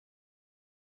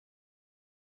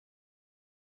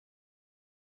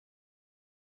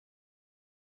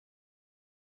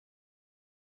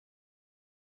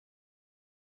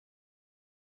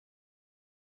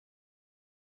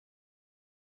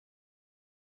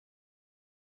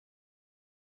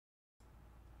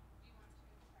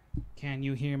Can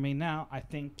you hear me now? I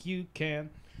think you can.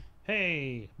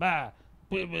 Hey, bye.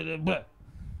 Blah, blah, blah, blah.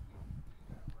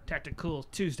 Tactical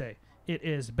Tuesday. It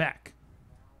is back.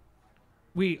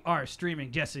 We are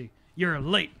streaming. Jesse, you're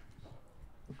late.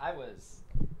 I was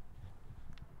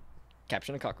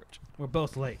capturing a cockroach. We're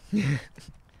both late.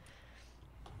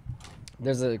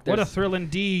 What a thrill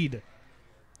indeed.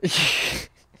 It's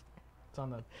on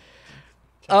the.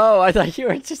 Oh, I thought you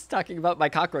were just talking about my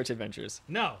cockroach adventures.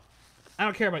 No, I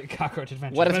don't care about your cockroach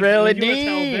adventures. What a thrill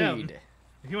indeed!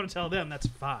 If you want to tell them, that's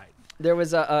fine. There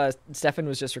was Stefan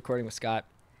was just recording with Scott,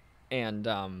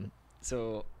 and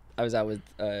so I was out with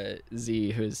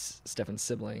Z, who's Stefan's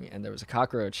sibling, and there was a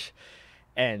cockroach,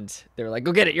 and they were like,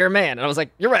 "Go get it, you're a man," and I was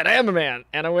like, "You're right, I am a man,"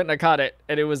 and I went and I caught it,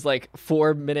 and it was like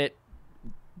 4-minute.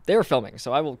 They were filming,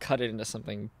 so I will cut it into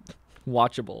something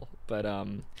watchable, but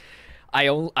I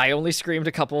only screamed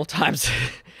a couple of times,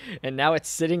 and now it's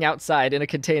sitting outside in a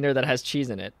container that has cheese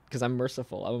in it because I'm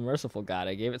merciful. I'm a merciful God.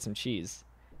 I gave it some cheese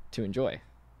to enjoy.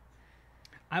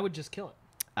 I would just kill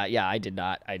it. Yeah, I did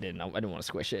not. I didn't want to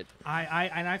squish it.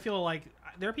 I feel like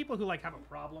there are people who like have a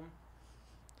problem.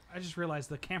 I just realized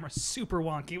the camera's super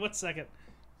wonky. 1 second.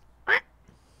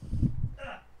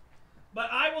 But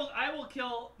I will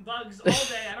kill bugs all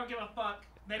day. I don't give a fuck.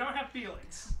 They don't have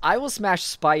feelings. I will smash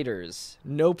spiders,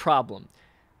 no problem.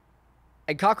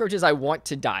 And cockroaches, I want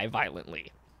to die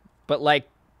violently. But like,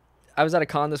 I was at a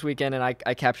con this weekend and I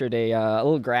captured a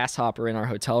little grasshopper in our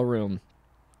hotel room.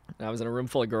 And I was in a room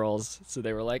full of girls, so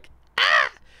they were like,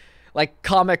 ah! Like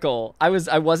comical. I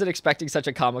wasn't expecting such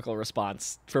a comical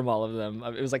response from all of them.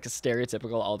 It was like a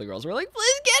stereotypical. All the girls were like,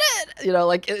 "Please get it!" You know,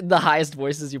 like the highest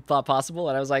voices you thought possible.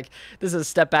 And I was like, "This is a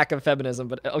step back of feminism,"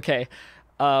 but okay.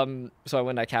 So I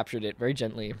went and I captured it very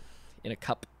gently in a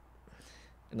cup,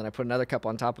 and then I put another cup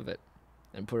on top of it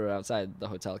and put it outside the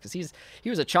hotel because he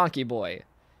was a chonky boy.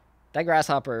 That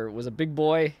grasshopper was a big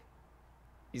boy.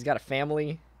 He's got a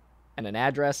family and an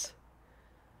address.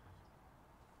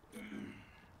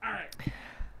 All right.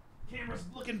 Camera's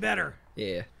looking better.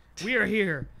 Yeah. We are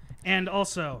here. And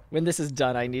also, when this is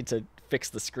done, I need to fix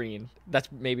the screen. That's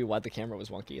maybe why the camera was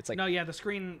wonky. It's like, no, yeah, the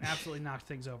screen absolutely knocked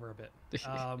things over a bit.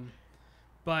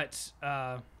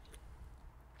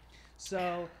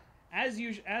 So as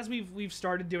we've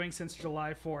started doing since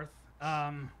July 4th,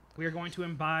 we are going to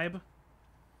imbibe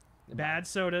bad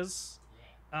sodas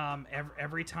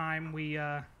every time we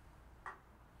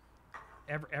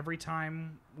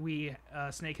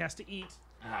Snake has to eat.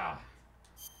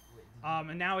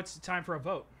 And now it's time for a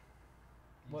vote.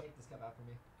 Can you take this cup out for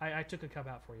me? I took a cup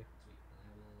out for you.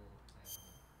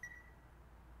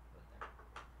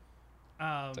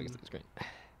 Sweet.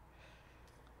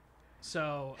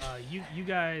 So you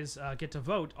guys get to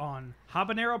vote on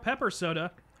habanero pepper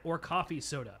soda or coffee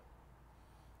soda.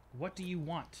 What do you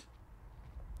want?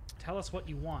 Tell us what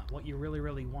you want, what you really,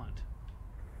 really want.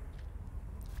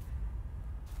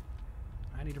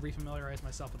 I need to refamiliarize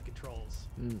myself with the controls.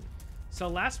 So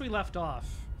last we left off,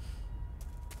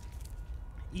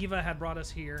 Eva had brought us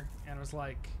here and was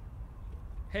like,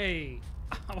 "Hey,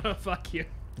 I want to fuck you."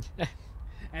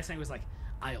 And Snake was like,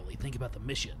 "I only think about the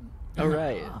mission." Oh,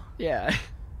 right. Yeah.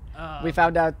 We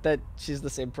found out that she's the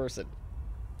same person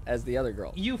as the other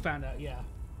girl. You found out, yeah.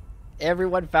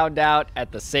 Everyone found out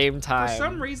at the same time. For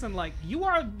some reason, like, you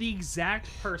are the exact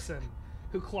person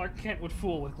who Clark Kent would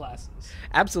fool with glasses.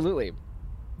 Absolutely.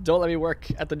 Don't let me work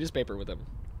at the newspaper with him.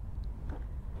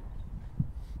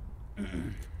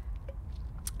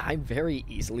 I'm very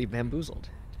easily bamboozled.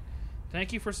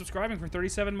 Thank you for subscribing for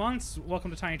 37 months.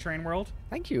 Welcome to Tiny Train World.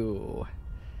 Thank you.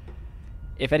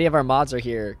 If any of our mods are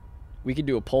here, we can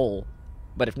do a poll.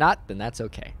 But if not, then that's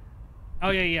okay. Oh,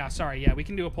 yeah. Sorry. Yeah, we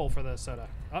can do a poll for the soda.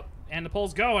 Oh, and the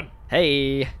poll's going.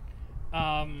 Hey.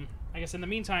 I guess in the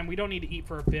meantime, we don't need to eat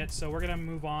for a bit, so we're going to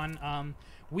move on.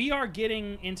 We are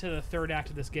getting into the third act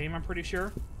of this game, I'm pretty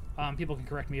sure. People can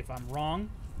correct me if I'm wrong,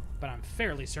 but I'm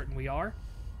fairly certain we are.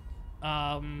 3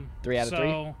 out of 3?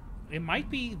 So it might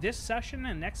be this session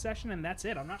and next session, and that's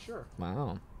it. I'm not sure.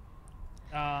 Wow.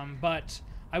 But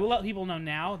I will let people know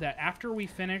now that after we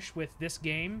finish with this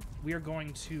game, we are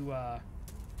going to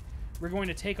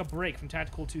take a break from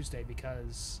Tactical Tuesday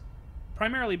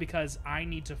primarily because I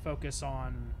need to focus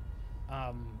on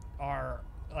we're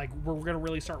going to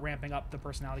really start ramping up the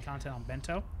personality content on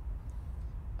Bento.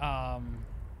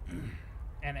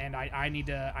 And I need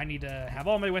to have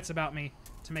all my wits about me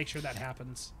to make sure that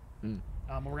happens. We're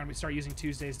going to start using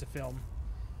Tuesdays to film.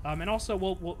 And also,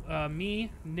 we'll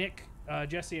me, Nick,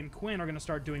 Jesse, and Quinn are going to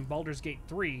start doing Baldur's Gate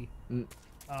 3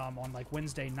 on like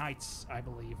Wednesday nights, I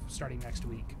believe, starting next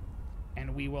week.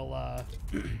 And we will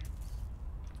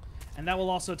And that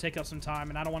will also take up some time,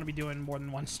 and I don't want to be doing more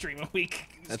than one stream a week.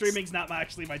 Streaming's not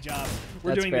actually my job.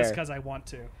 We're doing this because I want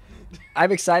to.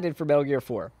 I'm excited for Metal Gear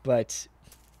 4, but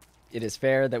it is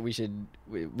fair that we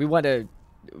want to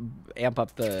amp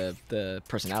up the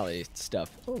personality stuff.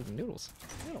 Oh, noodles.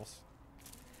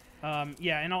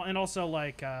 Yeah, and also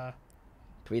like. Can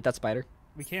we eat that spider?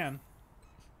 We can.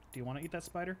 Do you want to eat that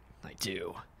spider? I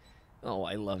do. Oh,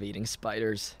 I love eating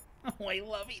spiders. Oh, I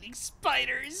love eating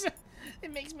spiders.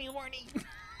 It makes me horny.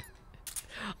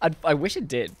 I wish it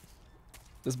did.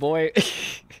 This boy.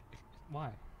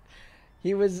 Why?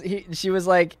 She was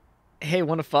like, "Hey,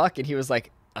 want to fuck?" And he was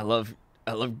like, I love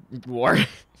war."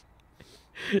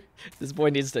 This boy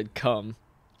needs to come.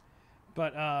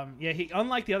 But yeah,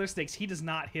 unlike the other snakes, he does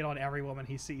not hit on every woman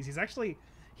he sees. He's actually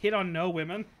hit on no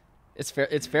women. It's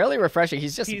fairly refreshing.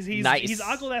 He's just nice. He's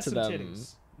ogled at some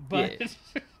titties, but yeah.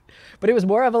 But it was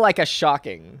more of a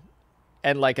shocking,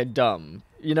 and like a dumb.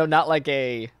 Not like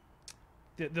a.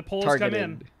 The polls targeted. come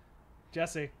in,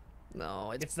 Jesse.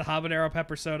 No, it's the habanero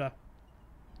pepper soda.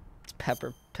 It's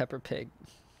Peppa Pig.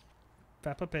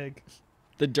 Peppa Pig.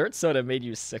 The dirt soda made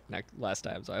you sick last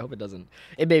time, so I hope it doesn't.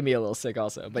 It made me a little sick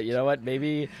also, but you know what?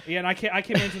 Maybe. Yeah, and I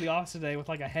came into the office today with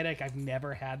like a headache I've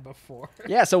never had before.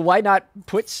 Yeah, so why not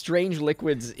put strange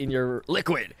liquids in your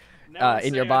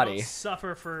in your body? I don't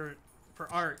suffer for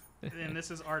art, and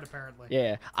this is art apparently.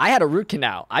 Yeah, I had a root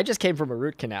canal. I just came from a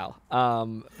root canal.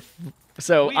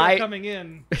 So we are coming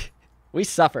in. We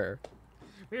suffer.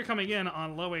 We are coming in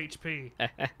on low HP.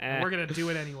 And we're gonna do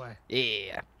it anyway.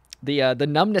 Yeah. The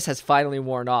numbness has finally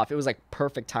worn off. It was like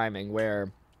perfect timing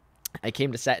where I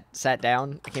came to sit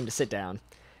down,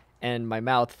 and my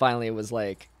mouth finally was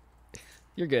like,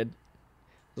 "You're good." I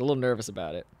was a little nervous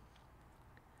about it.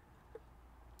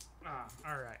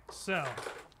 All right. So,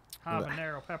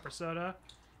 habanero pepper soda.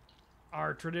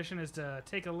 Our tradition is to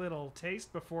take a little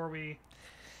taste before we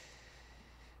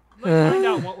find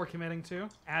out what we're committing to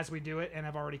as we do it, and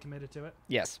have already committed to it.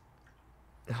 Yes.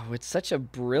 Oh, it's such a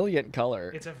brilliant color.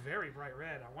 It's a very bright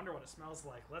red. I wonder what it smells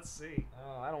like. Let's see.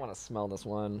 Oh, I don't want to smell this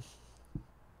one.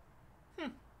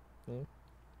 It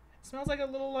smells like a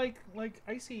little like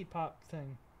icy pop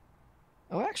thing.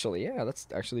 Oh, actually, yeah, that's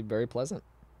actually very pleasant.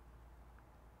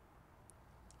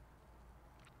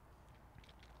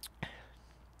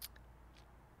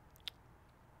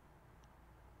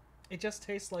 It just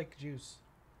tastes like juice.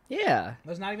 Yeah.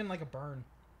 There's not even like a burn.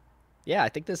 Yeah, I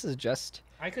think this is just.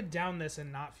 I could down this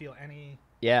and not feel any.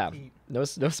 Yeah. Heat. No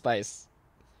spice.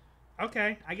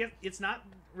 Okay, I guess it's not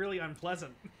really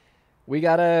unpleasant. We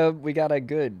got a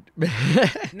good.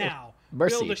 Now,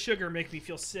 Mercy. will the sugar make me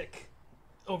feel sick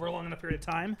over a long enough period of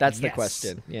time? That's the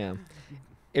question. Yeah.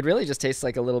 It really just tastes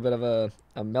like a little bit of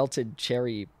a melted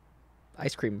cherry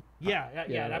ice cream. Yeah,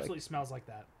 it absolutely smells like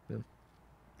that. Yeah.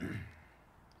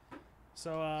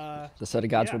 So the soda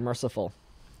gods were merciful.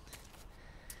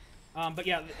 But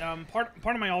yeah, part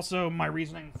of my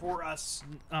reasoning for us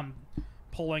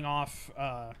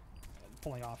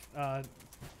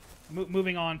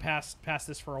moving on past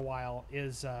this for a while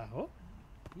is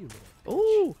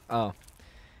Ooh. Oh,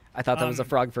 I thought that was a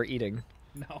frog for eating.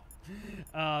 No,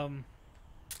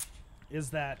 is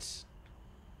that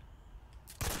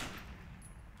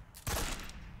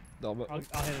I'll hit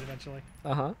it eventually.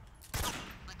 Uh-huh.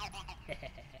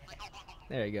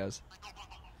 There he goes.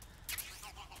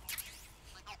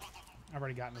 I've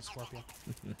already gotten a scorpion.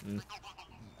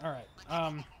 All right.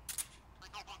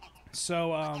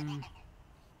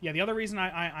 Yeah, the other reason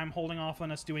I'm holding off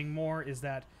on us doing more is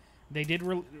that they did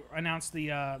announce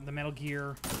the Metal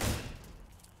Gear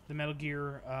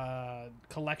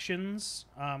collections,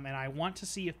 and I want to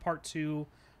see if Part 2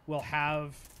 will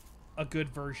have a good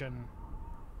version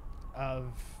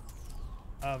of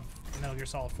Metal Gear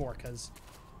Solid 4, because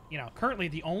currently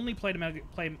the only way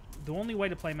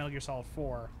to play Metal Gear Solid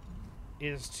 4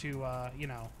 is to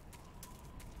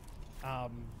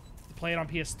play it on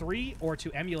PS3 or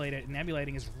to emulate it, and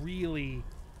emulating is really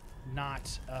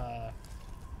not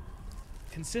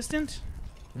consistent.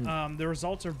 The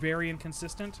results are very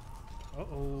inconsistent.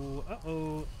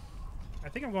 Uh-oh. I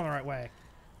think I'm going the right way.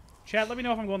 Chat, let me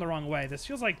know if I'm going the wrong way. This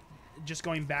feels like just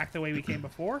going back the way we came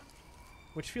before,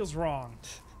 which feels wrong.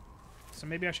 So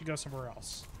maybe I should go somewhere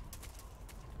else.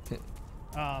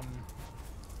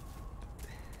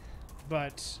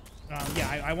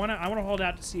 Yeah, I want to hold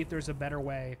out to see if there's a better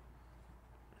way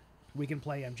we can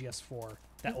play MGS4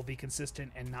 that will be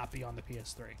consistent and not be on the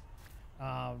PS3.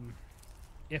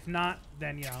 If not,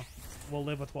 then we'll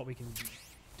live with what we can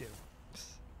do.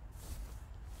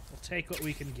 We'll take what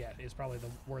we can get is probably the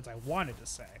words I wanted to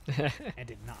say and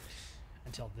did not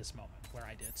until this moment where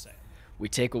I did say it. We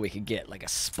take what we can get, like a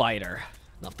spider.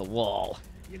 Not the wall.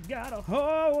 You gotta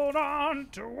hold on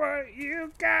to what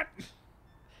you got.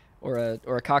 Or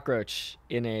a cockroach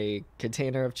in a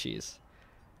container of cheese.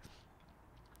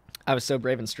 I was so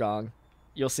brave and strong.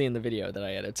 You'll see in the video that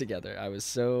I edit together. I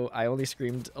only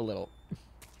screamed a little.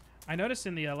 I noticed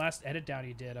in the last edit down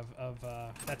you did of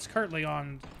that's currently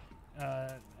on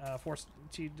Force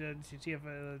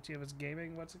TFS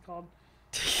Gaming. What's it called?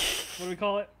 What do we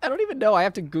call it? I don't even know. I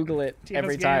have to Google it TFS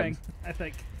every Gaming, time. I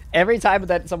think. Every time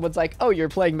that someone's like, "Oh, you're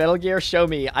playing Metal Gear, show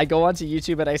me," I go onto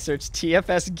YouTube and I search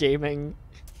TFS Gaming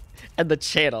and the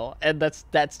channel, and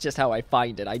that's just how I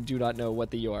find it. I do not know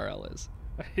what the URL is.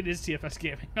 It is TFS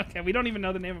Gaming. Okay, we don't even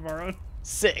know the name of our own.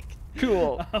 Sick.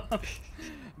 Cool.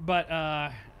 But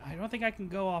I don't think I can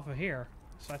go off of here,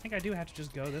 so I think I do have to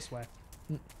just go this way.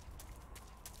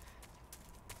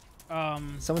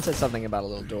 Someone said something about a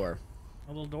little door.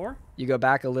 A little door? You go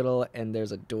back a little, and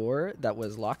there's a door that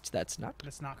was locked. That's not.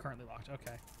 That's not currently locked.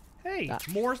 Okay. Hey,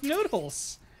 more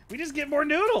noodles. We just get more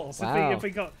noodles. Wow. If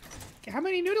we go. How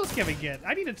many noodles can we get?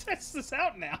 I need to test this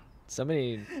out now. So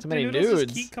many Do noodles. Noodles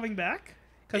just keep coming back?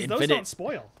 Because those don't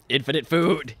spoil. Infinite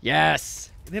food.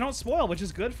 Yes. They don't spoil, which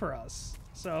is good for us.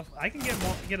 So if I can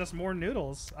get us more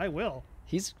noodles, I will.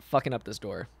 He's fucking up this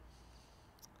door.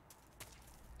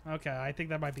 Okay, I think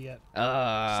that might be it.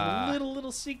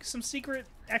 Just a some secret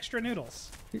extra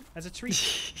noodles as a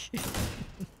treat.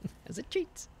 As a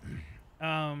treat.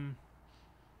 But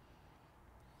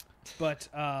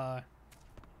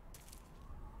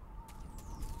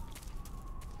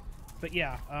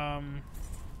yeah.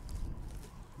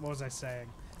 What was I saying?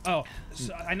 Oh,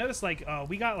 so I noticed like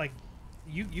we got like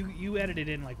you edited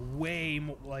in like way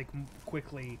more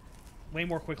quickly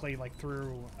like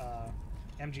through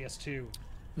MGS3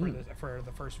 for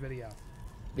the first video.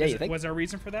 Yeah, you think? Was there a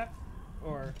reason for that,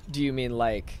 or do you mean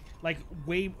like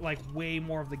way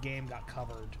more of the game got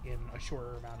covered in a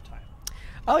shorter amount of time?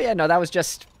 Oh yeah, no, that was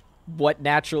just what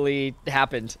naturally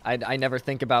happened. I never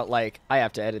think about like I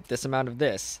have to edit this amount of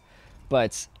this,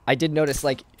 but I did notice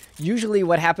like usually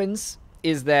what happens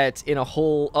is that in a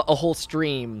whole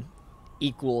stream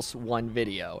equals one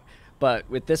video. But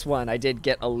with this one, I did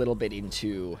get a little bit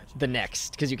into the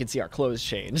next because you can see our clothes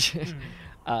change.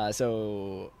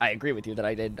 So I agree with you that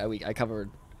I covered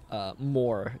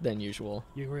more than usual.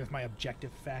 You agree with my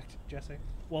objective fact, Jesse?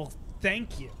 Well,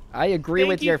 thank you. I agree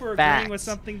with your for fact. agreeing with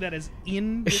something that is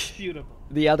indisputable.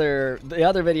 The other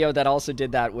video that also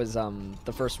did that was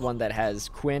the first one that has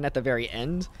Quinn at the very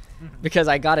end, because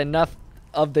I got enough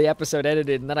of the episode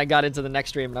edited, and then I got into the next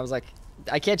stream, and I was like,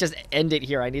 I can't just end it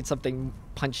here. I need something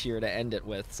punchier to end it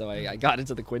with, so I got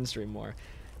into the Quinn stream more.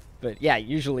 But yeah,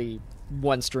 usually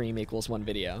one stream equals one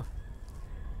video.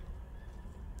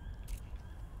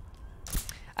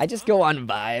 I just go on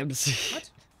vibes. What?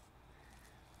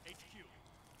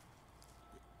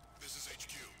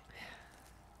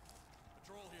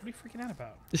 What are you freaking out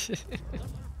about?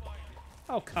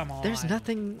 Oh, come on. There's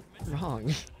nothing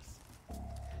wrong.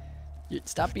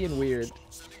 Stop being weird.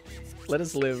 Let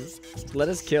us live. Let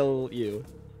us kill you.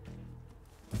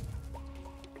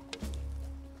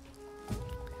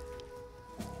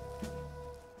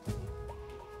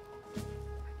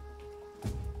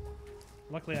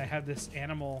 Luckily, I have this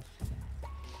animal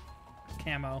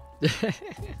camo.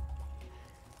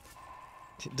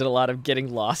 Did a lot of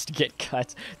getting lost get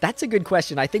cut? That's a good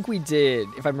question. I think we did,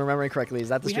 if I'm remembering correctly. Is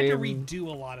that the stream? We had to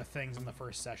redo a lot of things in the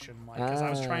first session, like because I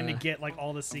was trying to get like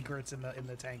all the secrets in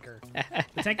the tanker.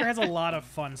 The tanker has a lot of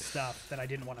fun stuff that I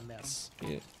didn't want to miss.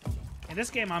 Yeah. In this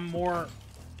game, I'm more.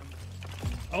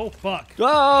 Oh fuck! Whoa!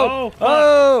 Oh fuck!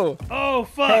 Oh! Oh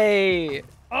fuck! Hey!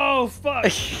 Oh fuck!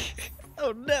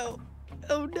 Oh no!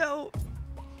 Oh no!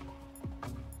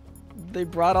 They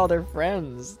brought all their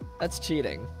friends. That's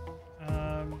cheating.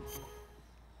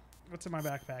 What's in my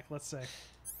backpack? Let's see.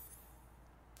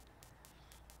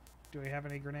 Do we have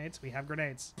any grenades? We have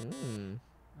grenades. Okay,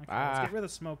 let's get rid of the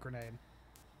smoke grenade.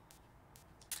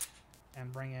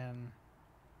 And bring in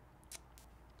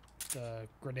the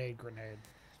grenade.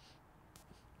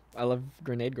 I love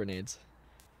grenades.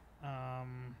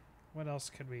 What else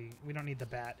could we... We don't need the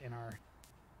bat in our...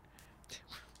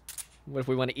 What if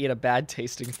we want to eat a bad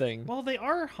tasting thing? Well, they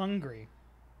are hungry.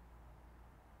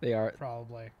 They are...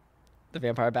 Probably. The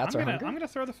vampire bats are hungry? I'm going to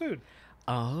throw the food.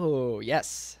 Oh,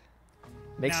 yes.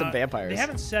 Make some vampires. They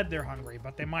haven't said they're hungry,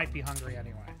 but they might be hungry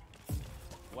anyway.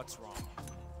 What's wrong?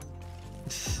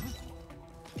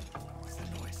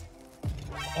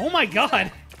 Oh my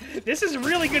god! This is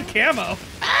really good camo.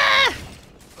 Ah!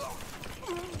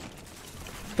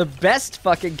 The best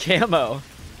fucking camo.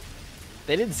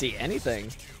 They didn't see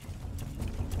anything.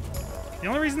 The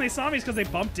only reason they saw me is because they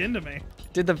bumped into me.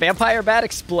 Did the vampire bat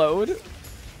explode?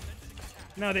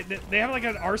 No, they have like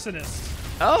an arsonist.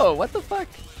 Oh, what the fuck?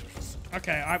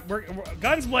 Okay, we're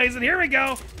guns blazing. Here we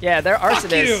go. Yeah, they're Fuck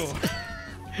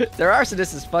arsonists. Their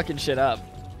arsonist is fucking shit up.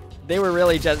 They were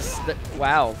really just...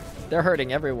 Wow. They're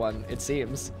hurting everyone, it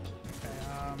seems.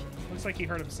 Okay, looks like he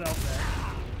hurt himself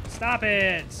there. Stop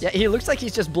it. Yeah, he looks like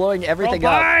he's just blowing everything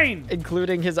up,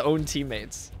 including his own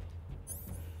teammates.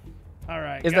 All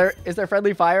right. Is there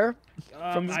friendly fire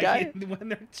from this guy? When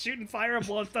they're shooting fire and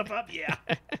blowing stuff up, yeah.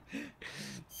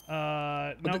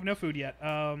 No food yet.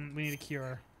 We need a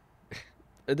cure.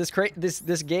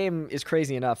 This game is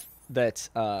crazy enough that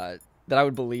that I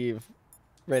would believe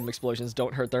random explosions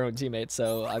don't hurt their own teammates.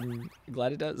 So I'm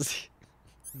glad it does.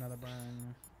 Another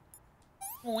burn.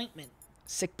 Ointment.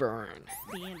 Sick burn.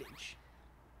 Bandage.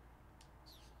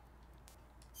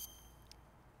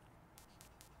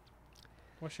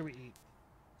 What should we eat?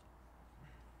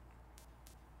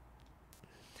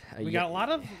 We got a lot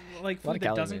of like food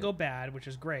that doesn't go bad, which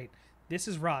is great. This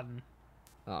is rotten.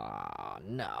 Aw,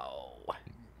 no.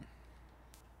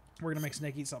 We're gonna make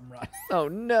Snake eat something rotten. Oh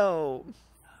no.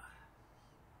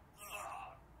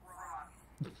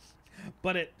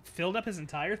 But it filled up his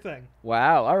entire thing.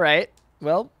 Wow. All right.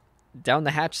 Well, down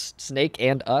the hatch, Snake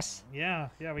and us. Yeah.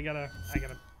 I gotta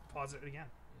pause it again.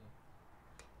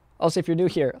 Also, if you're new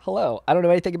here, hello. I don't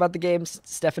know anything about the game.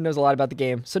 Stefan knows a lot about the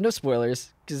game, so no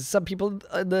spoilers. Because some people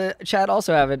in the chat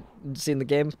also haven't seen the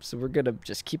game, so we're gonna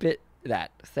just keep it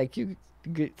that. Thank you.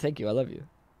 Thank you. I love you.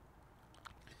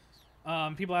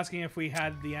 People asking if we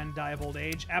had the end die of old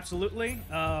age. Absolutely.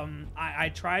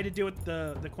 I tried to do it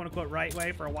the quote-unquote right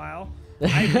way for a while.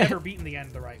 I've never beaten the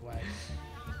end the right way.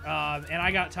 And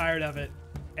I got tired of it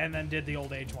and then did the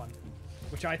old age one,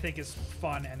 which I think is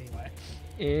fun anyway.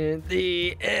 In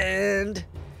the end.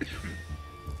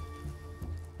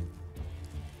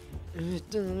 It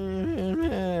doesn't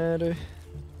matter.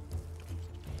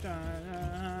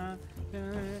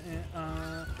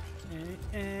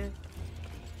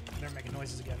 They're making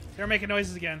noises again. They're making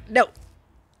noises again. No.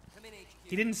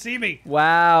 He didn't see me.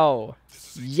 Wow.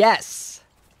 Yes.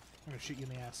 I'm gonna shoot you in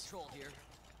the ass. Control here.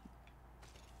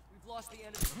 We've lost the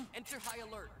enemy. Enter high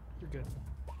alert. You're good.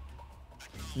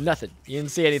 Nothing. You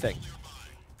didn't see anything.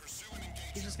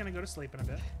 He's just gonna go to sleep in a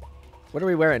bit. What are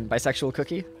we wearing? Bisexual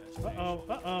cookie? Uh-oh,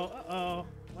 uh-oh, uh-oh.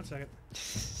 1 second.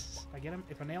 If I get him,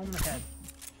 if I nail him in the head.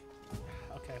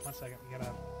 Okay, 1 second. We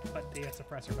gotta put the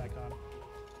suppressor back on.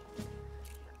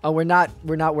 Oh, we're not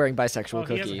wearing bisexual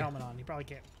He has cookie. a helmet on. You probably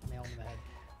can't nail him in the head.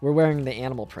 We're wearing the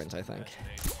animal print, I think.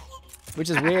 Which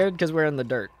is weird because we're in the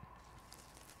dirt.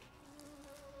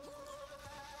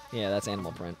 Yeah, that's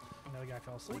animal print. Another guy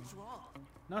fell asleep. What's wrong?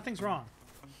 Nothing's wrong.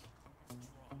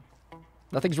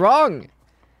 Nothing's wrong.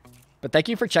 But thank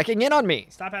you for checking in on me.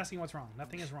 Stop asking what's wrong.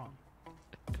 Nothing is wrong.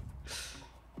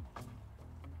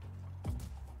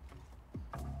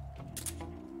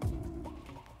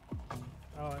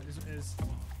 Oh,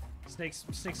 Snake's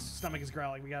stomach is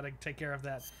growling. We gotta take care of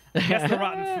that. I guess the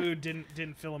rotten food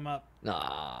didn't fill him up.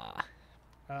 Nah.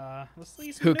 Let's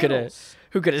eat some noodles.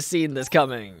 Who could have seen this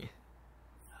coming?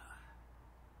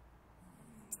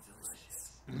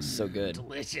 So good.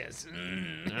 Delicious.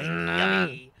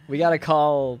 Yummy. We gotta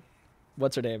call,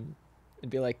 what's her name, and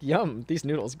be like, yum, these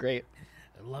noodles great.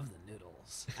 I love the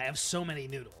noodles. I have so many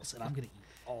noodles, and I'm gonna eat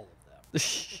all of them.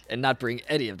 And not bring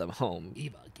any of them home.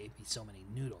 Eva gave me so many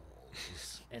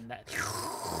noodles, and that.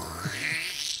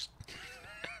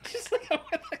 Just like I'm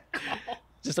gonna call.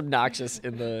 Just obnoxious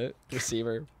in the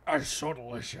receiver. Are so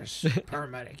delicious.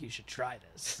 Paramedic, you should try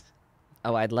this.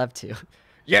 Oh, I'd love to.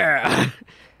 Yeah,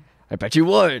 I bet you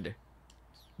would.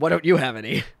 Why don't you have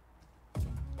any?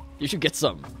 You should get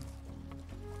some.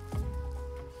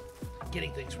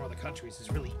 Getting things from other countries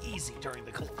is really easy during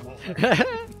the Cold War.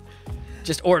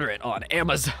 Just order it on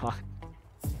Amazon.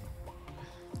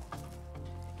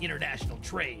 International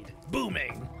trade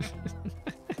booming.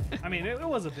 I mean, it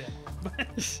was a bit, but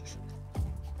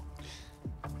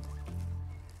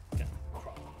gotta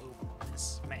crawl over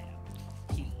this man.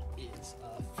 He is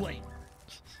a flamer.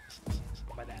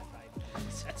 By that I mean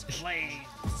he sets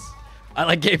flames. I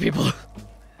like gay people.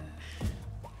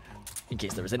 In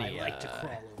case there was any. I like to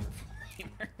crawl over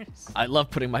flamers. I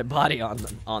love putting my body on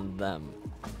them.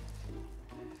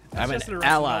 That's I'm just an Arrested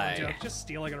ally. Development joke. Just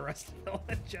stealing an Arrested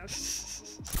Development joke.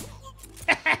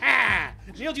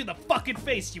 Nailed you in the fucking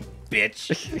face, you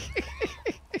bitch.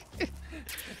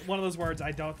 One of those words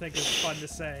I don't think is fun to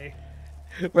say.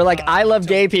 We're like, I love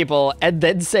gay people, and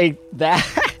then say that.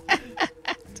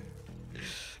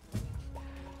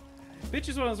 Bitch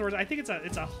is one of those words. I think it's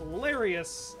a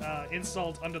hilarious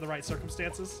insult under the right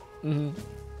circumstances. Mm-hmm.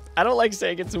 I don't like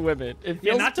saying it to women. It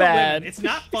Yeah, feels not to bad. women. It's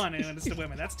not fun when it's to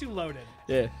women. That's too loaded.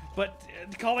 Yeah. But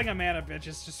calling a man a bitch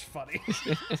is just funny.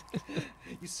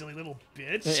 You silly little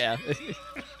bitch. Yeah.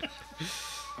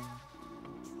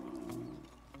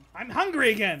 I'm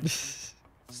hungry again.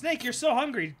 Snake, you're so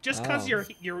hungry. Just because Oh.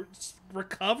 you're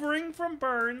recovering from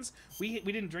burns. We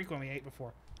didn't drink when we ate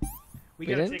before. We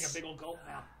gotta didn't? take a big old gulp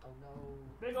now. Oh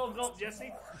no. Big old gulp,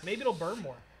 Jesse. Maybe it'll burn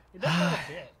more. It does burn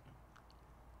a bit.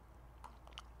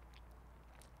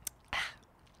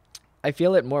 I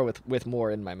feel it more with more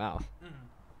in my mouth.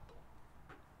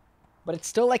 But it's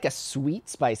still like a sweet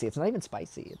spicy. It's not even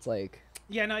spicy. It's like...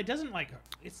 Yeah, no, it doesn't like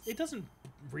it doesn't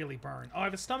really burn. Oh, I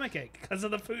have a stomach ache because of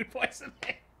the food poisoning.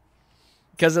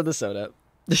 Because of the soda.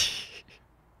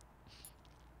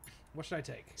 What should I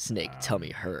take? Snake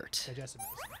tummy hurt. Digestive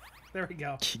medicine. There we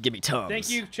go. Give me Tums. Thank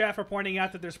you, chat, for pointing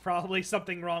out that there's probably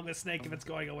something wrong with Snake if it's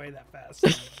going away that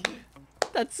fast.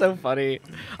 That's so funny.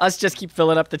 Us just keep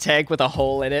filling up the tank with a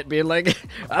hole in it, being like,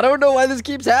 I don't know why this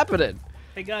keeps happening.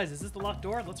 Hey guys, is this the locked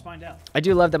door? Let's find out. I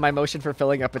do love that my motion for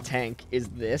filling up a tank is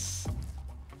this.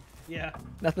 Yeah,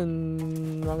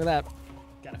 Nothing wrong with that.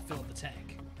 gotta fill up the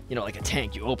tank. You know, like a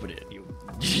tank, you open it,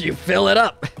 you fill it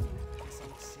up.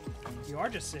 You are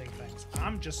just seeing things.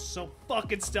 I'm just so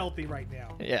fucking stealthy right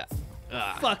now. Yeah.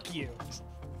 Ugh. Fuck you.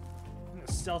 I'm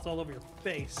gonna stealth all over your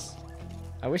face.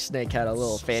 I wish Snake had a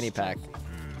little fanny pack.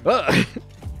 Ugh.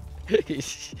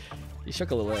 He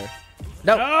shook a little there.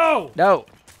 No. No! No.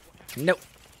 Nope.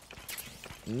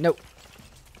 Nope.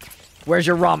 Where's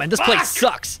your ramen? This place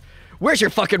sucks. Where's your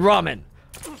fucking ramen?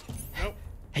 Nope.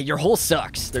 Hey, your hole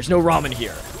sucks. There's no ramen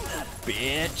here.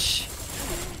 Bitch.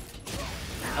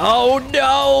 Oh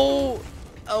no.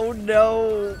 Oh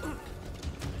no.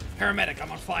 Paramedic,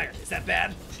 I'm on fire. Is that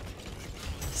bad?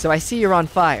 So I see you're on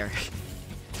fire.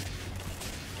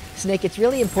 Snake, it's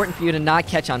really important for you to not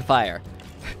catch on fire.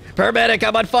 Paramedic,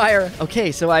 I'm on fire.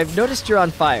 Okay, so I've noticed you're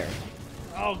on fire.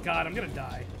 Oh god, I'm gonna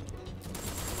die.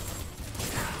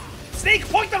 Snake,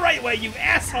 point the right way, you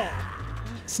asshole!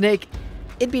 Snake,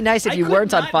 it'd be nice if you I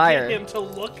weren't could on not fire. get him to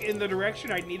look in the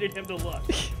direction I needed him to look.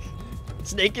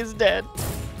 Snake is dead.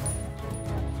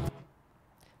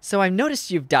 So I've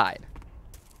noticed you've died.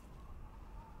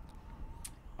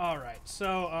 Alright,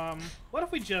 so, what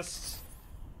if we just...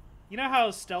 You know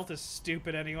how stealth is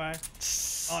stupid anyway?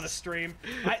 On a stream?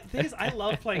 Thing is, I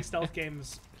love playing stealth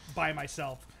games by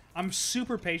myself. I'm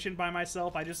super patient by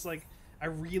myself. I just, like, I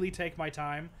really take my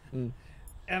time.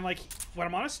 And, like, when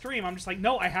I'm on a stream, I'm just like,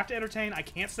 no, I have to entertain. I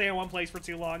can't stay in one place for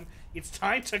too long. It's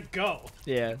time to go.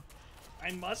 Yeah.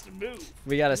 I must move.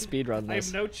 We gotta speedrun I this.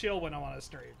 have no chill when I'm on a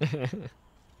stream. Okay.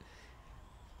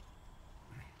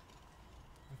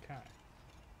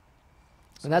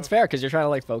 And that's fair, because you're trying to,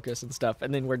 like, focus and stuff,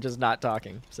 and then we're just not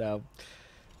talking. So,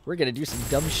 we're gonna do some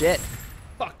dumb shit.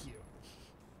 Fuck you.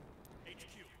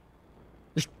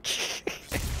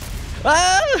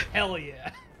 Ah! Hell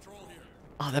yeah.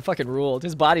 Oh, that fucking ruled.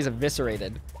 His body's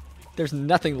eviscerated. There's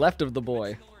nothing left of the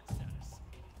boy.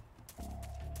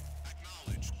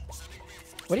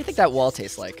 What do you think that wall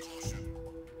tastes like?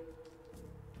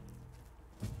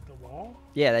 The wall?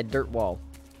 Yeah, that dirt wall.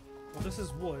 Well, this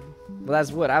is wood. Well,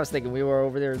 that's wood. I was thinking we were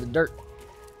over there in the dirt.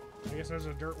 I guess there's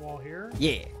a dirt wall here.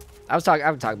 Yeah. I would talk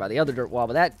about the other dirt wall,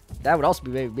 but that would also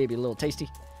be maybe a little tasty. It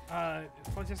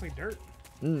probably tastes like dirt.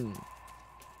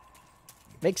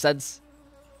 Makes sense.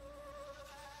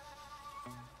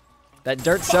 That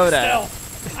dirt soda.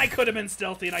 Stealth. I could have been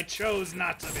stealthy and I chose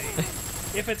not to be.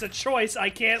 If it's a choice, I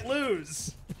can't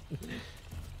lose.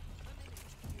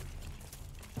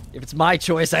 If it's my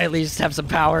choice, I at least have some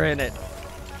power in it.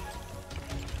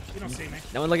 You don't see me.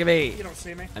 No one look at me. You don't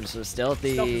see me. I'm so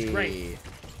stealthy. Stealth is great.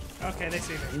 Okay, they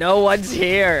see me. No one's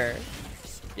here.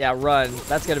 Yeah, run.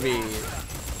 That's gonna be.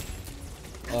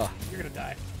 Oh, You're gonna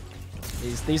die.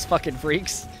 these fucking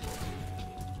freaks.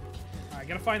 Alright,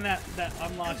 gotta find that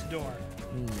unlocked door.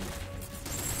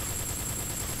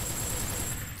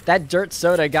 That dirt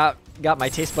soda got my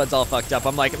taste buds all fucked up.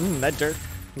 I'm like, that dirt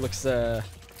looks a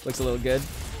little good.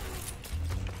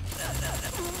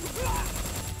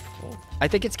 I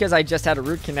think it's because I just had a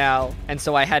root canal, and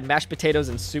so I had mashed potatoes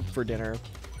and soup for dinner.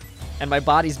 And my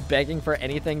body's begging for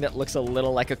anything that looks a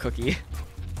little like a cookie.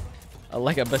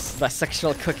 Like a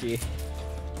bisexual cookie.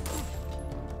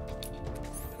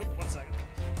 Oop, 1 second.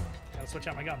 Gotta switch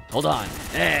out my gun. Hold on.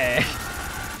 Hey.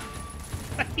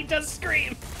 He does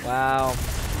scream. Wow.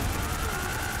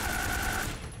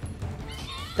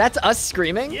 That's us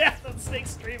screaming? Yeah, that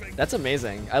snake's screaming. That's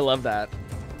amazing. I love that.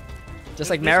 Just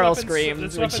like This Meryl weapon's screamed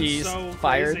this when weapon's she's so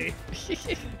fired.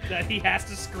 crazy that he has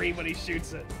to scream when he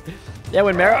shoots it. Yeah,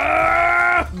 when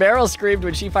Meryl screamed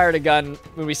when she fired a gun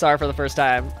when we saw her for the first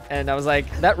time, and I was like,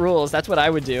 that rules. That's what I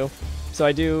would do. So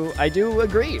I do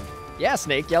agree. Yeah,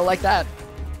 Snake, yell like that.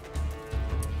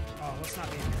 Oh, let's not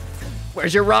be.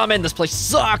 Where's your ramen? This place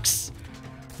sucks.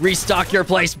 Restock your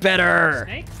place better.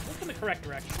 Snake, look in the correct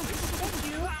direction. Fuck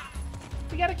you.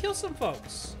 We gotta kill some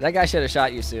folks. That guy should have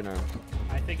shot you sooner.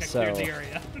 I think I cleared the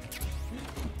area.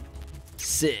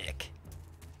 Sick.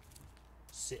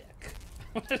 Sick.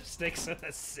 What if Snake said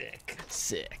that? Sick.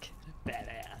 Sick.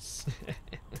 Badass.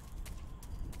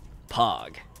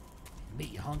 Pog.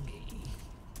 Me hungry.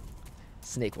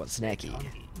 Snake wants snacky.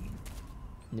 Hungry.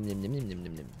 Nim, nim, nim, nim, nim,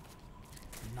 nim, nim.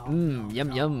 Nom, nom, Yum,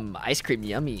 nom. yum. Ice cream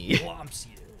yummy. Whomps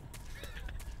you.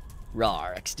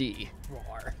 Rawr, XD.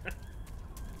 Roar.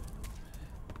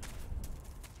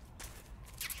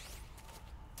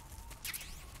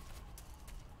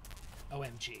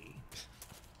 OMG.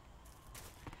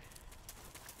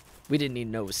 We didn't need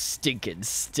no stinking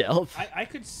stealth. I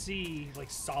could see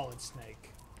like Solid Snake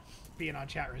being on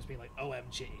chat rooms being like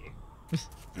OMG.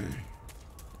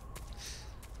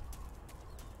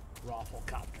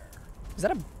 Rafflecopter. Is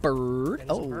that a bird?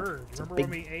 That is a bird. It's a Remember big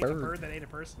when we ate bird. a bird that ate a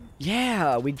person?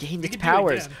 Yeah, we gained We its could do it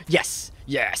powers. again. Yes,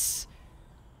 yes.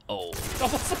 Oh, It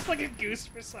almost looks like a goose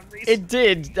for some reason. it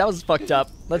did. That was fucked up.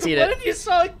 Let's eat What it. if you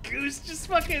saw a goose just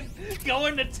fucking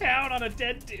going to town on a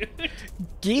dead dude?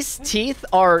 Geese teeth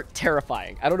are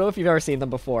terrifying. I don't know if you've ever seen them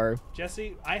before.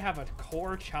 Jesse, I have a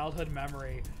core childhood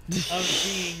memory of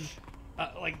being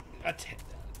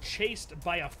chased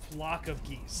by a flock of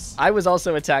geese. I was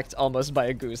also attacked almost by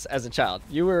a goose as a child.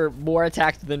 You were more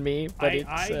attacked than me, but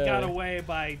I got away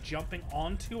by jumping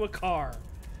onto a car.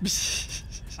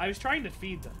 I was trying to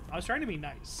feed them. I was trying to be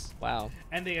nice. Wow.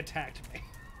 And they attacked me.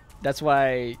 That's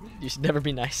why you should never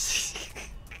be nice.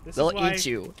 This They'll is why eat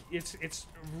you. It's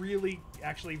really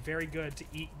actually very good to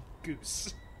eat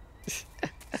goose.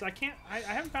 So I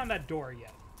haven't found that door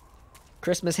yet.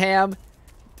 Christmas ham?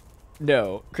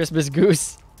 No. Christmas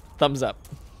goose? Thumbs up.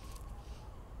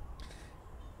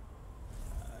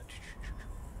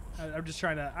 I'm just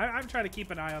trying to. I'm trying to keep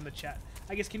an eye on the chat.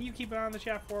 I guess can you keep an eye on the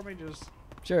chat for me? Just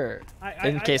Sure.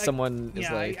 In case someone is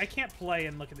yeah, like... I can't play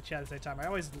and look at the chat at the same time. I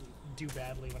always do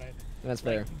badly when I. That's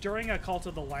fair. During a Cult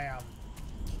of the Lamb,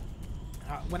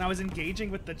 when I was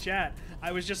engaging with the chat,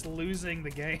 I was just losing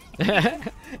the game.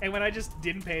 And when I just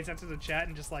didn't pay attention to the chat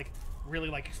and just like really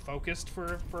like focused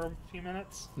for a few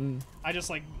minutes, I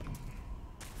just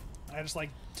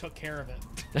took care of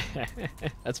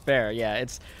it. That's fair. Yeah,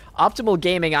 it's optimal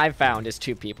gaming. I've found is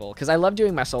 2 people because I love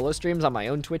doing my solo streams on my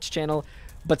own Twitch channel,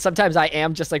 but sometimes I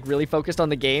am just like really focused on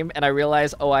the game and I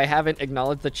realize, oh, I haven't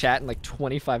acknowledged the chat in like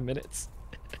 25 minutes.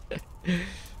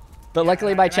 But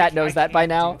luckily my chat knows that by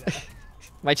now.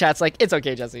 My chat's like, it's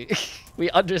okay, Jesse.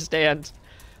 We understand.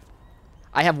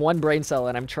 I have 1 brain cell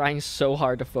and I'm trying so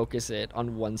hard to focus it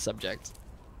on one subject.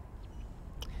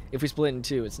 If we split in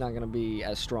 2, it's not going to be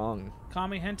as strong.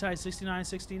 Kami Hentai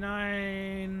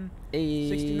 6969. Hey.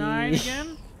 69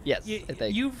 again? Yes, I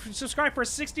think. You've subscribed for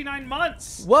 69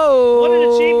 months. Whoa! What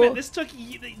an achievement!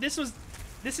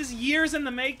 This is years in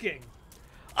the making.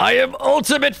 I am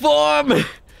ultimate form.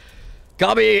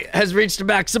 Kami has reached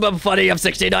maximum funny of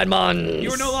 69 months.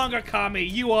 You are no longer Kami.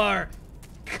 You are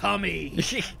Kami.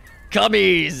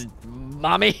 Kami's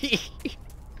mommy.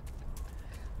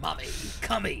 Mommy,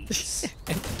 cummies.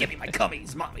 Give me my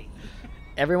cummies, mommy.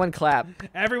 Everyone clap.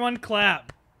 Everyone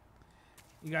clap.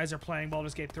 You guys are playing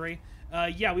Baldur's Gate 3?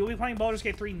 Yeah, we will be playing Baldur's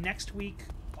Gate 3 next week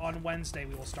on Wednesday.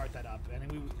 We will start that up.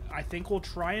 And I think we'll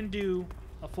try and do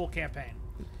a full campaign.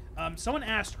 Someone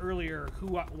asked earlier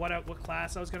what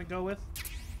class I was going to go with.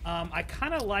 I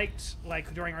kind of liked,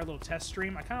 like, during our little test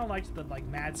stream, I kind of liked the, like,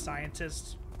 mad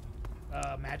scientist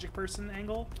magic person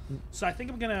angle. So I think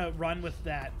I'm going to run with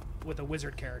that with a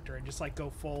wizard character and just, like,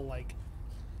 go full, like,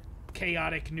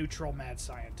 chaotic, neutral mad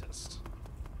scientist.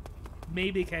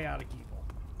 Maybe chaotic evil.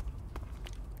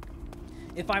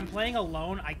 If I'm playing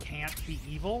alone, I can't be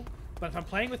evil. But if I'm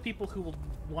playing with people who will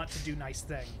want to do nice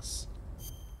things,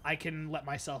 I can let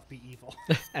myself be evil.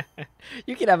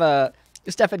 You can have a...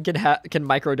 Stefan can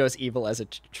microdose evil as a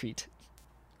treat.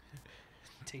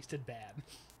 Tasted bad.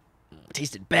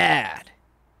 Tasted bad.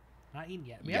 Not eaten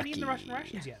yet. We haven't eaten the Russian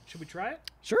rations yet. Should we try it?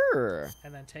 Sure.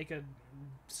 And then take a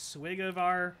swig of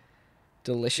our...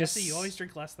 Delicious. Jesse, you always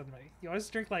drink less than me. You always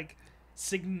drink, like,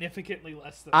 significantly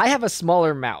less than I me. have a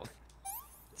smaller mouth.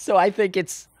 So I think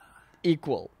it's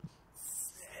equal.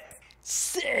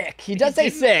 Sick. He does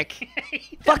say sick.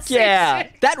 Fuck yeah.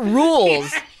 That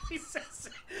rules. He says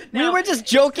sick. We were just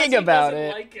joking about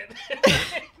it. Like it.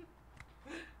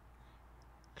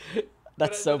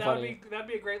 That's so that'd funny. That'd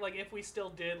be a great, like, if we still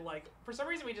did, like, for some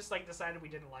reason we just, like, decided we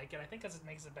didn't like it. I think because it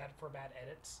makes it bad for bad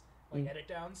edits, like edit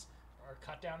downs or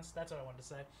cut downs. That's what I wanted to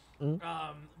say.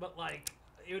 But like,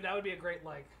 that would be a great,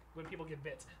 like, when people get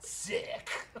bits. Sick.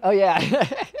 Oh yeah.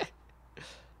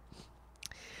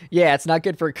 Yeah, it's not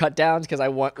good for cut downs because I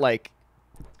want like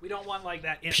we don't want like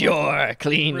that pure,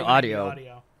 clean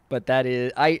audio. But that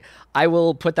is I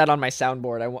will put that on my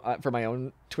soundboard. I want for my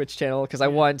own Twitch channel because I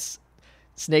want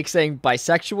Snake saying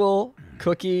bisexual,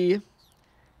 cookie.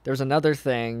 There's another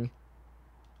thing,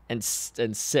 and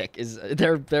sick is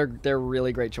they're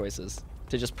really great choices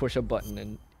to just push a button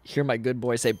and hear my good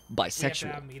boy say bisexual. We have to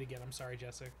have meat again. I'm sorry,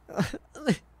 Jesse.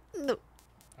 No.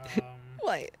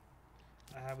 Why?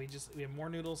 We have more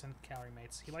noodles and calorie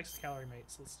mates. He likes calorie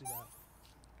mates. Let's do that.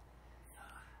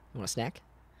 You want a snack?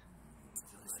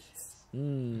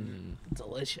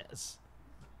 Delicious.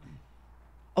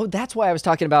 Oh, that's why I was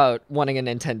talking about wanting a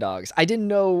Nintendogs. I didn't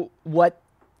know what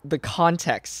the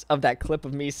context of that clip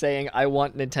of me saying I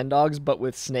want Nintendogs, but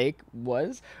with Snake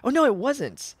was. Oh no, it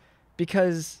wasn't,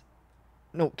 because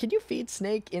no. Can you feed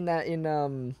Snake in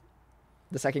the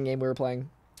second game we were playing?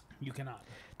 You cannot.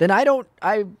 Then I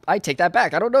take that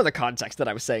back. I don't know the context that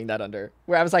I was saying that under.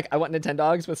 Where I was like, I want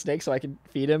Nintendogs with Snake so I can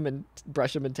feed him and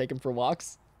brush him and take him for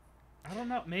walks. I don't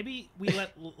know. Maybe we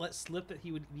let slip that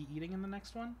he would be eating in the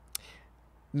next one.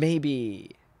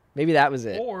 Maybe that was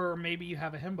it. Or maybe you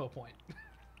have a himbo point.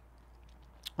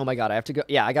 Oh my god, I have to go.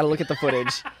 Yeah, I gotta look at the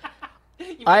footage.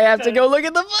 I have to go look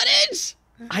at the footage.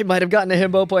 I might have gotten a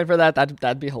himbo point for that.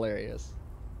 That'd be hilarious.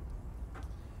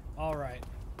 All right.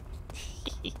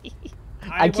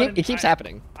 It keeps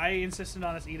happening. I insisted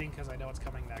on us eating because I know what's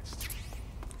coming next.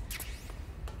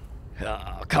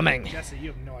 Coming. Jesse, you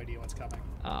have no idea what's coming.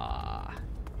 I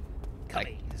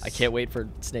Cummies. can't wait for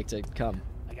Snake to come.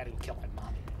 I gotta go kill my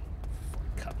mommy.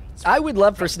 Cummies. I would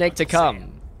love for Snake to come.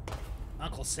 Sam.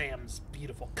 Uncle Sam's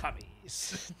beautiful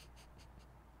cummies.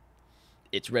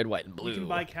 It's red, white, and blue. We can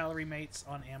buy calorie mates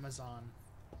on Amazon.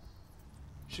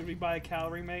 Should we buy a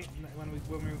calorie mate when we?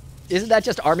 Isn't that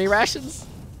just army rations?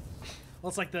 Well,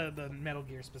 it's like the Metal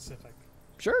Gear specific.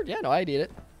 Sure, yeah, no, I'd eat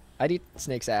it. I'd eat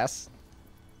Snake's ass.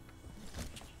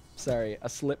 Sorry, a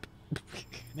slip.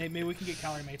 Maybe we can get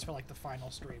calorie mates for like the final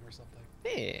stream or something.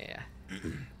 Yeah.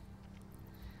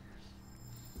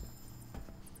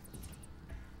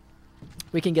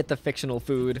 We can get the fictional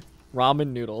food,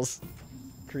 ramen noodles,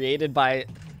 created by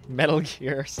Metal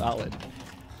Gear Solid.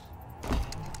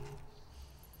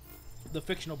 The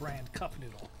fictional brand Cup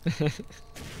Noodle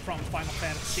from Final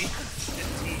Fantasy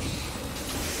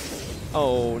 15.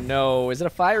 Oh no, is it a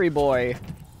fiery boy?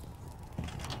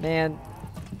 Man,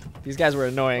 these guys were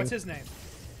annoying. What's his name?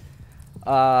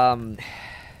 What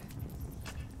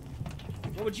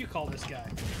would you call this guy?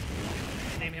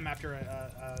 Name him after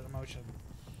a emotion.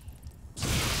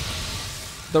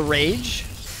 The Rage?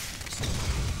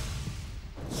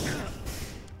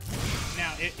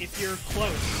 Now, if you're close,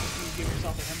 can you give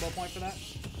yourself a himbo point for that?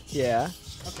 Yeah.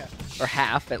 Okay. Or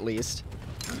half, at least.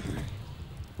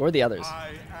 What are the others?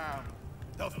 I am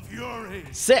the Fury.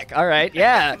 Sick, alright,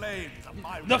 yeah.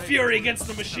 The Fury against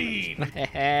the machine! He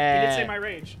did say my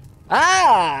rage.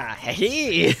 Ah!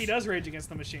 He does rage against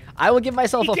the machine. I will give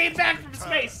myself He a... came back from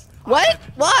space! What?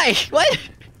 Why? What?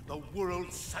 The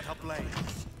world set ablaze.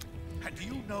 And do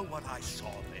you know what I saw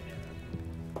there?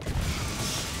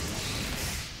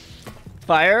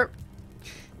 Fire?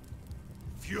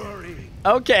 Fury.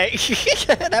 Okay.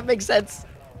 That makes sense.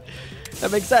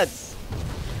 That makes sense.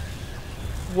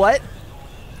 What?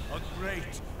 A great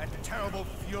and terrible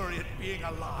fury at being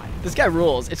alive. This guy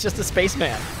rules. It's just a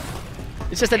spaceman.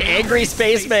 It's just an angry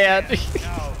spaceman.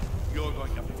 Now you're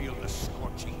going to feel the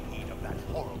scorching heat of that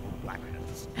horrible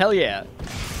blackness. Hell yeah.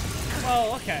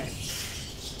 Well, okay.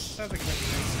 Sounds like a bit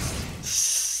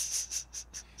racist.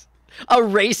 A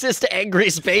racist angry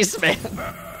spaceman.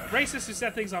 Racists who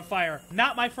set things on fire,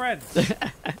 not my friends.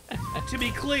 To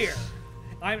be clear,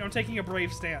 I'm taking a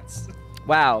brave stance.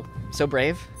 Wow. So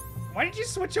brave. Why did you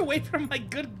switch away from my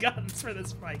good guns for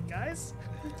this fight, guys?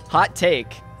 Hot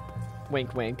take.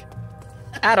 Wink, wink.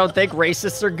 I don't think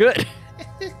racists are good.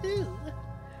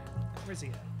 Where's he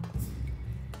at?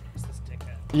 Where's this dick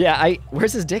at? Yeah,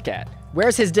 where's his dick at?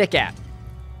 Where's his dick at?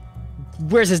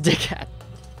 Where's his dick at?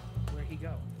 Where'd he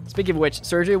go? Speaking of which,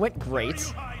 surgery went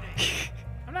great.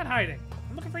 I'm not hiding.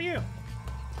 I'm looking for you.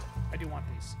 I do want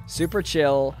these. Super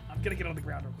chill. I'm gonna get on the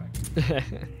ground real quick.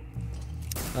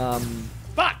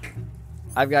 Fuck!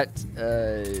 I've got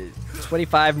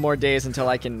 25 more days until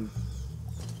I can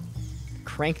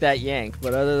crank that yank,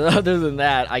 but other than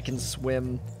that, I can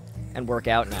swim and work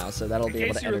out now, so that'll be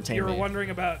able to entertain you were me. wondering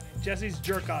about Jesse's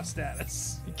jerk-off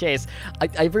status. In case.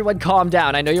 Everyone calm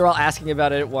down. I know you're all asking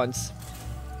about it at once.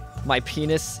 My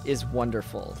penis is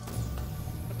wonderful.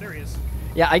 But there he is.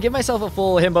 Yeah, I give myself a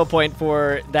full himbo point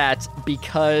for that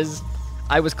because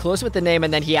I was close with the name,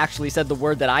 and then he actually said the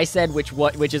word that I said, which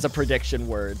is a prediction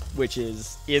word, which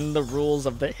is in the rules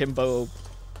of the himbo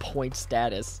point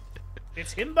status.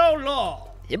 It's himbo law.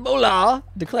 Himbo law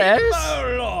declares.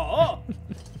 Himbo law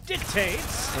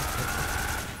dictates.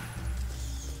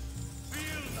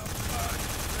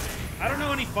 I don't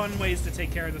know any fun ways to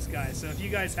take care of this guy, so if you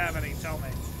guys have any, tell me.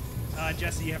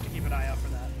 Jesse, you have to keep an eye out for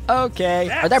that. Okay.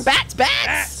 Bats. Are there bats? Bats!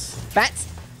 Bats! Bats!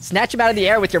 Snatch him out of the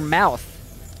air with your mouth.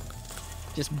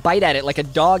 Just bite at it like a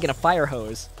dog in a fire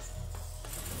hose.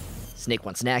 Snake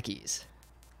wants snackies.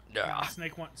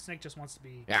 Snake just wants to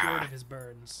be Ah. cured of his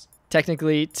burns.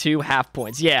 Technically 2 half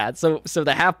points. Yeah, so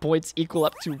the half points equal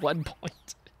up to 1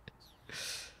 point.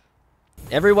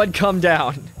 Everyone calm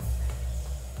down.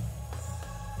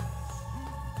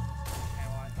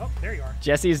 Oh, there you are.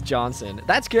 Jesse's Johnson.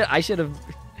 That's good. I should have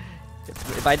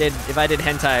if I did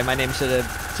hentai, my name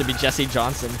should be Jesse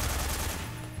Johnson.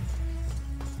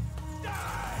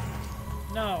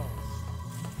 No.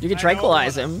 You can I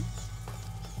tranquilize don't him.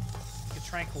 You can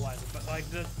tranquilize him, but like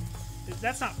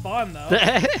that's not fun though.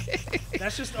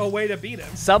 That's just a way to beat him.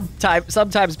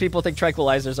 Sometimes people think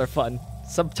tranquilizers are fun.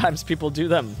 Sometimes people do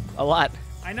them a lot.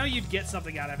 I know you'd get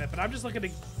something out of it, but I'm just looking to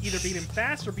either beat him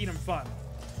fast or beat him fun.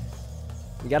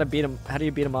 You gotta beat him. How do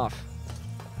you beat him off?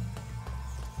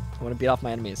 I want to beat off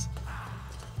my enemies.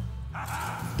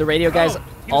 The radio guys he was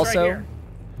right also. here.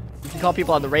 You can call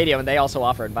people on the radio, and they also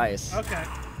offer advice. Okay.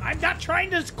 I'm not trying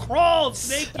to crawl,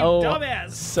 Snake, you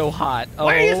dumbass. So hot.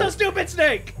 Why are you so stupid,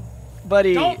 Snake?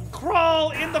 Buddy. Don't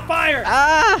crawl in the fire.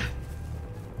 Ah!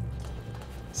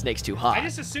 Snake's too hot. I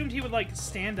just assumed he would like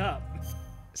stand up.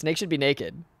 Snake should be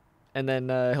naked, and then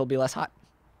he'll be less hot.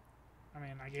 I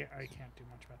mean, I can't do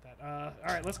much about that.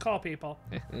 All right, let's call people.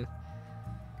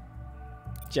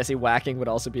 Jesse Whacking would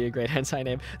also be a great hentai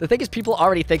name. The thing is, people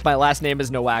already think my last name is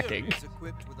No Whacking. Fury is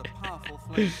equipped with a powerful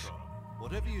flamethrower.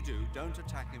 Whatever you do, don't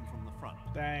attack him from the front.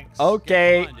 Thanks.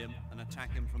 Okay. Get behind him and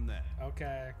attack him from there.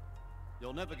 Okay.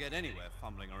 You'll never get anywhere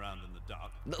fumbling around in the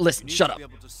dark. Listen, You need shut to up. be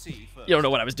able to see first. You don't know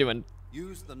what I was doing.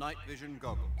 Use the night vision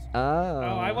goggles. Oh.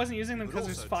 Oh, I wasn't using them You could because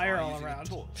there's also fire try all using a around.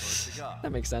 torch or a cigar.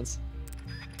 That makes sense.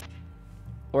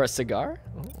 Or a cigar?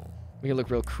 Oh. We can look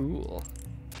real cool.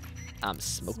 I'm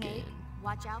smoking. Snake,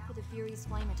 watch out for the Fury's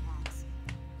flame attacks.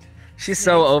 She's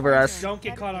so over us. Don't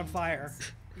get caught on fire.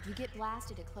 If you get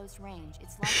blasted at close range,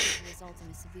 it's likely to result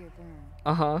in a severe burn.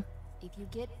 Uh-huh. If you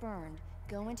get burned,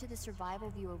 go into the survival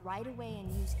viewer right away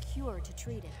and use Cure to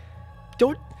treat it.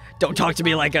 Don't talk to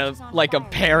me like a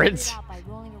parent. By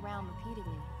rolling around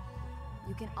repeatedly.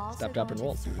 You can also Stop, go drop, and into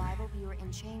roll. the survival viewer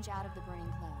and change out of the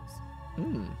burning clothes.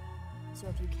 Hmm. So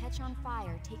if you catch on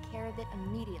fire, take care of it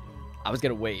immediately. I was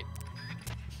gonna wait.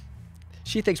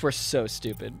 She thinks we're so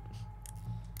stupid.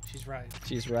 She's right.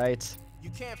 She's right. You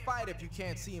can't fight if you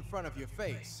can't see in front of your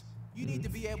face. You need to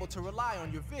be able to rely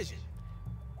on your vision.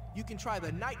 You can try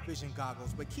the night vision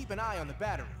goggles, but keep an eye on the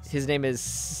batteries. His name is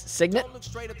Signet? Don't look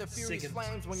straight at the Fury's Sigint.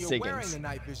 flames when you're Sigint. wearing the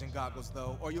night vision goggles,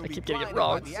 though, or you'll I be keep getting it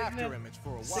blinded by wrong. the after image for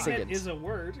a while. Sigint. Signet is a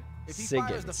word. If he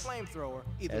fires the Sigint. flamethrower,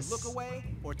 either S- look away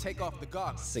or take off the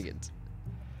goggles. Sigint.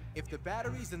 If the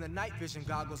batteries in the night vision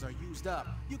goggles are used up,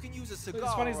 you can use a cigar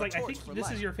What's funny is or a like I torch think for this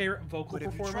light. is your favorite vocal But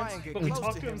if you try performance, and get but we close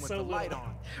talk to to him him with so the light little.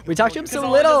 on, We talk to him Because so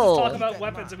all he does is little. talk Keep about that in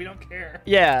weapons mind. and we don't care.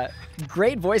 Yeah,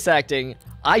 great voice acting.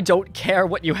 I don't care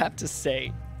what you have to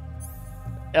say.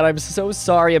 And I'm so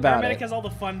sorry about Paramedic it. has all the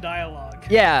fun dialogue.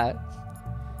 Yeah.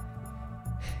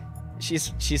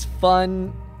 She's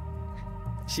fun.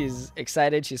 She's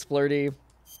excited, she's flirty.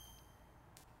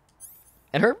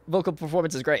 And her vocal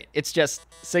performance is great. It's just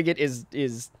Sigget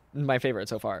is my favorite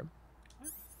so far.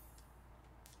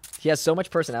 He has so much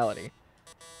personality.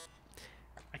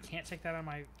 I can't take that on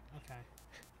my. Okay.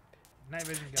 Night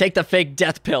vision. Go. Take the fake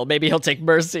death pill. Maybe he'll take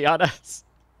mercy on us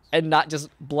and not just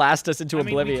blast us into I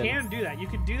mean, oblivion. we can do that. You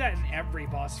can do that in every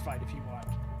boss fight if you want.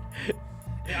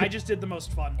 I just did the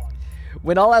most fun one.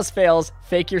 When all else fails,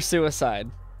 fake your suicide.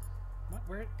 What?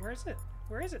 Where is it?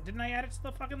 Where is it? Didn't I add it to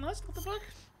the fucking list? What the fuck?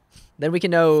 Then we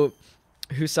can know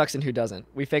who sucks and who doesn't.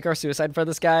 We fake our suicide for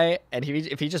this guy, and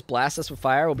if he just blasts us with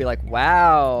fire, we'll be like,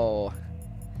 wow.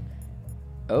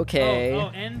 Okay. Oh,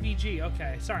 NVG.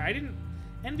 Okay. Sorry, I didn't.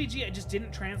 NVG, it just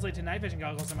didn't translate to night vision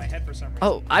goggles in my head for some reason.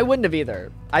 Oh, I wouldn't have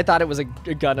either. I thought it was a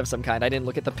gun of some kind. I didn't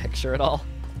look at the picture at all.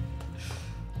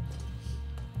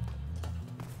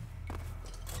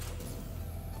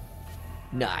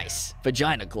 Nice.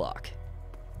 Vagina Glock.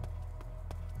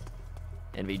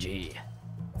 NVG.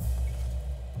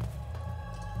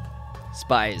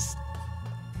 Spies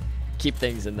keep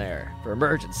things in there for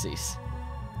emergencies.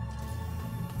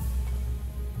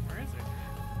 Where is it?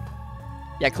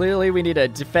 Yeah, clearly we need to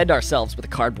defend ourselves with a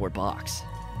cardboard box.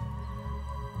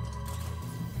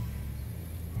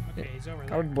 Okay, he's over there.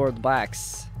 Cardboard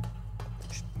box.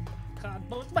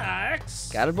 Cardboard box.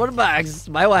 Cardboard box.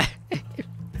 My way.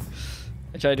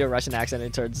 I try to do a Russian accent and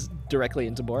it turns directly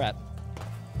into Borat.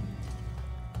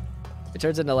 It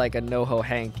turns into like a NoHo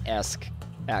Hank-esque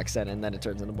accent and then it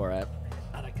turns into Borat.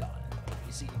 Anagon,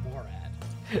 you see Borat.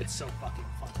 It's so fucking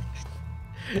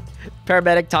funny.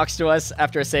 Paramedic talks to us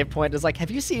after a save point and is like,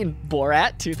 have you seen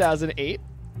Borat 2008?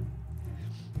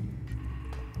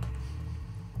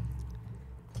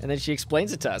 And then she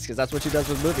explains it to us because that's what she does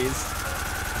with movies.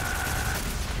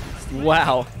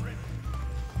 Wow.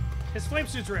 His flame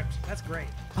suit's ripped. That's great.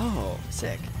 Oh,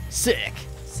 sick. Sick.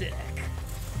 Sick.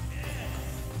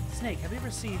 Snake, have you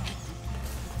ever seen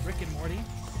Rick and Morty?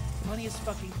 Funniest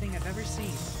fucking thing I've ever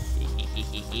seen.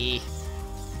 Okay.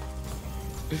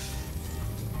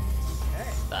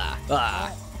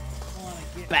 Ah. I wanna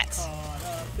get Bats. caught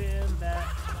up in that.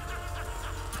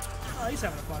 Oh, he's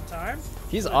having a fun time.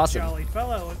 He's What a awesome. jolly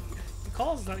fellow.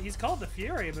 He's called the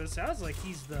Fury, but it sounds like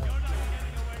he's the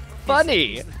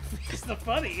Funny. He's the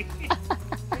funny.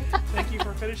 Thank you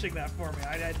for finishing that for me.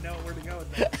 I didn't know where to go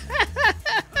with that.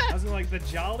 I was like, the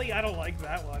jolly? I don't like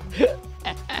that one.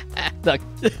 Look.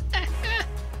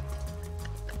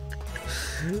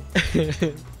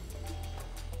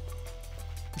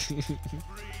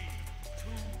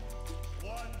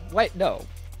 Wait, no.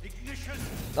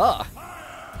 Ah.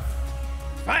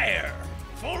 Fire!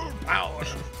 Full power!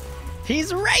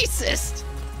 He's racist!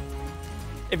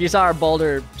 If you saw our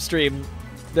Boulder stream,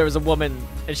 there was a woman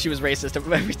and she was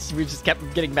racist. We just kept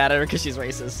getting mad at her because she's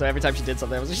racist. So every time she did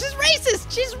something, I was like, she's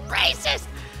racist! She's racist!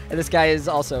 And this guy is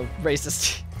also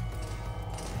racist.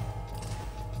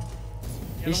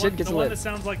 Yeah, He should get the to one live. that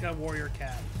sounds like a warrior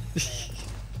cat.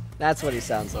 That's what he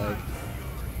sounds like.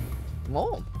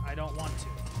 Oh. I don't want to.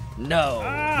 No.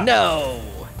 Ah! No.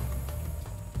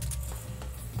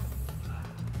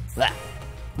 Blah.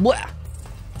 Blah.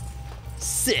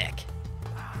 Sick.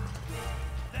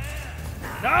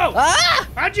 No! Ah!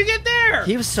 How'd you get there?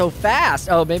 He was so fast.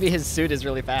 Oh, maybe his suit is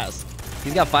really fast.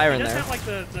 He's got fire He in does there. have like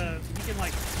he can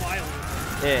like fly a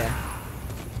little bit. Yeah.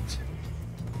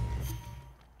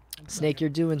 Snake, you're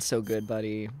doing so good,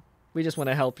 buddy. We just want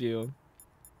to help you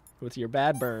with your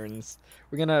bad burns.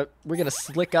 We're gonna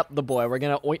slick up the boy. We're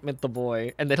gonna ointment the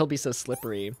boy, and then he'll be so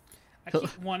slippery. I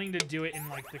keep wanting to do it in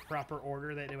like the proper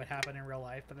order that it would happen in real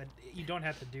life, but then you don't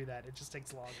have to do that. It just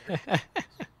takes longer.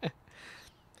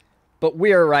 But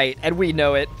we're right, and we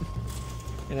know it.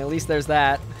 And at least there's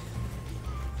that.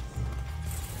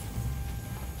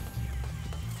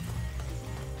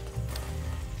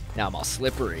 Now I'm all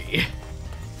slippery.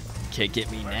 Can't get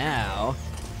me now.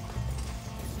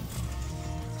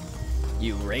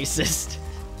 You racist.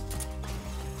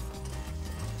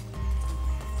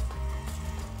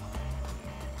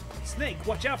 Snake,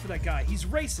 watch out for that guy. He's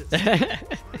racist.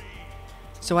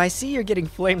 So I see you're getting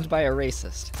flamed by a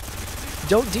racist.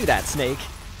 Don't do that, Snake.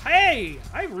 Hey,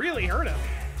 I really hurt him.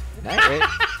 Alright.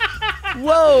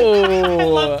 Whoa! I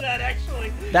love that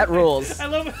actually. That rules. I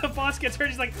love when the boss gets hurt.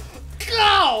 He's like,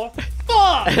 "Go,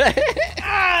 fuck,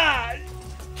 ah,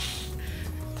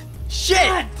 Shit!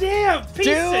 god damn, piece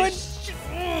Dude. of shit.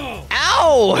 Ugh.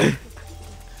 Ow!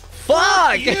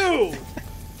 Fuck! You,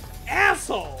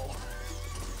 asshole."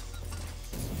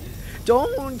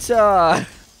 Don't, I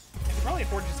could probably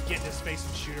afford to just get in his face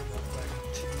and shoot him real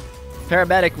quick.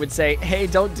 Paramedic would say, hey,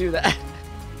 don't do that.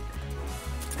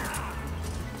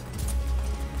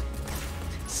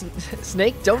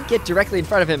 Snake, don't get directly in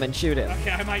front of him and shoot him.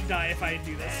 Okay, I might die if I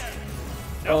do this.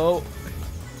 Oh.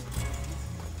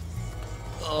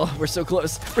 Oh, we're so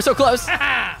close. We're so close.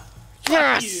 Ha!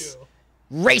 Yes!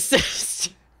 You.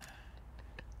 Racist.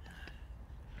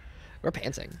 We're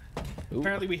pantsing. Ooh.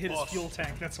 Apparently we hit his fuel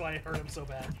tank. That's why I hurt him so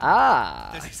bad.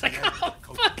 Ah. He's like, oh,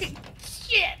 fucking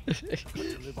shit.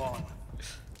 To live on.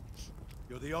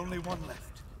 You're the only one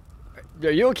left.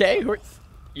 Are you okay?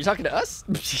 You talking to us?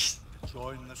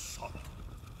 Join the sun.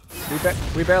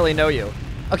 We barely know you.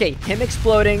 Okay, him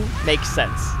exploding makes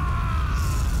sense.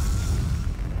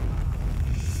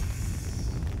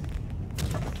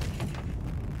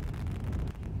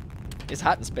 It's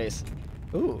hot in space.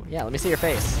 Ooh, yeah, let me see your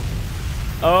face.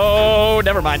 Oh,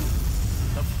 never mind.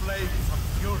 The flames of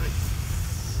fury,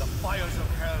 the fires of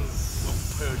hell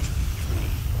will purge me.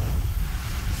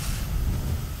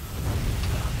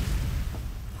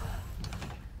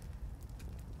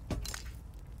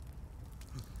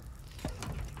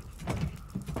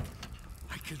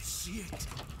 can see it.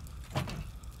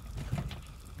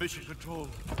 Mission Control,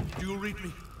 do you read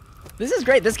me? This is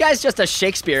great. This guy's just a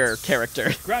Shakespeare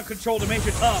character. Ground control to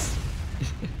Major Tom.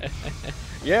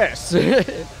 Yes.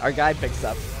 Our guy picks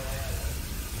up.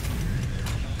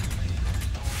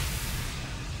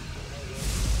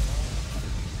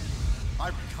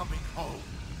 I'm coming home.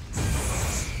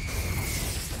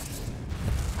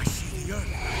 I see the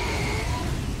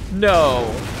Earth.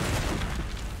 No.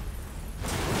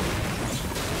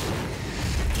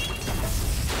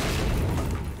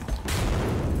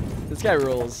 This guy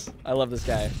rules. I love this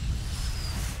guy.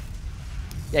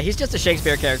 Yeah, he's just a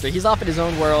Shakespeare character. He's off in his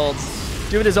own world,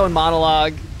 doing his own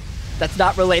monologue. That's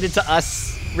not related to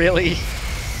us, really.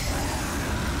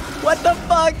 What the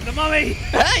fuck? The mummy.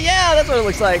 Yeah, that's what it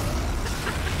looks like.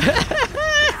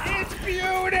 It's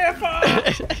beautiful.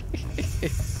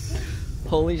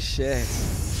 Holy shit.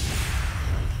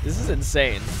 This is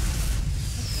insane.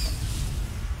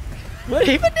 What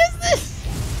even is this?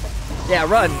 Yeah,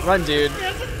 run, dude.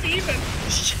 That's a demon.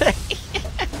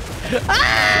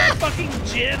 Ah! Fucking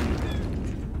Jin.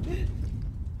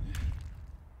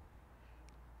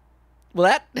 Well,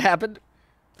 that happened.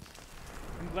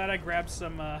 I'm glad I grabbed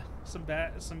some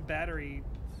battery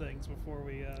things before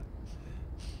we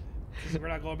 'cause we're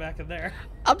not going back in there.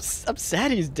 I'm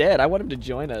sad he's dead. I want him to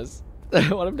join us.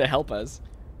 I want him to help us.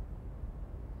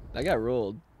 I got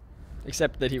ruled.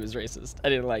 Except that he was racist. I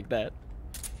didn't like that.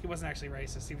 He wasn't actually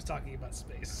racist. He was talking about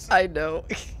space. I know.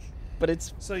 But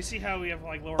it's... So you see how we have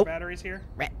like lower Oh. batteries here?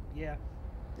 Rat. Yeah.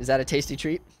 Is that a tasty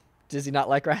treat? Does he not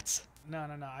like rats? No.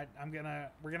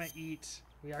 We're gonna eat.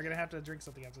 We are gonna have to drink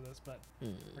something after this, but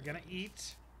we're gonna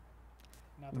eat.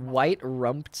 Not the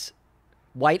mummy.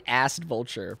 White-assed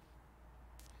vulture.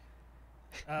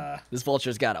 Uh, This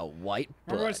vulture's got a white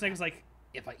remember when butt. Snake was like,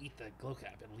 "If I eat the glow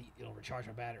cap, it'll recharge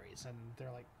my batteries," and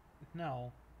they're like,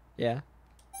 "No." Yeah.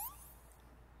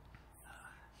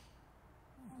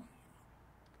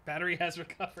 Battery has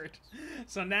recovered.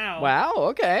 So now. Wow,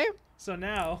 okay. So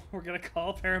now we're gonna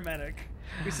call paramedic.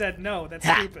 We said no. That's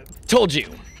Ha! stupid. Told you.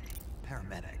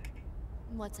 Paramedic,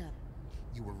 What's up?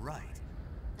 you were right.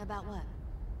 About what?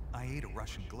 I ate a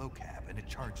Russian glow cap and it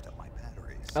charged up my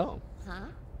batteries. Oh. Huh?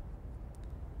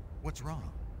 What's wrong?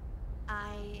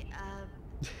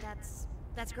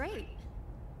 That's great.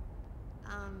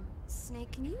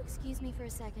 Snake, can you excuse me for a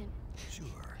second? Sure.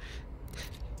 Did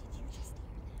you just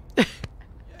hear that?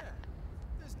 Yeah.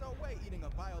 There's no way eating a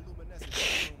bioluminescent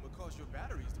mushroom would cause your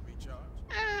batteries to recharge.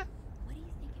 What do you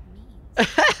think it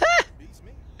means? Beats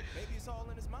me. Maybe it's all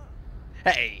in his mind.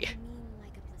 Hey. You mean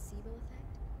like a placebo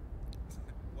effect?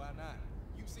 Why not?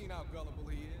 You've seen how gullible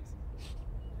he is.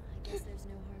 I guess there's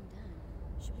no harm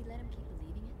done. Should we let him keep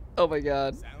believing it? Oh my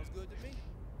god. Sounds good to me.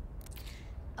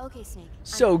 Okay, Snake. I'm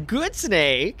So back. good,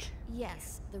 Snake.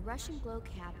 Yes, the Russian glow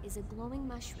cap is a glowing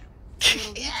mushroom. So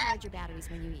it'll recharge your batteries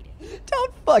when you eat it.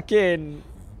 Don't fucking...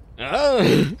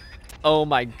 Ugh. Oh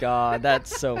my god,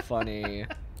 that's so funny.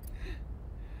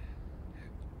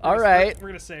 All right. We're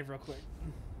gonna save real quick.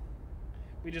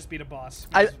 We just beat a boss.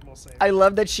 We'll save. I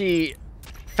love that she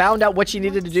found out what she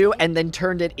needed to do and then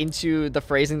turned it into the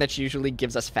phrasing that she usually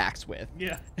gives us facts with.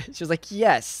 Yeah. She was like,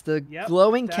 yes, the Yep,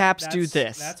 glowing that- caps do that's-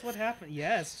 this. That's what happened.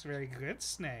 Yes, very good,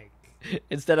 Snake.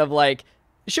 Instead of like,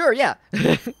 sure, yeah.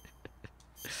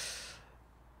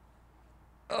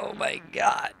 Oh my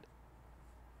god.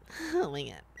 Oh my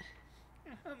god.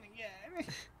 Oh my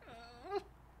god.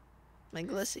 My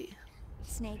glissy.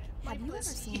 Snake, have you ever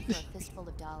seen For a Fistful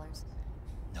of Dollars?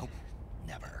 Nope,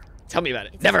 never. Tell me about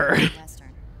it. It's Never. a spaghetti western.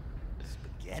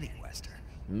 Spaghetti western.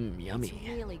 Mmm, It's yummy.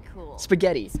 really cool.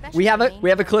 Spaghetti. Especially We have the a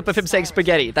main clip of him saying character's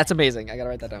spaghetti. style. That's amazing. I gotta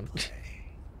write that down.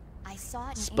 I saw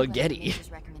it in Spaghetti. England at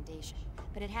Nature's recommendation,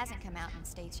 but it hasn't come out in the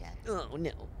States yet. Oh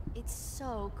no. It's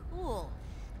so cool.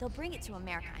 They'll bring it to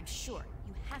America, I'm sure.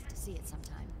 You have to see it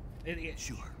sometime.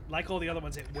 Sure. Like all the other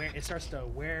ones, it starts to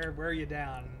wear you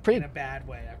down Pretty- in a bad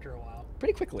way after a while.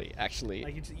 Pretty quickly, actually.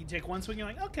 Like you take one swing, you're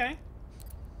like, okay,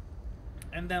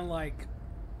 and then like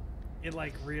it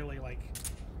like really like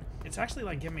it's actually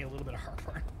like giving me a little bit of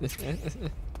heartburn.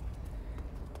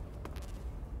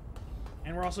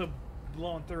 And we're also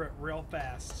blowing through it real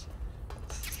fast,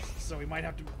 so we might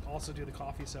have to also do the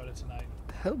coffee soda tonight.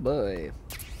 Oh boy.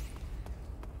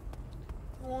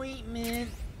 Ointment,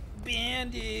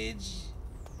 bandage.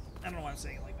 I don't know why I'm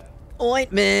saying it like that.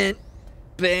 Ointment,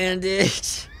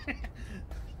 bandage.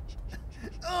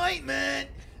 Ointment,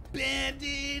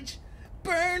 bandage,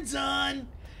 burns on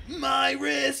my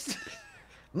wrist,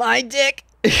 My dick.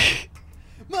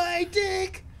 my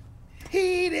dick,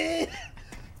 heated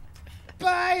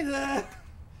by the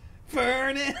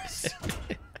furnace.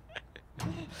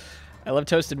 I love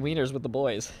toasted wieners with the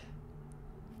boys.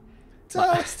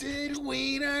 Toasted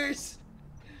wieners.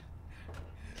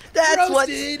 That's what.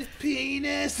 Roasted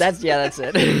penis. That's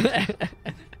it.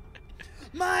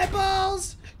 My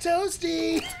balls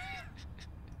toasty.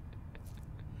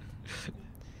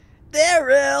 They're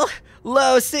real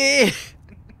low C.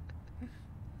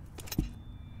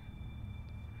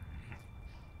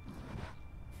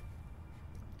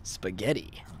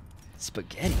 Spaghetti.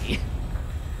 Spaghetti.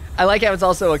 I like how it's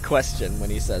also a question when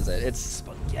he says it. It's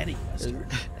Spaghetti Western.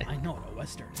 I know what a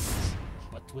Western is,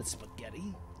 but with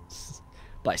spaghetti?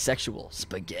 bisexual.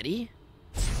 Spaghetti?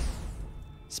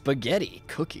 Spaghetti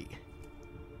cookie.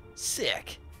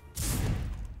 Sick.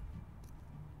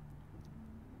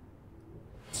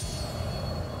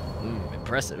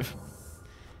 Impressive.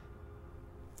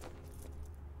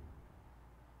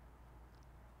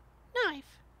 Knife.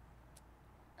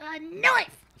 A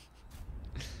knife.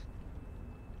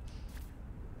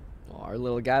 Oh, our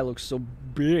little guy looks so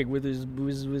big with his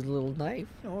little knife.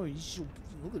 Oh, he's so,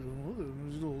 look at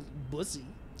his little bussy.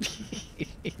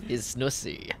 His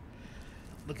snussy.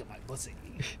 Look at my bussy.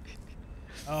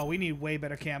 Oh, we need way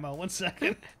better camo. 1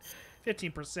 second.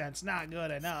 15%'s not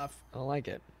good enough. I don't like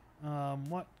it.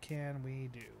 What can we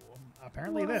do?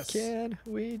 Apparently What this. can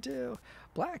we do?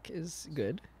 Black is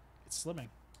good. It's slimming.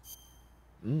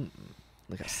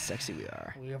 Look how sexy we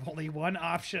are. We have only one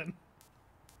option.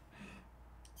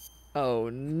 Oh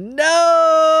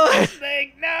no!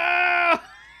 Snake, no!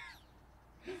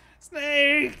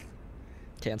 Snake!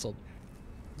 Cancelled.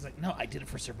 He's like, no, I did it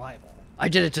for survival. I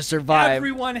did it to survive.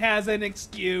 Everyone has an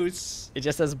excuse. It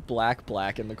just says black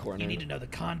in the corner. You need to know the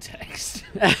context.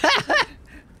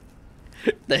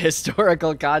 The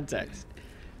historical context.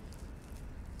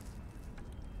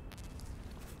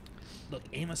 Look,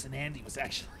 Amos and Andy was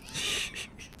actually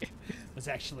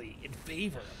in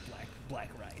favor of black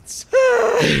rights.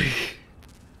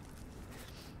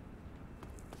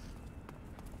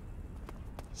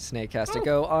 Snake has to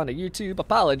go on a YouTube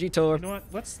apology tour. You know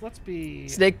what? Let's be.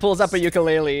 Snake pulls up a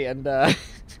ukulele and does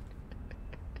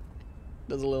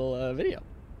a little video.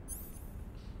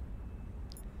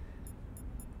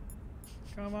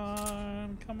 Come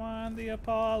on, the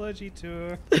apology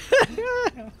tour.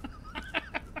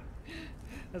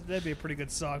 That'd be a pretty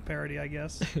good song parody, I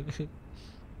guess. Is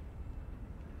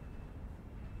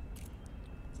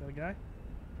that a guy?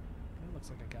 That looks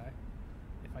like a guy.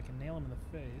 If I can nail him in the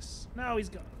face. No, he's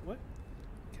gone. What?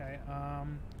 Okay,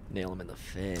 Nail him in the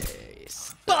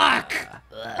face. Fuck!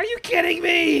 Are you kidding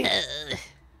me?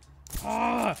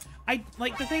 Oh,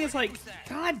 the thing is, like,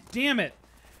 god damn it.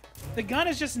 The gun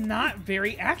is just not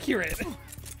very accurate.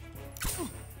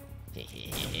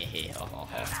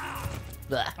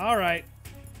 Alright.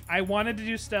 I wanted to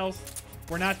do stealth.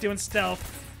 We're not doing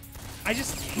stealth. I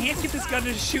just can't get this gun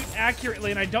to shoot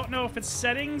accurately, and I don't know if it's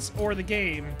settings or the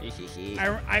game.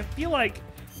 I feel like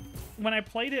when I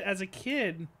played it as a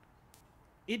kid,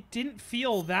 it didn't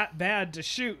feel that bad to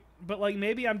shoot. But, like,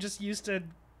 maybe I'm just used to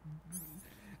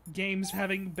games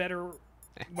having better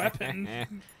weapon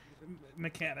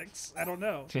mechanics. I don't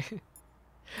know.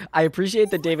 I appreciate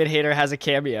that David Hayter has a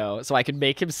cameo so I can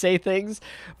make him say things,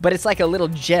 but it's like a little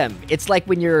gem. It's like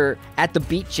when you're at the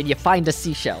beach and you find a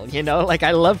seashell, you know? Like,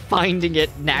 I love finding it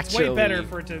naturally. It's way better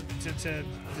for it to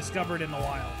discover it in the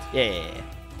wild. Yeah.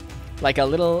 Like a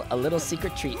little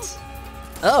secret treat.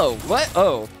 Oh, what?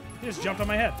 Oh. He just jumped on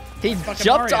my head. He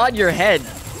jumped on your head.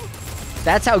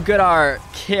 That's how good our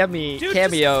cameo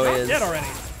is. Dead already.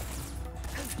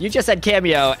 You just said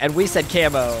cameo, and we said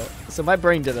camo, so my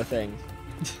brain did a thing.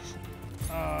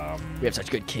 We have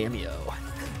such good cameo.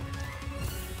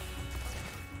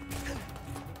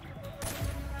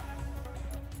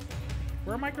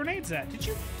 Where are my grenades at? Did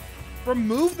you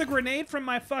remove the grenade from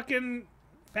my fucking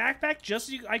backpack just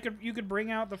so you could bring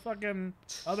out the fucking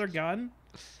other gun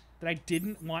that I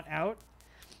didn't want out?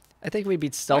 I think we'd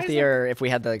be stealthier if we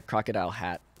had the crocodile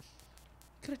hat.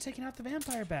 Could have taken out the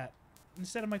vampire bat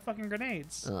instead of my fucking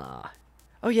grenades.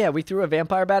 Oh yeah, we threw a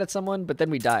vampire bat at someone, but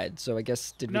then we died. So I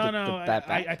guess did we get the bat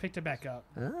back? I picked it back up.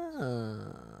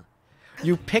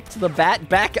 You picked the bat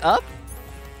back up?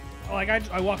 Like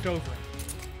I walked over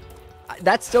it.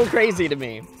 That's still crazy to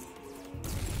me.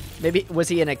 Maybe was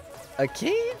he in a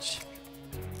cage?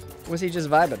 Or was he just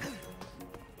vibing?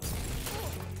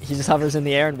 He just hovers in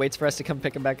the air and waits for us to come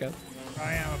pick him back up.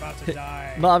 I am about to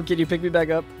die. Mom, can you pick me back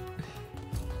up?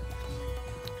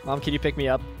 Mom, can you pick me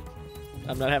up?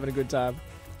 I'm not having a good time.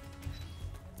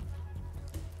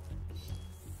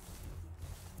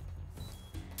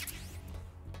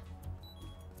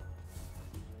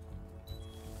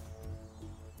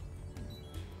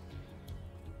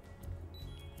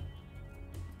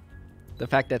 The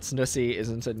fact that snussy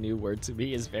isn't a new word to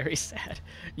me is very sad.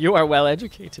 You are well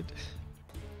educated.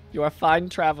 You are fine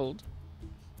traveled.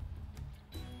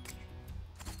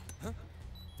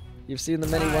 You've seen the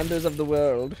many wonders of the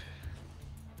world.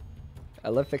 I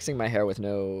love fixing my hair with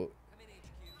no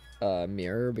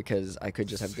mirror because I could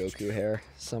just have Goku hair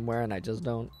somewhere and I just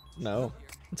don't know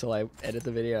until I edit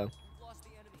the video.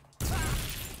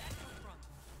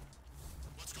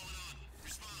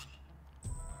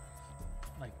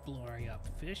 Like blowing up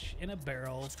fish in a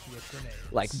barrel with grenades.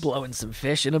 Like blowing some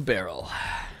fish in a barrel.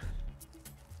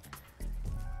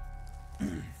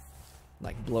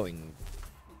 Like blowing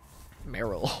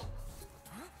Meryl.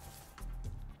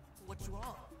 What's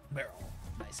wrong? Barrel.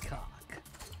 Nice cock.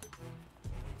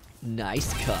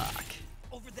 Nice cock.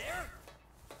 Over there?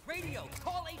 Radio,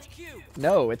 call HQ.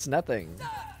 No, it's nothing.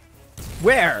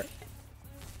 Where?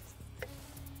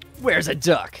 Where's a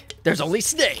duck? There's only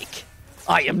snake.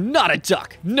 I am not a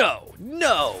duck. No,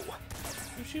 no.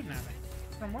 Who's shooting at me?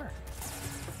 From where?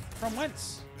 From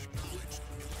whence?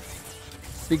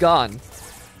 Be gone.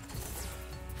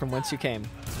 From whence you came.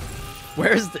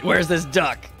 Where's this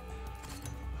duck?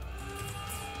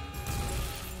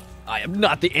 I am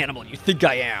not the animal you think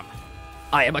I am.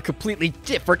 I am a completely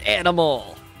different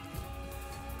animal.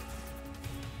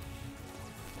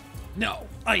 No,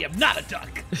 I am not a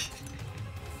duck.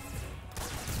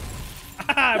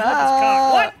 I blew his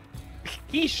cock. What?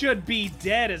 He should be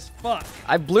dead as fuck.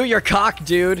 I blew your cock,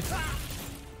 dude.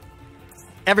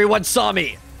 Everyone saw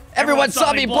me. Everyone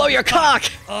saw me blow your cock.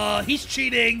 He's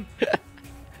cheating.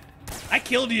 I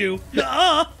killed you.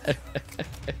 Nuh-uh.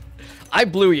 I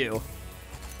blew you.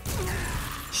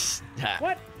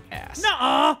 What? Ass.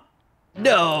 Nuh-uh.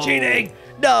 No. Cheating.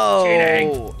 No.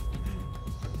 Cheating.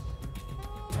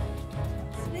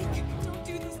 Snake, don't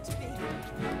do this to me.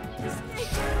 Snake!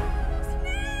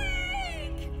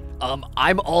 Snake!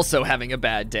 I'm also having a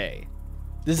bad day.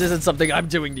 This isn't something I'm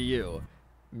doing to you.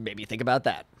 Maybe think about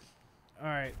that. All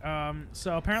right.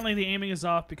 So apparently the aiming is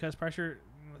off because pressure.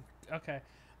 Okay.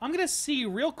 I'm gonna see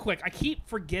real quick. I keep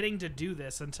forgetting to do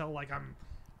this until like I'm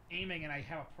aiming and I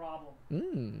have a problem.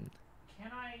 Can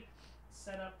I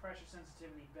set up pressure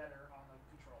sensitivity better on the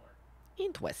controller?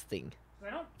 Interesting. I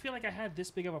don't feel like I had this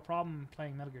big of a problem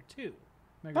playing Metal Gear 2.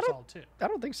 Metal Gear Solid 2. I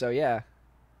don't think so, yeah.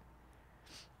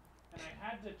 And I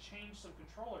had to change some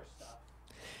controller stuff.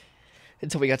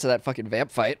 Until we got to that fucking vamp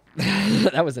fight.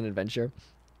 That was an adventure.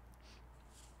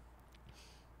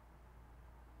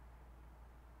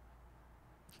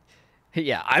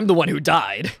 Yeah, I'm the one who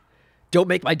died. Don't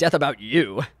make my death about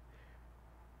you.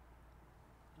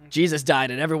 Jesus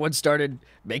died and everyone started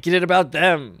making it about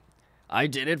them. I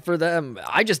did it for them.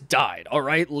 I just died, all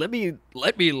right? Let me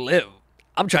live.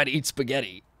 I'm trying to eat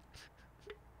spaghetti.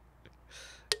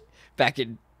 Back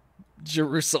in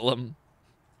Jerusalem.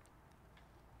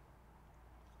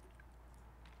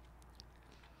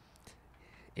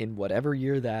 In whatever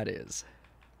year that is.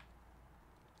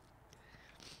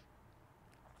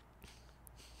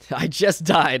 I just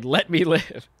died. Let me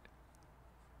live.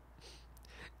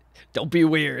 Don't be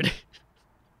weird.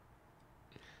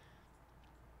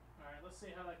 Alright, let's see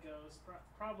how that goes.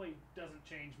 Probably doesn't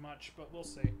change much, but we'll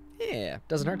see. Yeah,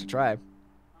 doesn't hurt to try.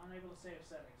 Unable to save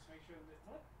settings. Make sure that...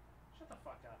 What? Shut the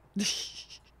fuck up.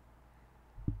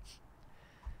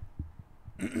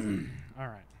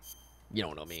 Alright. You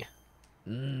don't know me.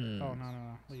 Oh,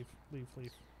 no. Leave.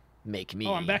 Make me.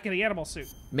 Oh, I'm back in the animal suit.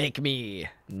 Make me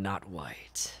not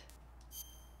white.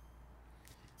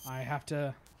 I have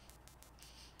to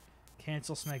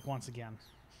cancel Snake once again.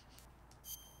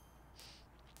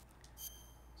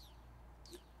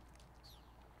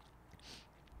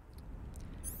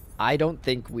 I don't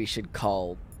think we should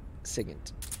call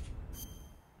Sigint. I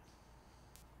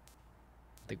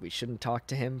think we shouldn't talk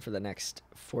to him for the next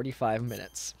 45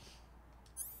 minutes.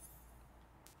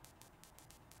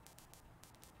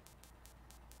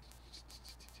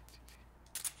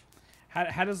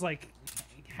 How does, like,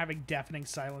 having deafening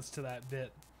silence to that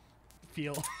bit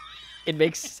feel? It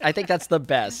makes... I think that's the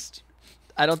best.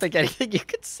 I don't think anything you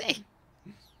could say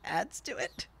adds to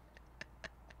it.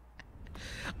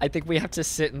 I think we have to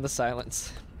sit in the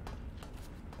silence.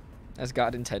 As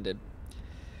God intended.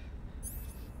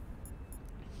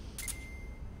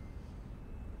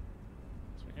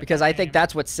 Because I think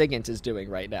that's what Sigint is doing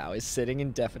right now, is sitting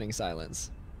in deafening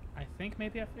silence. I think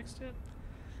maybe I fixed it.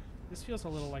 This feels a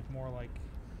little like more like...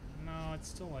 No, it's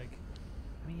still like...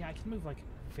 I mean, yeah, I can move like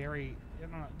very... I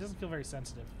don't know, it doesn't feel very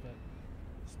sensitive, but...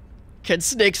 Can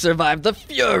Snake survive the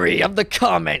fury of the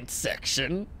comment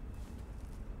section?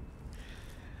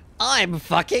 I'm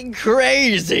fucking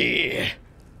crazy!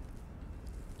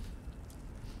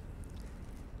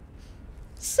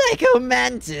 So Psycho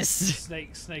Mantis.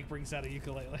 Snake brings out a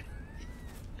ukulele.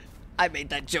 I made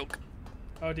that joke.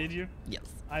 Oh, did you? Yes.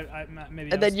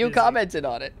 Maybe. And then you commented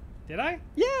on it. Did I?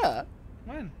 Yeah.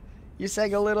 When? You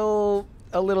sang a little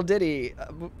ditty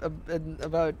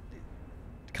about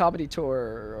comedy tour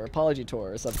or apology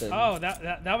tour or something. Oh,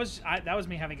 that was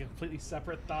me having a completely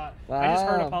separate thought. I just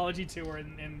heard Wow. apology tour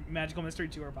and magical mystery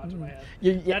tour pop in my head.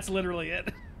 You- That's literally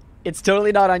it. It's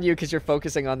totally not on you because you're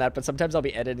focusing on that, but sometimes I'll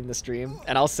be editing the stream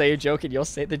and I'll say a joke and you'll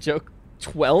say the joke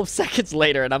 12 seconds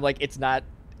later and I'm like, it's not,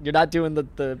 you're not doing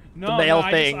the male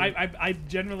thing. I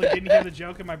generally didn't hear the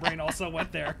joke and my brain also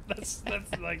went there. That's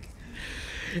like.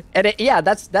 And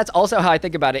that's also how I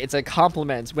think about it. It's a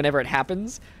compliment whenever it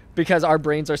happens because our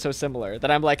brains are so similar that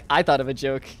I'm like, I thought of a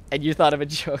joke and you thought of a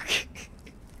joke.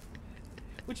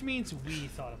 Which means we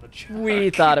thought of a joke. We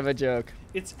thought of a joke.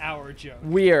 It's our joke.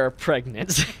 We're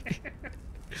pregnant.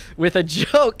 With a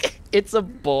joke, it's a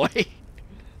boy.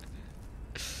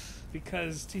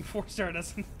 Because Team 4-Star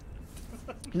doesn't.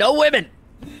 No women!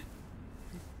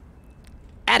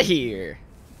 Out of here.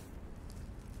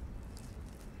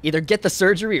 Either get the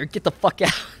surgery or get the fuck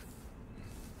out.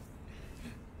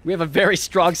 We have a very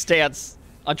strong stance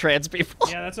on trans people.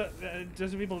 Yeah, that's what.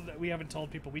 Those are people that we haven't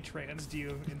told people we transed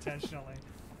you intentionally.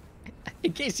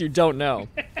 In case you don't know.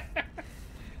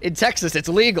 In Texas, it's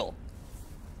legal.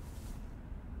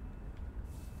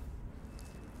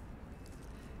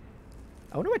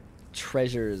 I wonder what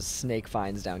treasures Snake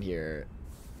finds down here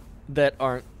that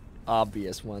aren't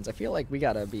obvious ones. I feel like we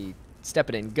gotta be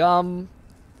stepping in gum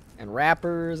and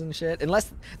wrappers and shit.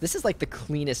 Unless this is like the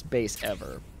cleanest base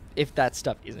ever. If that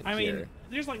stuff isn't I here. mean,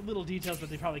 there's like little details that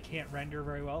they probably can't render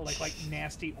very well, like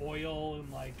nasty oil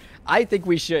and like. I think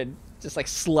we should just like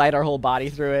slide our whole body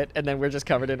through it, and then we're just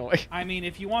covered in oil. I mean,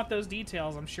 if you want those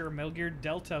details, I'm sure Milgear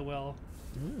Delta will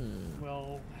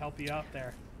help you out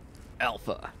there.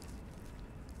 Alpha.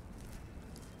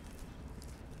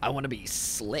 I want to be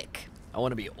slick. I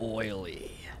want to be oily.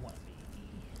 I want to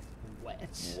be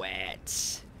wet.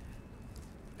 Wet.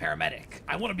 Paramedic.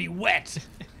 I want to be wet.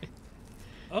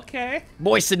 Okay.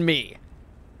 Moisten me.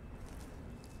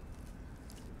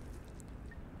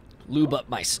 Lube up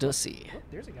my stussy. Oh,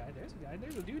 there's a guy. There's a guy.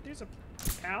 There's a dude. There's a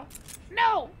pal.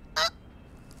 No!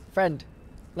 Friend,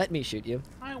 let me shoot you.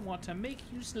 I want to make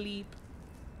you sleep.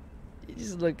 You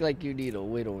just look like you need a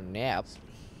little nap.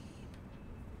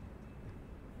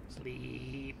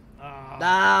 Sleep.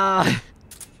 Ah.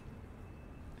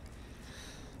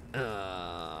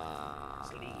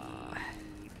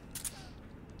 Sleep.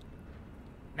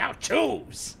 Now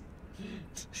choose.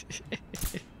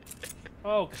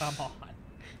 Oh, come on.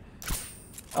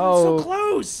 Oh, I'm so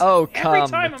close. Oh, Every come.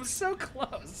 time I'm so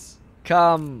close.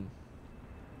 Come.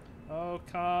 Oh,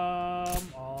 come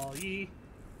all ye.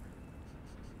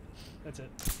 That's it.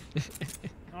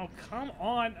 Oh, come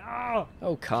on. Oh,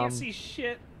 Oh, come. can't see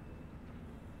shit.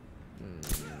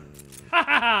 Ha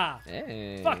ha ha.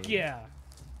 Hey. Fuck yeah.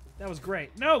 That was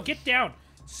great. No, get down.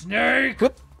 Snake.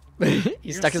 Whoop.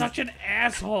 You're such an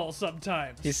asshole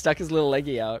sometimes. He stuck his little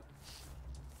leggy out.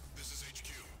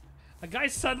 A guy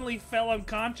suddenly fell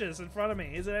unconscious in front of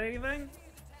me. Is it anything?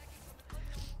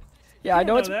 Yeah, I don't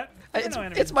know know it's that. I don't it's, know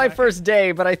enemies it's my attack. first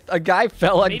day, but a guy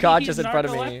fell Maybe unconscious he's in front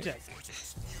of me. narcoleptic.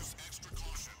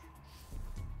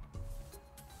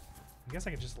 I guess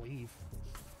I could just leave.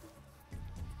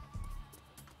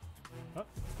 Oh,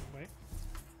 wait.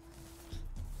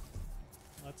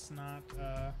 Let's not,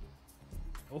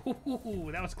 Oh,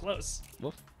 that was close.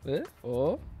 Oh.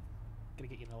 Oh. Gonna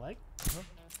get you in the leg.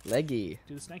 Leggy.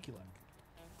 Do the snaky leg.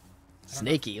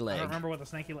 Snaky I leg. don't remember what the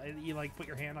snaky leg. You like put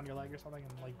your hand on your leg or something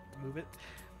and like move it.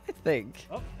 I think.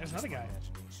 Oh, there's another guy.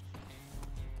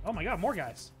 Oh my god, more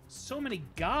guys. So many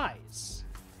guys.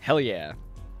 Hell yeah.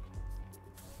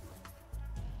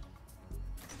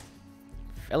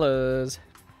 Fellas.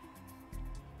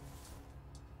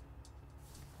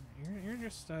 You're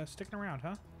just sticking around,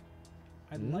 huh?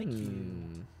 I like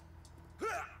you. Mm.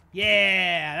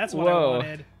 Yeah, that's what I Whoa.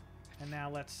 wanted. And now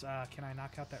let's, can I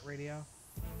knock out that radio?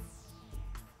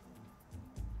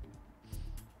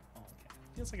 Oh, okay.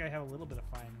 Feels like I have a little bit of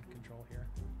fine control here.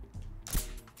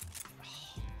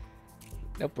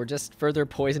 Nope, we're just further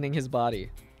poisoning his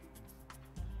body.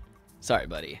 Sorry,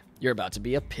 buddy. You're about to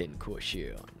be a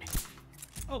pincushion.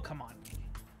 Oh, come on.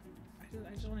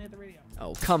 I just want to hit the radio.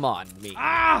 Oh, come on, me.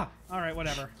 Ah! Alright,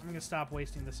 whatever. I'm going to stop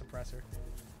wasting the suppressor.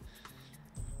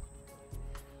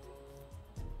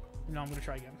 No, I'm going to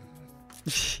try again.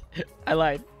 I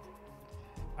lied.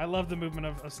 I love the movement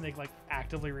of Snake, like,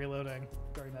 actively reloading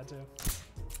during that, too.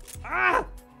 Ah!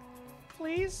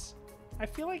 Please? I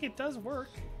feel like it does work.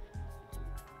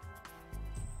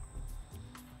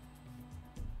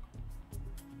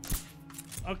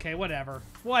 Okay, whatever.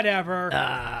 Whatever.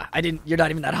 You're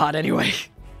not even that hot anyway.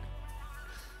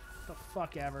 The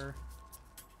fuck ever.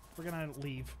 We're gonna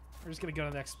leave. We're just gonna go to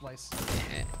the next place.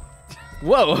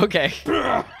 Whoa, okay.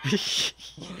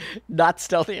 Not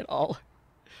stealthy at all.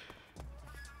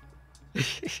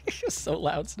 So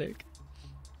loud, Snake.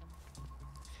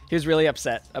 He was really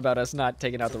upset about us not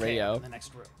taking out the radio. In the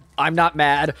next room. I'm not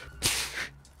mad.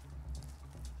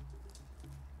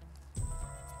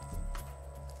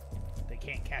 They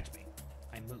can't catch me.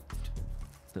 I moved.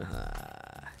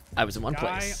 I was in one Guy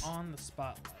place. on the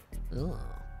spotlight. Oh.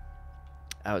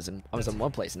 I was in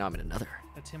one place, now I'm in another.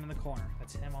 That's him in the corner.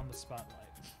 That's him on the spotlight.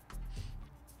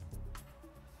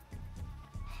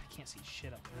 I can't see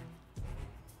shit up there.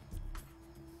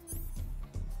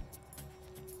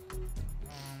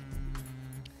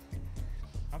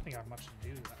 I don't think I have much to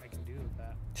do. I can do with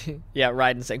that. Yeah,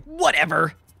 Raiden saying,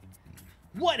 whatever.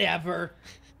 Whatever.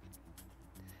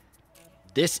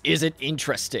 This isn't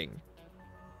interesting.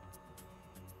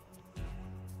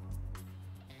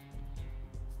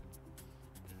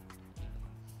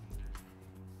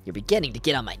 You're beginning to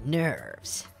get on my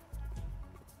nerves.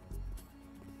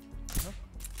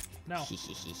 No. Ho,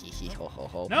 ho,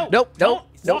 ho. No. Nope. Don't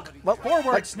Nope. walk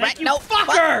forward, Snake, you no,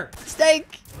 fucker!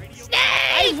 Snake.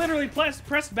 I literally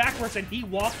pressed backwards and he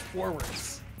walked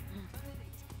forwards.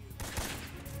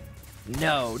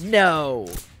 No.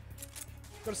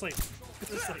 Go to sleep.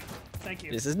 Go to sleep. Thank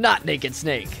you. This is not Naked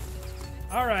Snake.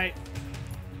 All right.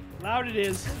 Loud it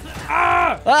is.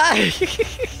 Ah!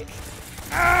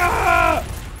 Ah!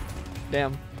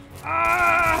 Damn.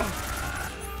 Ah!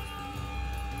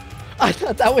 I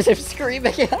thought that was him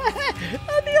screaming. And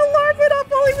the alarm went off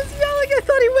while he was yelling. I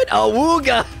thought he went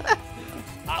awooga.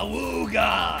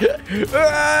 Awooga!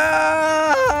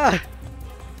 Ah!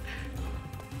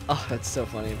 Oh, that's so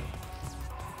funny.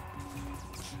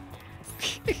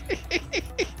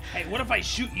 Hey, what if I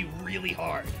shoot you really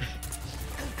hard?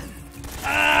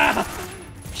 Ah!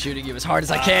 I'm shooting you as hard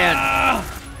as I can. Ah!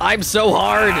 I'm so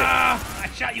hard. Ah! I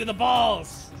shot you in the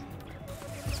balls.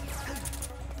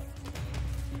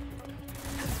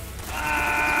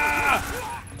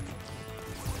 Ah!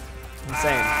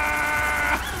 Insane.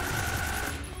 Ah!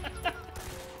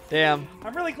 Damn.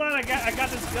 I'm really glad I got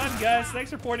this gun, guys. Thanks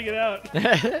for pointing it out.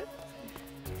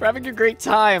 For having a great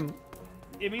time.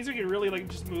 It means we can really like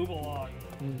just move along.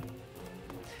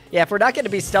 Yeah, if we're not going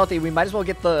to be stealthy, we might as well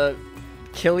get the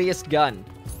killiest gun.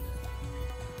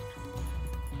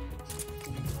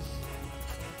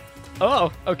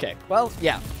 Oh, okay. Well,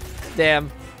 yeah.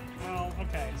 Damn. Well,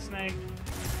 okay, Snake.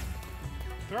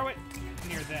 Throw it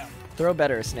near them. Throw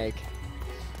better, Snake.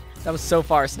 That was so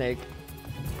far, Snake.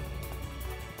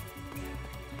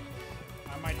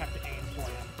 I might have to aim for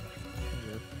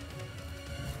him.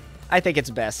 I think it's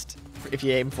best if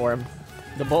you aim for him.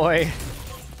 The boy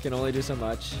can only do so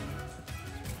much.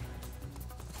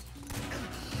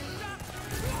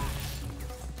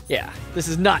 Yeah, this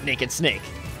is not Naked Snake.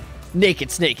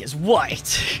 Naked Snake is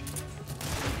white.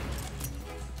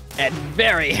 And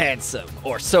very handsome,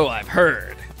 or so I've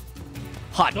heard.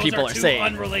 Hot Those people are are two saying.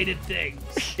 unrelated things.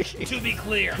 To be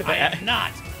clear, I am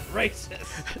not racist.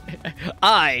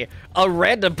 I, a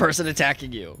random person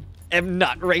attacking you, am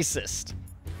not racist.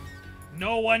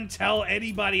 No one tell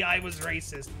anybody I was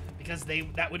racist because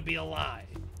that would be a lie.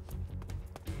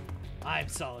 I'm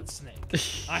Solid Snake.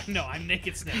 I'm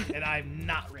Naked Snake, and I'm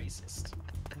not racist.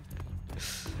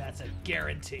 That's a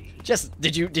guarantee. Just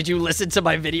did you listen to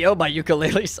my video, my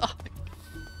ukulele song?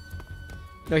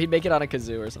 No, he'd make it on a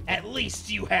kazoo or something. At least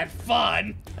you had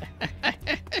fun.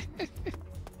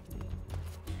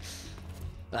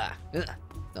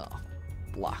 Oh,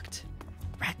 blocked.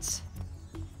 Rats.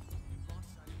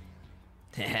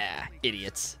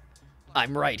 Idiots.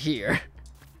 I'm right here.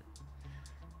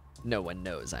 No one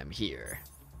knows I'm here.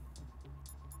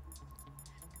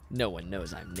 No one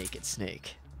knows I'm Naked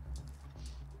Snake.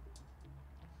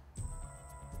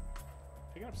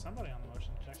 Pick up somebody on the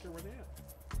motion detector. Where they at?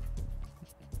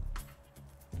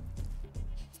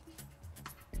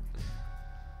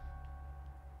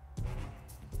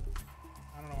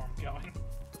 I don't know where I'm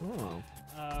going.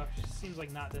 Oh. Seems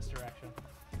like not this direction.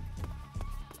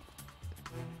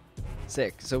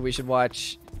 Sick. So we should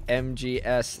watch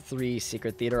MGS3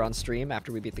 Secret Theater on stream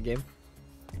after we beat the game?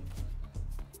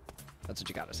 That's what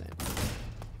you gotta say.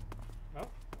 Oh,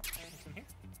 what's in here?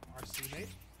 RC bait.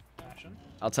 Fashion.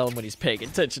 I'll tell him when he's paying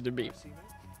attention to me. RC bait.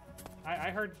 I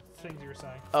heard things you were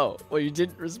saying. Oh, well, you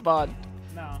didn't respond.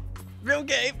 No. Real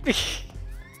game. It's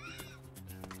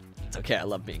okay, I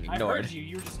love being I ignored. heard you.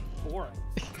 You were just boring.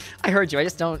 I heard you, I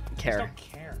just don't I care. just don't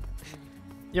care.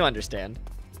 You'll understand.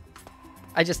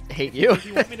 I just hate you. If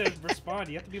you want me to respond,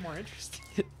 you have to be more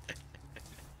interested.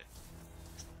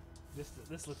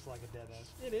 This looks like a dead end.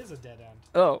 It is a dead end.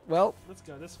 Oh, well, Let's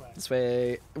go this way. this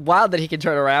way. Wild that he can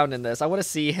turn around in this. I want to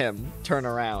see him turn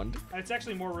around. It's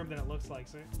actually more room than it looks like.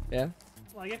 See? Yeah?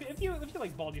 Like if you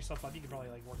like balled yourself up, you could probably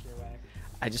like work your way.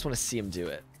 I just want to see him do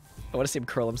it. I want to see him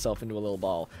curl himself into a little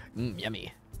ball.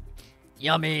 Yummy.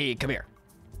 Yummy. Come here.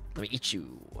 Let me eat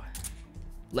you.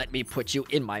 Let me put you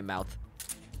in my mouth.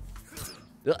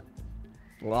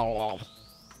 Ugh.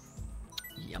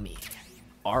 Yummy.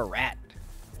 Our rat.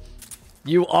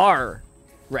 You are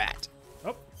rat.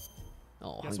 Oh,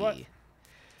 Oh, Guess hungry. what?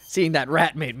 Seeing that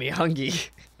rat made me hungry.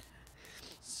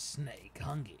 Snake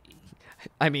hungry.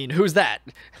 I mean, who's that?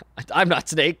 I'm not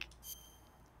Snake.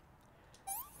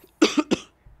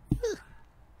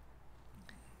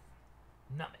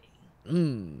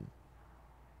 Nummy.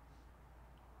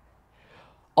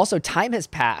 Also, time has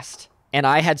passed, and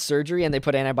I had surgery, and they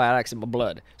put antibiotics in my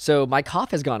blood. So my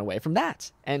cough has gone away from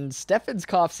that. And Stefan's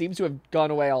cough seems to have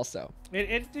gone away also.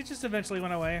 It just eventually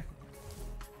went away.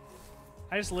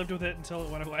 I just lived with it until it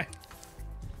went away.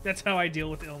 That's how I deal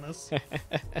with illness.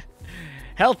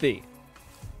 Healthy.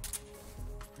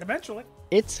 Eventually.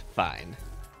 It's fine.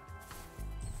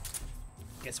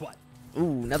 Guess what?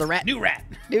 Ooh, another rat. New rat.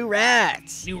 New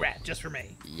rats. New rat just for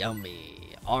me.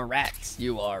 Yummy. Our rats.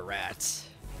 You are rats.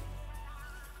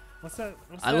 What's that?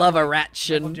 I love a Michael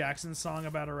ration. Jackson song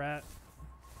about a rat.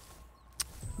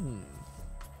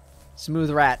 Smooth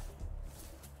rat.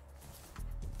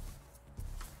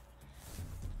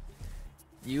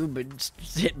 You've been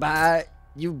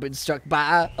you've been struck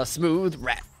by a smooth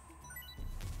rat.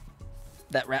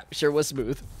 That rat sure was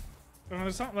smooth.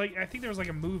 There's something like I think there was like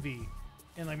a movie,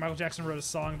 and like Michael Jackson wrote a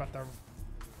song about the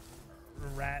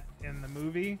rat in the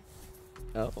movie.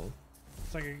 Oh.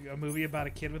 It's like a movie about a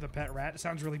kid with a pet rat. It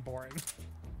sounds really boring.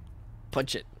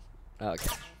 Punch it. Okay.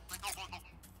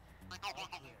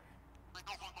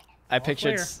 I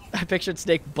pictured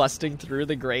Snake busting through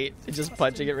the grate and just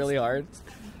punching it really hard.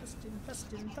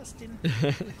 Bustin'.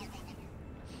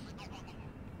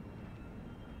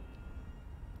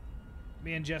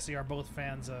 Me and Jesse are both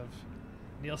fans of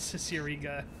Neil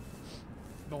Cicierega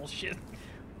bullshit.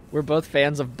 We're both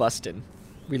fans of bustin'.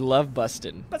 We love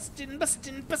bustin'.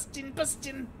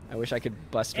 Bustin'. I wish I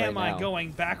could bust right Am now. I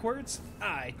going backwards?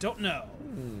 I don't know.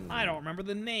 I don't remember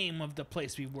the name of the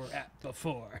place we were at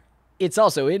before. It's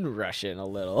also in Russian a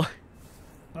little.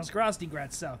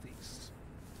 Grad southeast.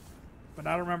 But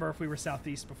I don't remember if we were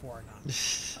southeast before or not.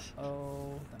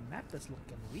 Oh, the map is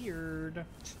looking weird.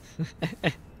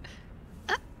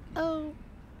 Oh.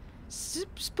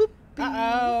 Spoopy.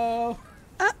 Uh-oh.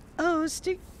 Uh-oh,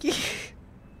 Stinky.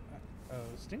 Oh,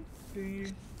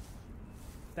 stinky.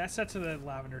 That set to the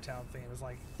Lavender Town theme is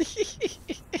like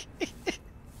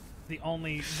the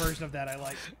only version of that I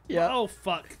like. Yeah. Oh,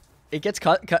 fuck. It gets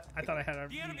cut. I thought I had a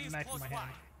knife in my hand.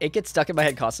 It gets stuck in my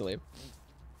head constantly.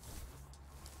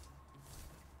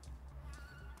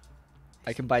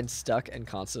 I combined stuck and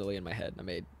constantly in my head. I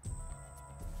made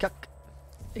cuck.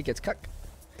 It gets cuck.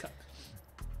 Cuck.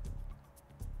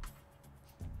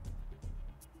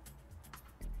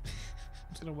 I'm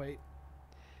just gonna wait.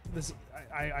 This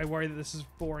I worry that this is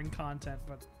boring content,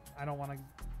 but I don't want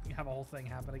to have a whole thing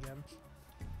happen again.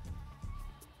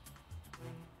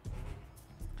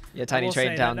 Yeah, Tiny I will Train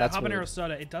say Town. that That's habanero weird.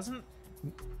 soda.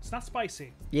 It's not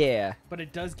spicy, Yeah, but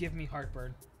it does give me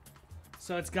heartburn.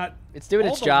 So it's got it's doing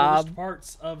all its the job. worst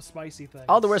parts of spicy things.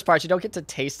 All the worst parts, you don't get to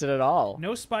taste it at all.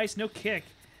 No spice, no kick,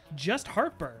 just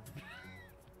heartburn.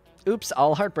 Oops,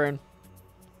 all heartburn.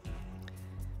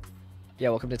 Yeah,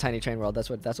 welcome to Tiny Train World. That's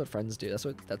what friends do.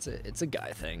 That's it. It's a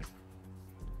guy thing.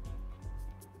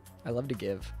 I love to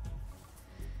give.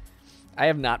 I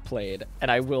have not played,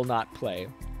 and I will not play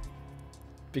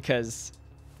because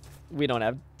we don't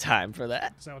have time for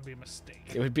that. So that would be a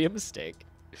mistake. It would be a mistake.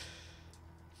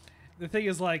 The thing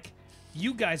is, like,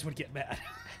 you guys would get mad.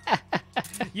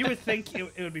 You would think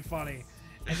it would be funny,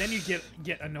 and then you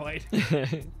get annoyed.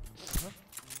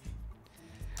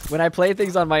 When I play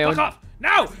things on my own. Fuck off!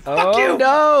 No! Oh Fuck you!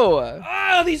 no!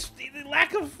 Oh, the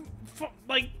lack of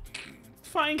like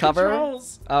fine Cover?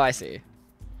 controls. Oh, I see.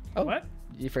 Oh, What?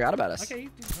 you forgot about us. Okay,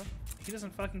 he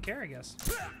doesn't fucking care, I guess.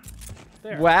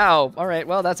 There. Wow. All right.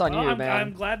 Well, that's on Well, you, I'm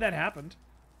man. glad that happened.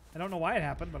 I don't know why it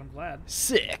happened, but I'm glad.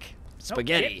 Sick. Nope,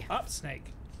 Spaghetti. get up, Snake.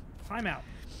 Climb out.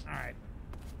 All right.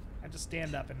 I just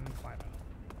stand up and climb out.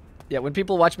 Yeah, when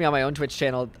people watch me on my own Twitch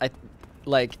channel,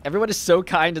 everyone is so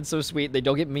kind and so sweet. They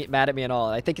don't get mad at me at all.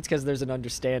 And I think it's because there's an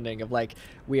understanding of like,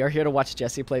 we are here to watch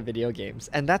Jesse play video games,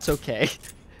 and that's okay.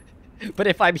 But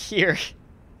if I'm here,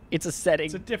 it's a setting.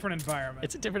 It's a different environment.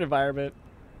 It's a different environment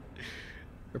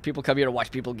where people come here to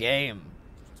watch people game.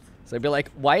 So they'd be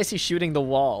like, why is he shooting the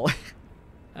wall?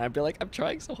 And I'd be like, I'm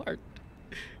trying so hard.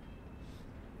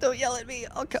 Don't yell at me.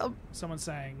 I'll come. Someone's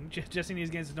saying Jesse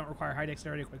needs games that don't require high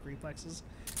dexterity or quick reflexes.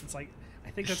 It's like, I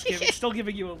think that's it's still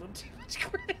giving you a little too much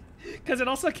credit. Because it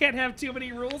also can't have too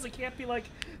many rules. It can't be like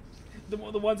the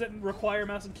ones that require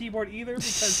mouse and keyboard either,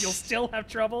 because you'll still have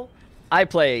trouble. I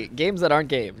play games that aren't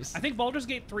games. I think Baldur's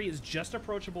Gate 3 is just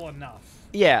approachable enough.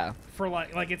 Yeah. For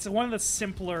like it's one of the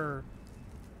simpler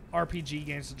RPG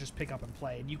games to just pick up and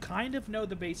play. And you kind of know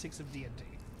the basics of D&D.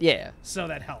 Yeah. So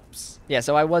that helps. Yeah,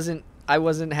 so I was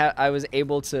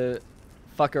able to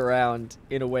fuck around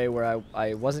in a way where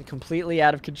I wasn't completely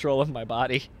out of control of my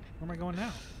body. Where am I going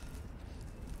now?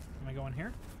 Am I going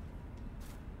here?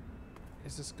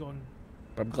 Is this going...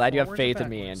 But I'm glad you have forward or faith in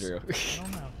me, backwards? Andrew. I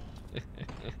don't know.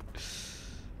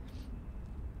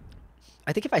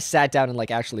 I think if I sat down and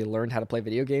like actually learned how to play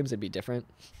video games, it'd be different.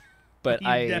 But You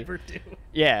I never do.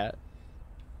 Yeah.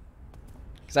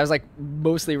 Because I was like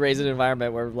mostly raised in an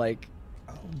environment where like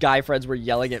guy friends were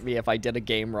yelling at me if I did a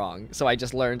game wrong. So I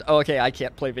just learned, oh, okay, I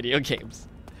can't play video games.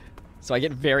 So I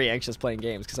get very anxious playing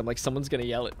games because I'm like, someone's going to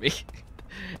yell at me.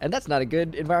 And that's not a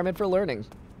good environment for learning.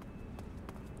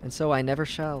 And so I never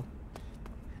shall.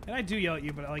 And I do yell at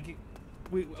you, but like,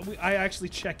 I actually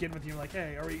check in with you, like,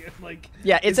 hey, are we like?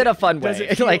 Yeah, it's in a fun does way.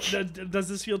 It feel, Like, does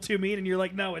this feel too mean? And you're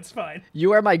like, no, it's fine.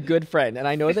 you are my good friend, and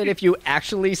I know that if you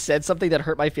actually said something that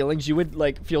hurt my feelings, you would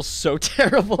like feel so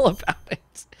terrible about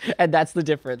it. And that's the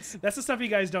difference. That's the stuff you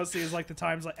guys don't see. Is like the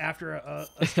times like after a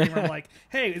stream where I'm like,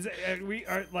 hey, is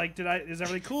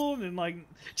everything cool? And like,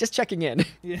 Just checking in.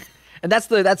 yeah. And that's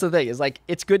the thing, is like,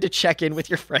 it's good to check in with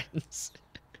your friends.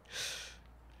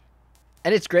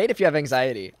 And it's great if you have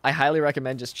anxiety. I highly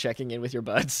recommend just checking in with your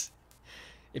buds.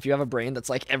 If you have a brain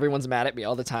that's like, everyone's mad at me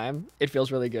all the time, it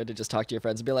feels really good to just talk to your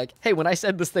friends and be like, hey, when I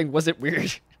said this thing, was it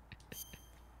weird?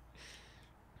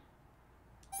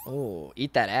 Oh,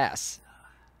 eat that ass.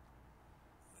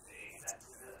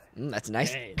 That's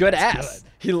nice. Hey, good that's ass.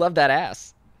 good. He loved that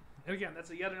ass. And again,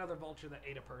 that's yet another vulture that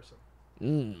ate a person.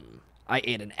 I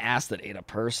ate an ass that ate a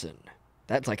person.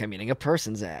 That's like I'm eating a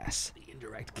person's ass. The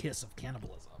indirect kiss of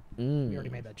cannibalism. We already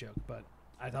made that joke, but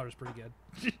I thought it was pretty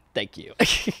good. Thank you.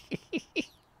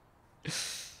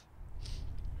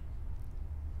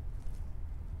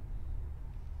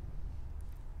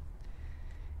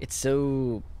 It's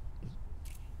so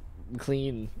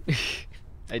clean.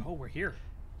 Oh, we're here.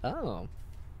 Oh,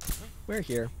 we're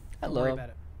here. Don't Hello. worry about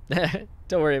it.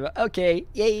 Don't worry about. Okay,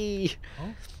 yay.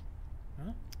 Oh.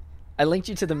 Huh? I linked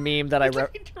you to the meme that I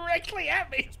wrote. Looking directly at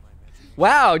me.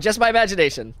 Wow, just my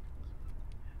imagination.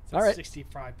 All right.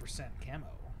 65% camo.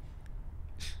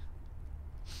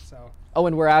 So. Oh,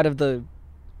 and we're out of the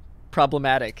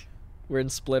problematic. We're in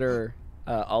splitter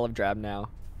olive drab now.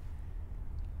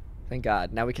 Thank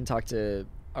God. Now we can talk to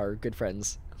our good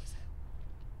friends.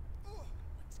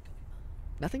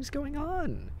 Nothing's going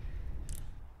on.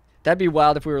 That'd be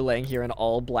wild if we were laying here in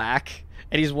all black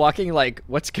and he's walking like,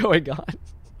 what's going on?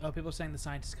 Oh, people are saying the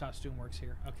scientist costume works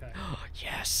here. Okay.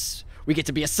 Yes. We get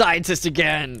to be a scientist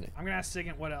again. I'm going to ask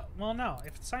Sigint what else. Well, no.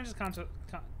 If the scientist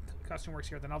costume works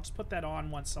here, then I'll just put that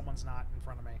on once someone's not in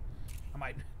front of me. I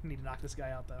might need to knock this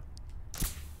guy out, though.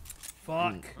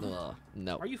 Fuck.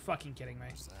 No. Are you fucking kidding me?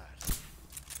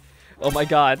 Oh my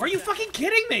God. Are you fucking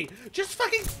kidding me? Just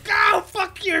fucking go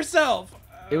fuck yourself.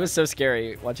 It was so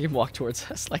scary watching him walk towards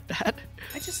us like that.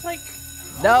 I just like.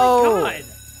 No. Oh my God.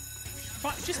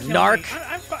 Just kill Narc.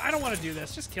 me. I don't want to do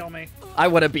this. Just kill me. I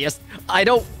want to be a. I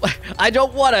don't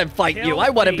want to fight you. Kill I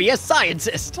want to me. be a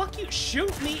scientist. Fuck you.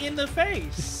 Shoot me in the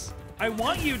face. I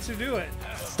want you to do it.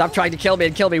 Stop trying to kill me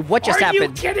and kill me. What just happened? Are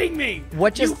you kidding me?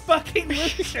 What just? You fucking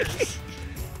losers.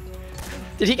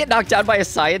 Did he get knocked down by a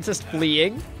scientist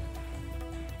fleeing?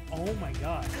 Oh my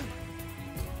God.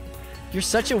 You're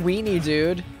such a weenie,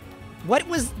 dude. What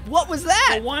was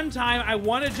that? The one time I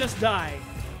want to just die,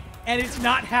 and it's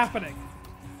not happening.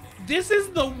 This is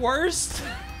the worst.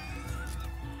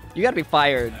 You gotta be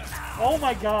fired. Oh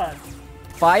my God.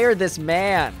 Fire this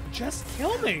man. Just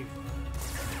kill me.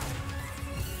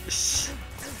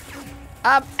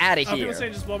 I'm out of I'm here. gonna say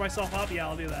just blow myself up. Yeah,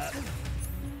 I'll do that.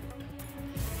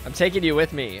 I'm taking you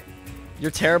with me.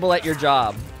 You're terrible at your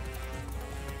job.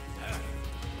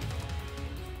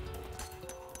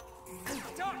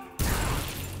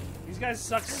 These guys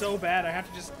suck so bad, I have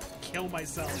to just kill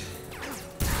myself.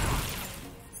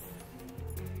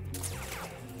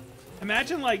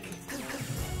 Imagine, like,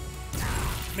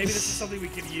 maybe this is something we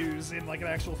could use in, like, an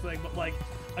actual thing, but, like,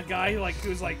 a guy, like,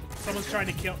 who's, like, someone's trying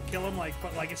to kill him, like,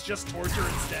 but, like, it's just torture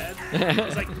instead.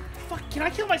 It's like, fuck, can I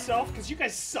kill myself? Because you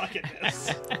guys suck at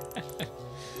this.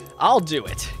 I'll do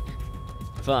it.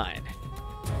 Fine.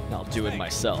 I'll do it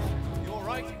myself. You're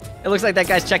right? It looks like that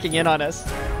guy's checking in on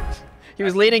us. He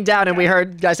was leaning down, and we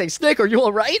heard guys saying, "Snake, are you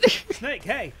all right?" Snake,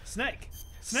 hey, Snake,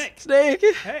 Snake, Snake,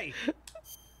 hey.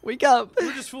 wake up. We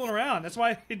were just fooling around. That's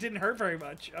why it didn't hurt very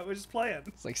much. I was just playing.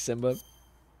 It's like Simba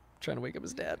trying to wake up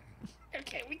his dad.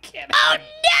 Okay, we can't. Oh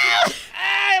no!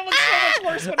 Ah, it looks so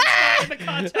much worse when it's not in the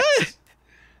context.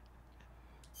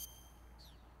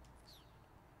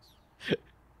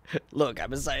 Look,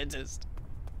 I'm a scientist.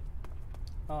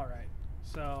 All right,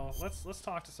 so let's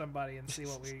talk to somebody and see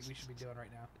what we should be doing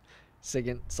right now.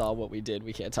 Sigint saw what we did.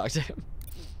 We can't talk to him.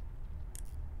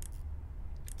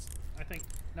 I think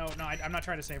no, I'm not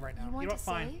trying to save right now. You want know what? to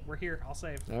Fine, save? we're here. I'll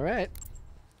save. All right.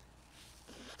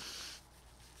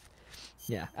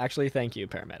 Yeah, actually, thank you,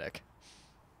 paramedic.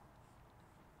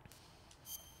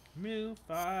 New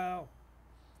file.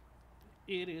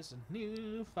 It is a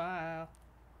new file.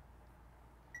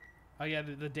 Oh yeah,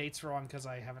 the date's wrong because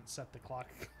I haven't set the clock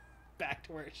back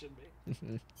to where it should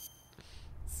be.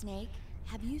 Snake,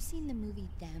 have you seen the movie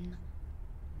Them?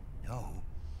 No.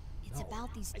 It's No,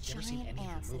 about these I've never seen giant any of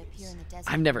the ants that movies. appear in the desert.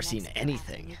 I've of never New seen Mexico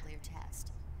anything. After a nuclear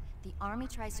test. The army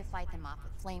tries to fight them off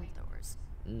with flamethrowers.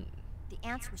 The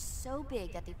ants were so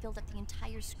big that they filled up the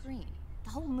entire screen. The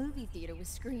whole movie theater was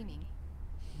screaming.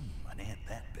 An ant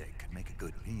that big could make a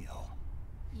good meal.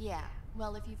 Yeah,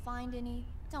 well, if you find any,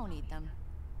 don't eat them.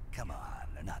 Come on,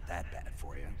 they're not that bad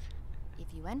for you. If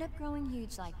you end up growing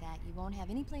huge like that, you won't have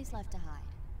any place left to hide.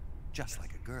 Just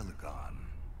like a Gurlagon.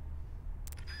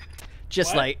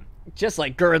 Just What?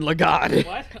 like Gurren Lagann.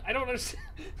 What? I don't understand.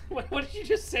 What did you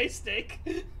just say, Steak?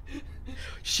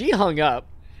 She hung up.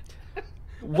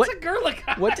 What's a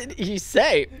Gurlagon? What did he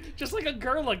say? Just like a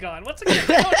Gurlagon. What's a I don't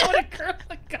know what a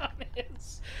Gurlagon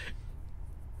is.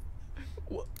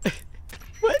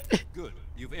 What? Good.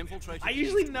 You've infiltrated. I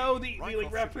usually know the Rykov like should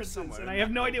be references, somewhere and in I have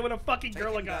that no building. idea what a fucking Take him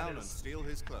down Gurlagon and is. steal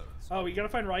his clothes. Oh, we gotta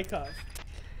find Rykov.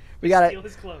 We gotta. Steal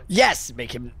his clothes. Yes,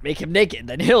 make him naked.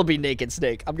 Then he'll be naked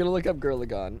Snake. I'm gonna look up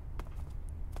Gurlagon.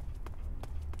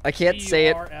 I can't say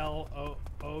it.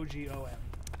 Gurlogon.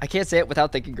 I can't say it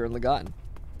without thinking Gurlagon.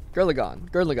 Gurlagon.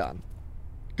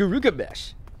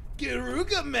 Gurugamesh.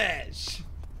 Garugamesh.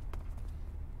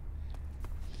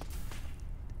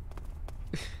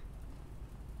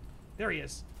 There he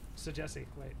is. So Jesse,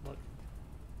 wait, look.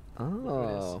 who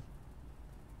it is. Oh.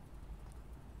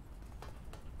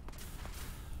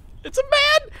 It's a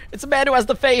man! It's a man who has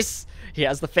the face! He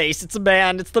has the face. It's a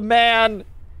man. It's the man!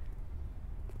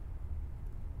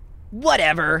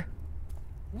 Whatever.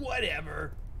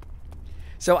 Whatever.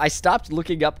 So I stopped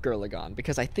looking up Gurlagon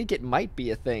because I think it might be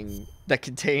a thing that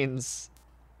contains,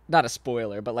 not a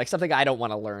spoiler, but like something I don't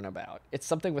want to learn about. It's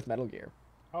something with Metal Gear.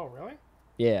 Oh, really?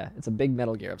 Yeah, it's a big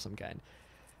Metal Gear of some kind.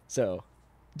 So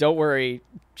don't worry,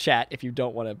 chat, if you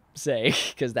don't want to say,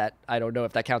 because that I don't know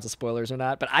if that counts as spoilers or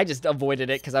not, but I just avoided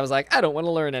it because I was like, I don't want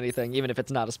to learn anything, even if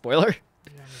it's not a spoiler.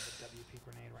 Yeah, I need the WP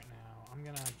grenade right now. I'm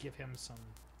gonna give him some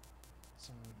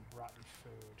rotten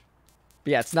food.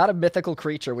 But yeah, it's not a mythical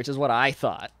creature, which is what I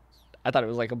thought. I thought it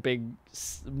was like a big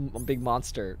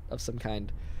monster of some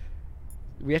kind.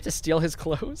 We have to steal his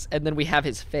clothes, and then we have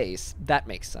his face. That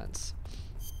makes sense.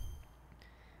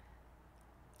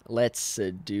 Let's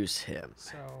seduce him.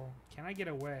 So, can I get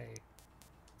away?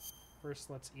 First,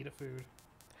 let's eat a food.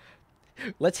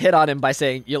 Let's hit on him by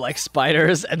saying, you like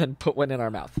spiders, and then put one in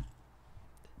our mouth.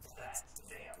 That's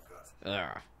damn good.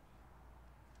 Ugh.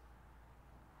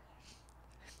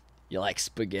 You like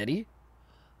spaghetti?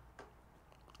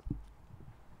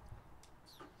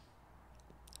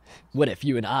 What if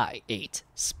you and I ate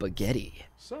spaghetti?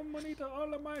 Someone eat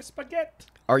all of my spaghetti.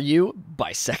 Are you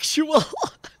bisexual?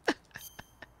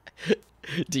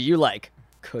 Do you like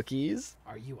cookies?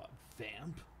 Are you a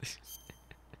vamp?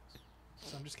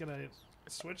 So I'm just gonna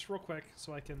switch real quick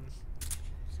so I can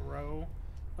throw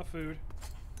a food.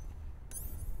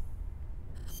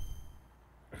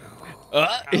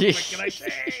 How quick can I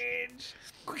change?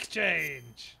 Quick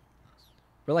change.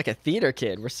 We're like a theater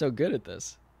kid. We're so good at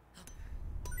this.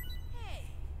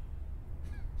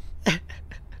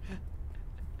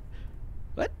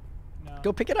 What? No.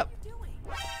 Go pick it up.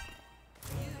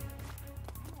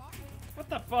 What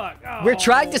the fuck? Oh, We're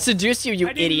trying to seduce you, you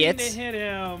I didn't idiots. mean to hit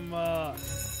him.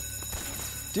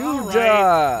 Dude, All right.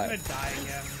 I'm gonna die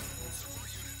again.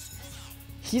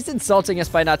 He's insulting us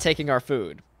by not taking our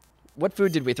food. What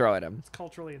food did we throw at him? It's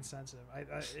culturally insensitive.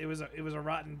 It was a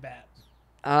rotten bat.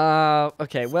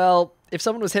 Okay. Well, if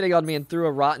someone was hitting on me and threw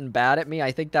a rotten bat at me,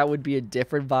 I think that would be a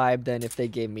different vibe than if they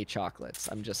gave me chocolates.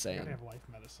 I'm just I saying. gotta have life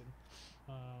medicine.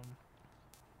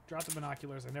 Drop the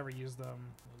binoculars. I never use them.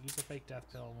 We'll use a fake death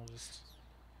pill. And we'll just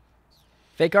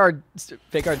Fake our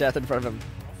death in front of him.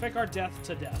 we'll fake our death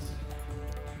to death.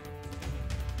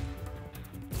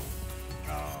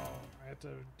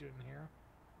 of doing here.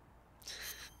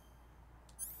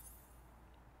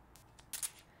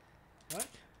 What?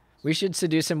 We should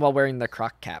seduce him while wearing the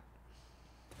croc cap.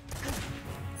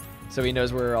 So he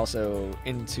knows we're also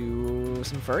into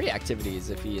some furry activities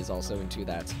if he is also into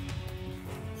that.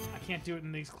 I can't do it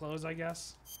in these clothes, I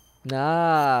guess.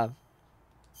 Nah.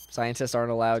 Scientists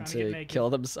aren't allowed Time to get to naked. kill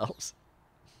themselves.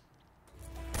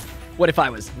 What if I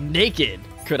was naked?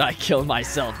 Could I kill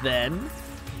myself then?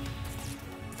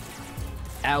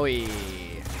 Owie.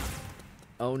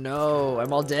 Oh no,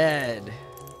 I'm all dead.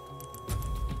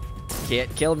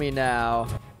 Can't kill me now.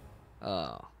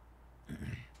 Oh.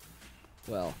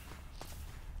 Well.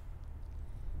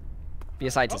 Be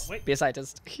a scientist. wait. Be a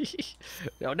scientist.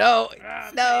 No, no. Ah,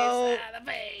 the No. face,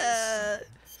 the face.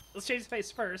 Let's change the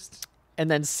face first. And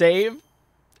then save.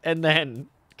 And then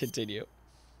continue.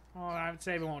 Well, I would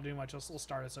say we won't do much. We'll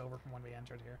start us over from when we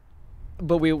entered here.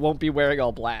 But we won't be wearing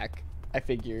all black. I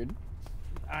figured.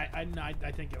 I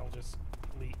think it'll just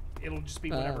leave. It'll just be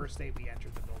whatever state we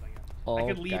entered the building in. I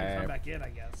could leave and Okay. come back in, I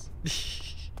guess.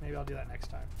 Maybe I'll do that next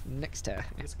time. Next time.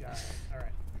 This guy. All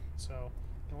right. So,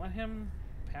 gonna let him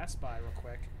pass by real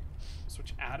quick.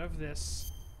 Switch out of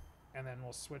this, and then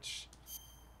we'll switch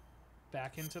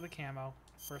back into the camo.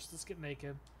 First, let's get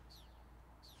naked.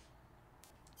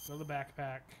 Go to the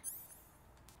backpack.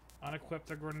 Unequip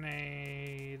the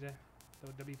grenade.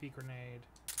 The WP grenade.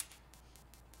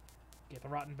 Get the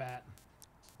rotten bat.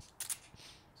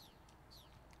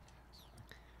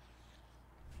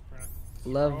 We're gonna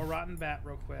Love, throw a rotten bat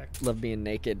real quick. love being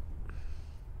naked.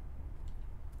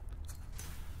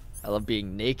 I love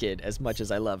being naked as much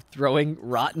as I love throwing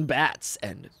rotten bats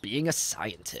and being a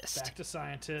scientist. Back to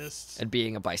scientists. And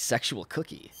being a bisexual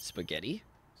cookie. Spaghetti.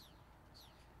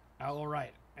 All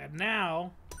right. And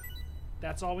now,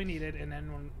 that's all we needed. And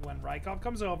then when Rykov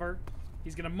comes over,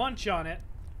 he's going to munch on it,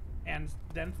 and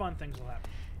then fun things will happen.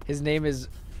 His name is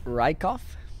Rykov?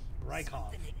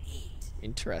 Rykov.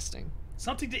 Interesting.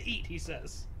 Something to eat, he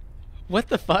says. What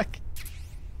the fuck?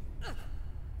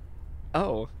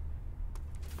 Oh.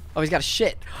 Oh, he's got a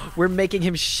shit. We're making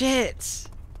him shit.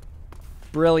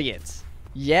 Brilliant.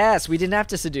 Yes, we didn't have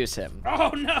to seduce him.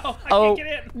 Oh, no. I Oh, can't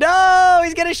get in. no,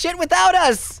 he's gonna shit without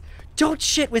us. Don't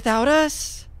shit without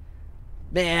us.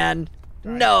 Man, Do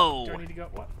I no. need to go?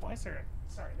 What? Why is there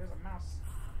sorry, there's a mouse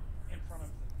in front of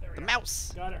there we The go.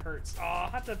 mouse. God, it hurts. Oh, I'll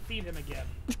have to feed him again.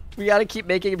 We gotta keep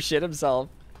making him shit himself.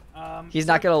 He's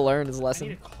not gonna learn his I lesson.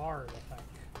 need a card, I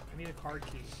think. I need a card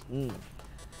key. Mm.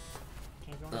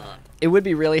 Can't go in there. It would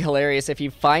be really hilarious if he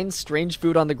finds strange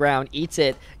food on the ground, eats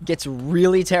it, gets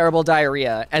really terrible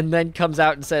diarrhea, and then comes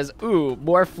out and says, ooh,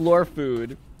 more floor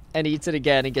food, and eats it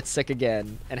again and gets sick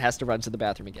again and has to run to the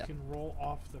bathroom You again. can roll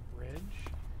off the bridge.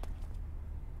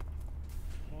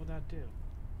 What would that do?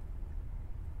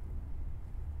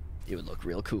 It would look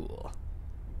real cool.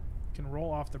 You can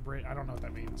roll off the bridge. I don't know what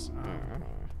that means.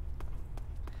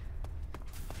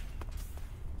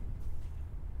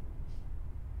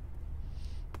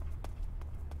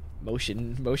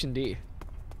 Motion D.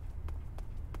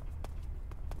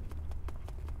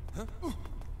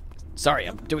 Sorry,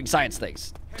 I'm doing science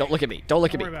things. Don't look at me. Don't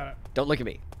look at Don't me. worry about it. Don't look at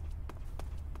me.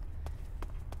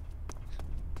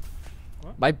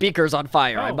 What? My beaker's on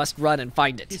fire. I Oh. must run and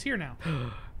find it. He's here now.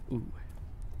 Ooh.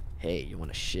 Hey, you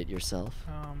want to shit yourself?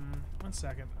 1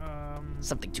 second.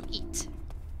 Something to eat.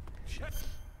 Shit.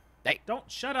 Hey. Don't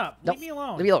shut up. Nope. Leave me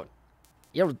alone. Leave me alone.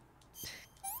 You're...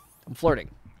 I'm flirting.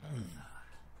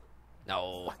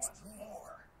 No.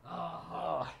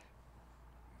 Oh.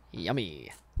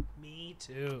 Yummy. Me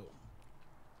too.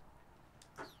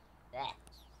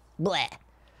 Bleh. Where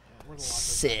the lockers?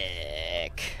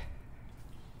 Sick.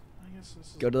 I guess this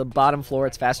is Go to the bottom floor.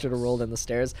 It's faster to roll than the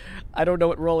stairs. I don't know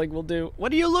what rolling will do.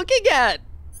 What are you looking at?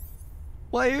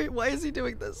 Why is he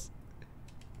doing this?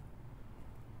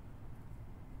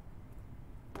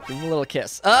 Give him a little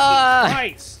kiss. Ah!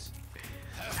 Christ.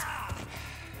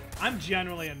 I'm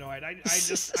genuinely annoyed. I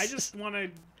just want to.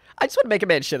 I just want to make a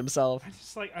man shit himself. I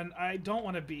just like. I don't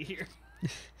want to be here.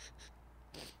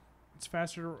 It's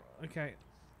faster. To, okay.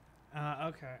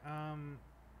 Okay.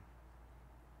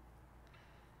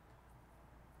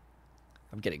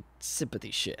 I'm getting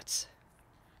sympathy shits.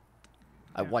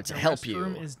 I Yeah, want to the help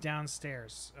restroom you. is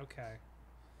downstairs. Okay.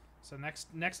 So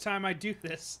next time I do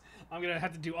this, I'm gonna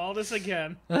have to do all this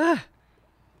again. Ah.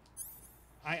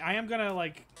 I am gonna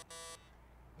like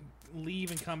leave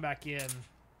and come back in,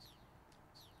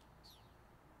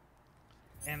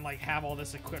 and like have all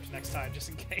this equipped next time just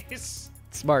in case.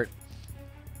 Smart.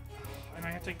 And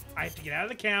I have to get out of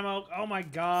the camo. Oh my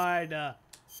god.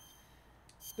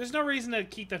 There's no reason to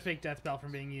keep the fake death bell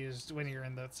from being used when you're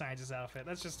in the scientist outfit.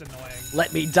 That's just annoying.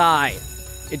 Let me die.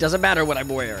 It doesn't matter what I'm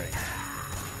wearing.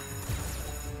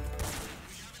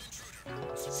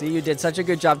 See, you did such a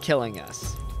good job killing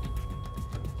us.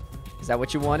 Is that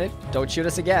what you wanted? Don't shoot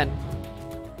us again.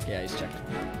 Yeah, he's checking.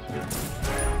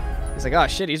 He's like, oh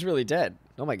shit, he's really dead.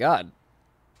 Oh my god.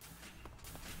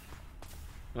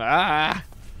 Ah!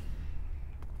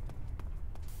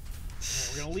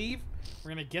 We're gonna leave. We're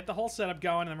gonna get the whole setup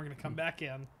going, and then we're gonna come back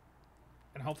in,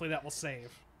 and hopefully that will save.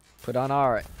 Put on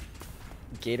our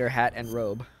gator hat and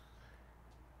robe.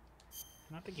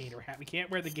 Not the gator hat. We can't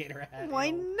wear the gator hat.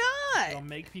 Why not? It'll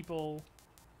make people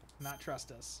not trust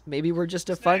us. Maybe we're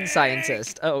just a fun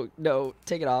scientist. Oh no,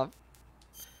 take it off.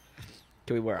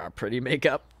 Can we wear our pretty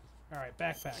makeup? All right,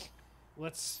 backpack.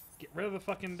 Let's get rid of the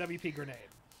fucking WP grenade.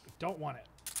 We don't want it.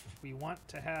 We want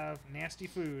to have nasty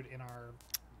food in our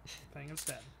thing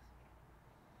instead.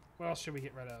 What else should we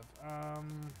get rid of?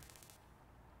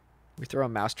 We throw a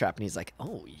mousetrap and he's like,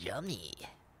 oh, yummy.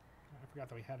 I forgot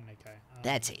that we had an AK.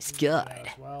 That tastes we can do good. that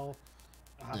as well,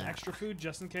 extra food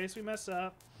just in case we mess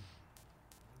up.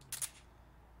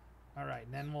 All right,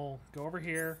 and then we'll go over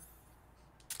here.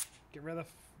 Get rid of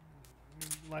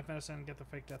the life medicine. Get the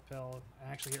fake death pill.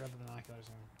 And actually get rid of the binoculars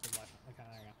and good life. Okay,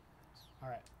 there you go.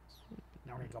 All right.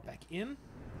 Now we're gonna go back in.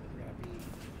 We're gonna be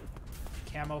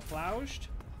camouflaged.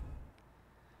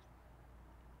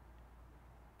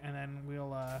 And then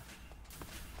we'll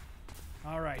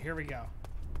all right, here we go.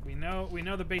 We know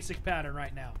the basic pattern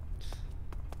right now.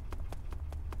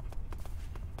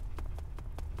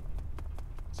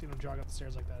 Seeing him jog up the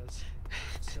stairs like that is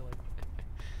silly.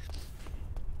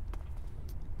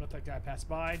 Let that guy pass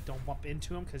by. Don't bump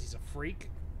into him because he's a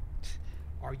freak.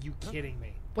 Are you kidding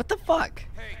me? What the fuck?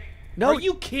 Hey, No, Are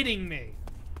you kidding me?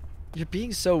 you're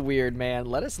being so weird, man.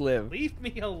 Let us live. Leave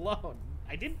me alone.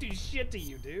 I didn't do shit to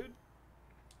you, dude.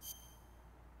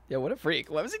 Yeah, what a freak.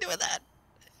 Why was he doing that?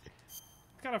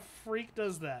 What kind of freak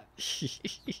does that?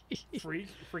 Freak?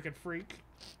 Freaking freak?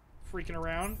 Freaking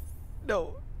around?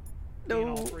 No. Being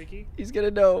No. all freaky? He's gonna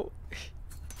know.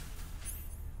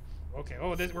 Okay, oh,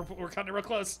 we're cutting it real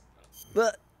close.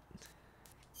 But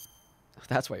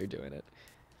that's why you're doing it.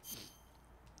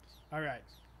 All right.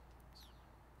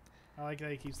 I like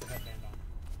that he keeps the headband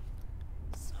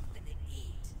on. Something to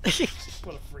eat.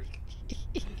 What a freak.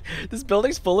 This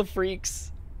building's full of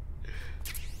freaks.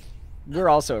 We're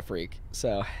also a freak,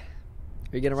 so. Are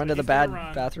you gonna run to the he's gonna bad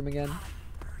run. bathroom again?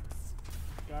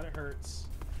 God, it hurts.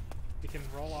 You can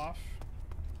roll off.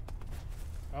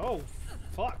 Oh,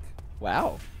 fuck.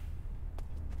 Wow.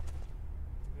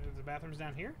 The bathroom's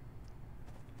down here?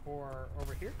 Or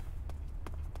over here?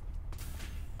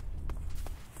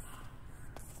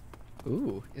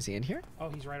 Ooh, is he in here? Oh,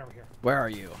 he's right over here. Where are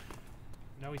you?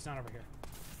 No, he's not over here.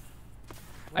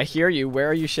 I hear you. Where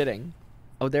are you shitting?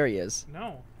 Oh, there he is.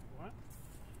 No. What?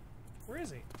 Where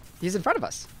is he? He's in front of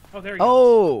us. Oh, there he is.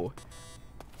 Oh!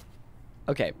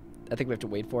 Okay, I think we have to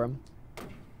wait for him.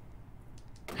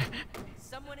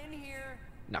 Someone in here.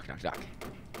 Knock, knock, knock.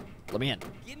 Let me in.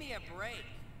 Give me a break.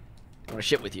 I want to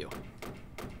shit with you.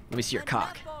 Let me see your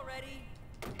cock. Enough already.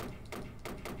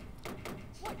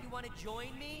 What, you want to join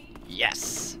me?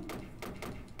 Yes.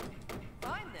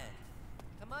 Fine then.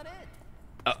 Come on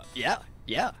in. Yeah,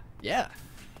 yeah, yeah.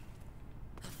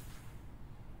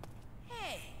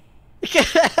 Hey.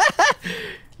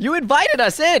 You invited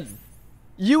us in.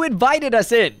 You invited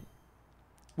us in.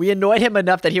 We annoyed him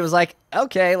enough that he was like,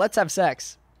 okay, let's have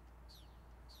sex.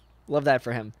 Love that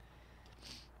for him.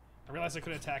 I realized I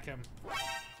could attack him.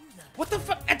 What the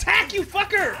fuck? Attack, you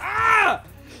fucker! Ah!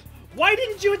 Why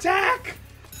didn't you attack?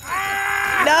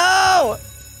 Ah! No!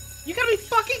 You gotta be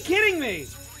fucking kidding me!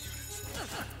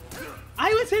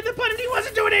 I was hitting the button, he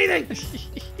wasn't doing anything!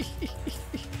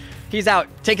 He's out.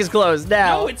 Take his clothes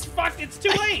now. No, it's fucked. It's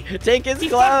too late. Take his He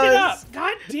clothes. fucked it up.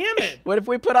 God damn it! What if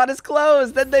we put on his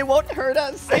clothes? Then they won't hurt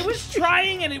us. I was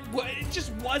trying and it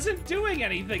just wasn't doing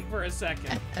anything for a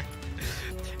second.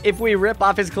 If we rip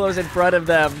off his clothes in front of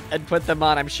them and put them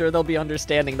on, I'm sure they'll be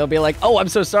understanding. They'll be like, oh, I'm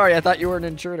so sorry. I thought you were an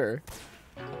intruder.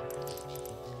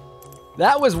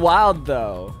 That was wild,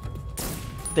 though.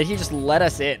 That he just let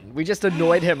us in. We just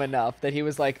annoyed him enough that he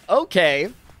was like,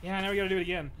 okay. Yeah, now we gotta do it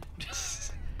again.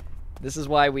 This is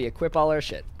why we equip all our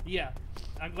shit. Yeah,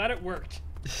 I'm glad it worked.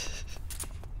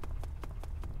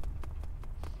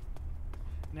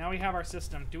 Now we have our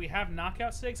system. Do we have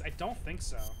knockout sticks? I don't think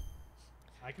so.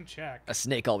 I can check. A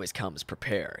snake always comes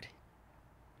prepared.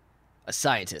 A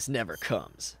scientist never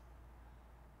comes.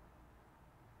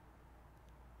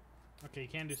 Okay, you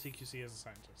can do CQC as a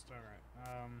scientist. All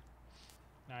right.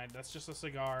 Alright, that's just a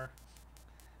cigar.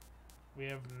 We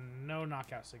have no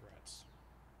knockout cigarettes.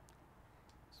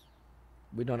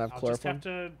 We don't have I'll chloroform. just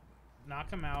have to knock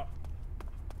him out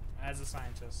as a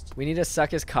scientist. We need to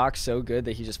suck his cock so good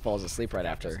that he just falls asleep right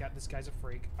after. This guy's a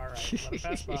freak. All right, let him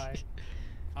pass by.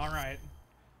 All right.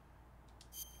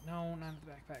 No, not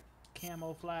the backpack.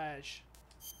 Camouflage.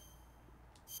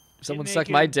 If someone Get sucked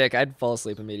my naked. dick, I'd fall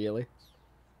asleep immediately.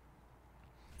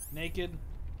 Naked.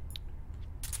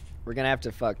 We're gonna have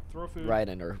to fuck Throw food.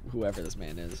 Raiden or whoever this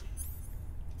man is.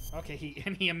 Okay,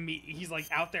 he's like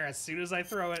out there as soon as I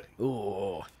throw it.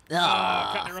 Ooh.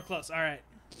 Cutting it real close. All right.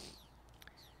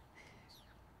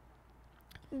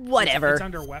 Whatever. It's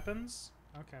under weapons.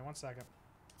 Okay, 1 second.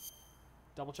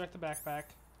 Double check the backpack.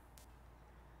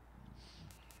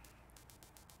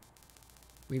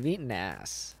 We've eaten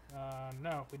ass.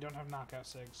 No, we don't have knockout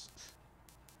cigs.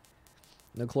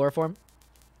 No chloroform?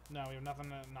 No, we have nothing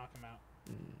to knock him out.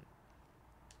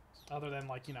 Other than,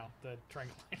 like, you know, the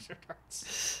tranquilizer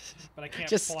darts. But I can't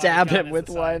Just pull out a stab gun him as with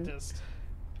a one. scientist.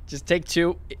 Just take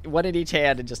two, one in each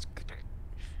hand, and just.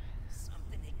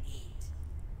 Something to eat.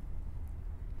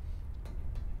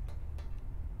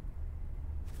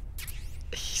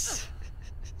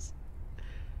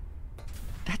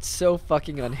 That's so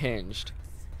fucking unhinged.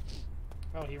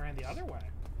 Oh, he ran the other way.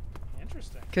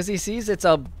 Interesting. Because he sees it's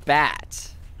a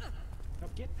bat. No,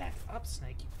 get back up,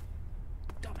 Snake. You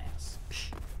dumbass.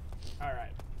 All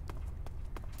right.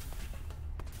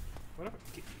 What if,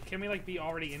 can we, like, be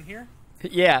already in here?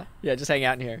 Yeah, just hang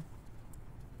out in here.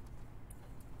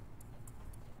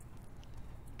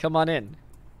 Come on in.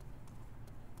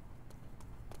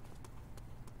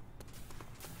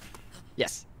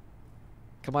 Yes.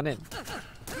 Come on in.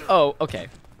 Oh, okay.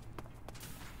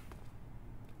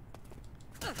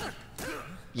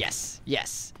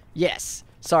 Yes.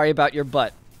 Sorry about your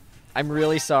butt. I'm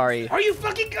really sorry. Are you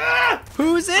fucking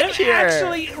Who's in I'm here?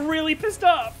 actually really pissed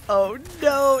off. Oh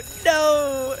no.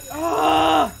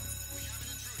 Ah!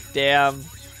 Damn.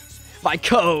 My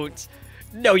coat.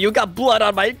 No, you got blood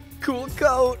on my cool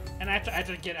coat. And I have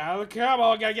to get out of the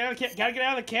camo. Gotta get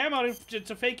out of the camo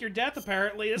to fake your death.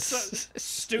 Apparently, it's so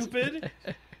stupid.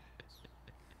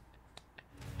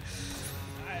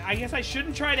 I guess I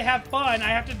shouldn't try to have fun. I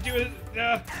have to do it.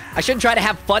 I shouldn't try to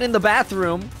have fun in the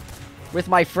bathroom with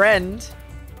my friend.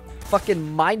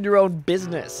 Fucking mind your own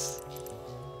business.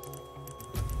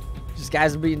 Just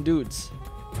guys being dudes.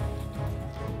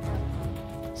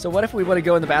 So what if we want to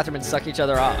go in the bathroom and suck each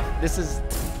other off? This is,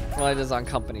 well, it is on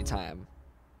company time.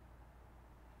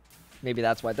 Maybe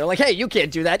that's why they're like, hey, you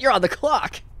can't do that. You're on the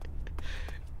clock.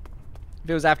 If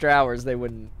it was after hours, they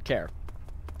wouldn't care.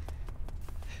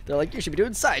 They're like, you should be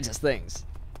doing scientist things.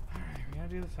 All right, we're gonna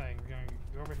do the thing. We're gonna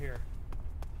go over here.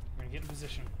 We're gonna get in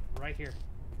position right here.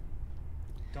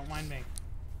 Don't mind me.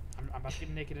 I'm about to get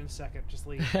naked in a second. Just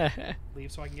leave.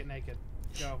 Leave so I can get naked.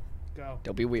 Go.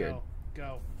 Don't be weird.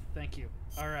 Go. Thank you.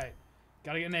 All right.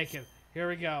 Gotta get naked. Here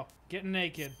we go. Getting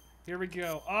naked. Here we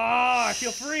go. Oh, I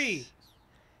feel free.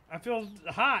 I feel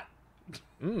hot.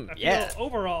 I yeah. feel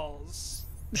overalls.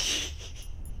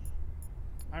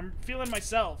 I'm feeling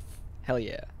myself. Hell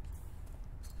yeah.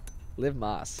 Live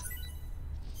Moss.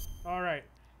 All right.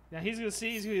 Now he's gonna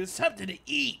see. He's gonna get something to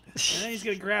eat, and then he's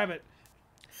gonna grab it,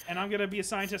 and I'm gonna be a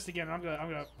scientist again. I'm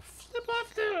gonna flip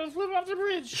off the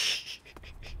bridge,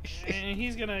 and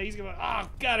he's gonna. Oh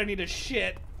God, I need a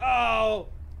shit. Oh,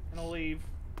 and I'll leave.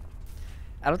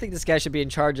 I don't think this guy should be in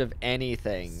charge of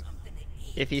anything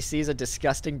if he sees a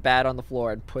disgusting bat on the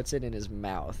floor and puts it in his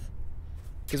mouth.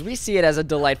 Because we see it as a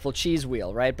delightful cheese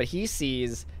wheel, right? But he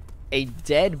sees a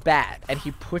dead bat and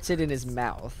he puts it in his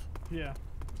mouth. Yeah.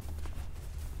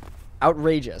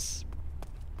 Outrageous.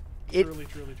 Truly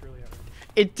outrageous.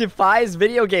 It defies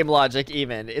video game logic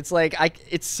even. It's like,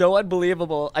 it's so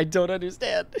unbelievable. I don't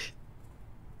understand.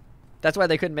 That's why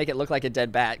they couldn't make it look like a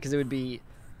dead bat, because it would be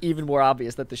even more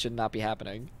obvious that this should not be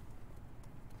happening.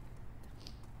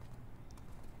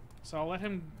 So I'll let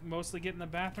him mostly get in the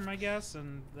bathroom, I guess,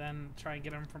 and then try and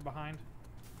get him from behind.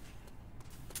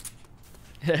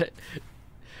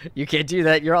 You can't do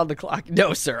that. You're on the clock.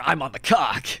 No, sir. I'm on the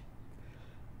cock.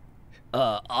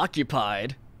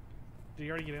 Occupied. Did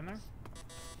you already get in there?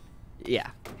 Yeah.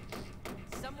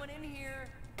 Someone in here.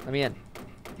 Let me in.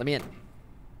 Let me in.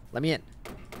 Let me in.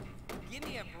 Give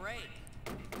me a break.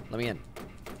 Let me in.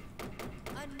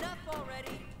 Enough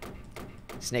already.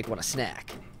 Snake want a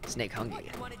snack. Snake What, hungry.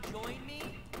 you want to join me?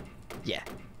 Yeah.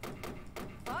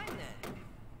 Fine then.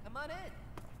 Come on in.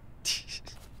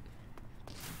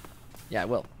 Yeah, I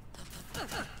will.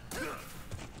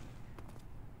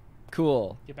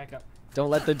 Cool. Get back up. Don't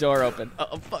let the door open.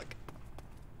 Oh, fuck.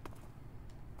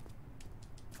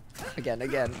 Again.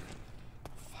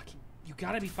 Fuck, you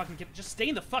gotta be fucking kidding. Just stay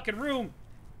in the fucking room.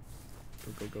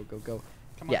 Go.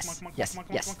 Come on, Yes. come on, Yes. come on,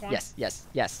 come on, Yes. come on, come on.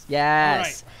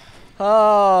 Yes.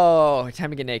 Oh, time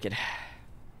to get naked.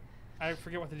 I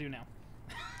forget what to do now.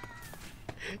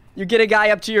 You get a guy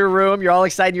up to your room. You're all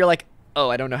excited. You're like, oh,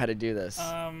 I don't know how to do this.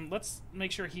 Let's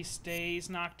make sure he stays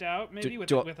knocked out, maybe,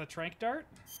 with a trank dart.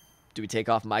 Do we take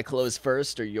off my clothes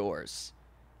first or yours?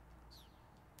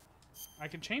 I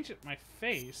can change it my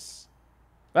face,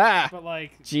 Ah, but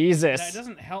like Jesus. that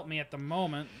doesn't help me at the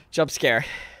moment. Jump scare.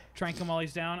 Trank him while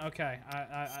he's down. Okay,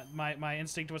 my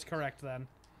instinct was correct then.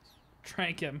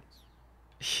 Trank him.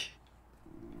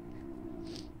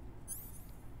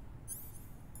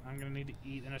 I'm gonna need to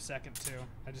eat in a second too.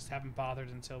 I just haven't bothered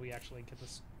until we actually get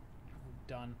this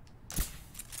done.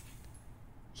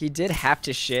 He did have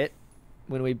to shit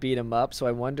when we beat him up, so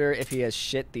I wonder if he has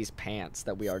shit these pants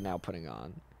that we are now putting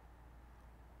on.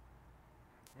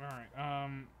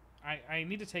 Alright, I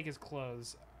need to take his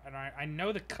clothes. And I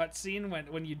know the cutscene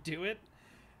when you do it.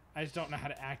 I just don't know how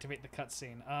to activate the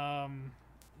cutscene.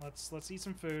 Let's eat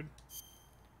some food.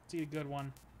 Let's eat a good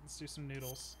one. Let's do some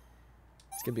noodles.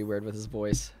 It's gonna be weird with his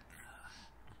voice.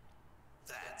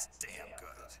 That's damn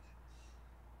good.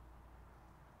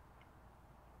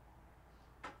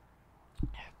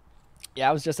 Yeah,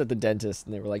 I was just at the dentist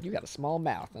and they were like, "You got a small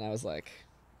mouth," and I was like,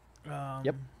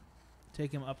 "Yep."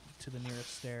 Take him up to the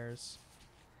nearest stairs.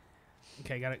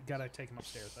 Okay, gotta take him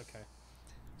upstairs. Okay,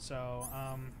 so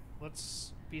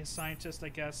let's be a scientist, I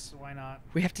guess. Why not?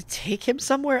 We have to take him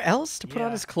somewhere else to put on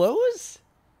Yeah. his clothes?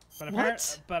 But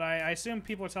What? But I assume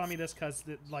people are telling me this because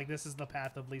like this is the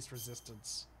path of least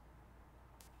resistance.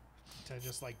 To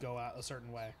just like go out a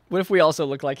certain way. What if we also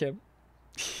look like him?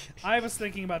 I was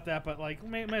thinking about that, but like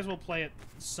may as well play it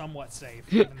somewhat safe,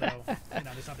 even though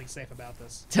there's nothing safe about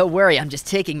this. Don't worry, I'm just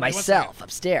taking Wait, one myself second.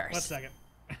 upstairs. 1 second.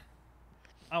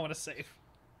 I want to save.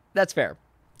 That's fair.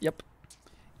 Yep.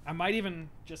 I might even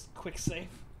just quick save.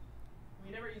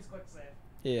 We never use quick save.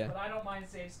 Yeah. But I don't mind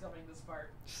save scumming this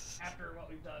part after what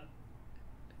we've done.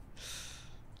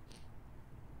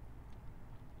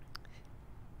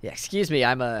 Yeah, excuse me,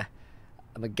 I'm a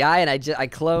guy and I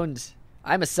cloned.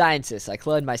 I'm a scientist. I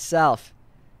cloned myself.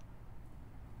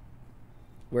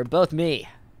 We're both me.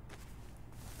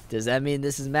 Does that mean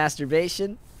this is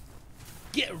masturbation?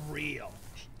 Get real.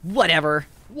 Whatever.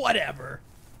 Whatever.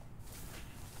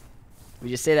 We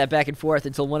just say that back and forth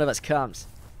until one of us comes.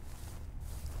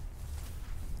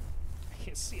 I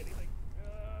can't see anything.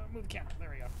 Move the camera.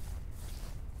 There we go.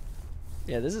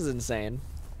 Yeah, this is insane.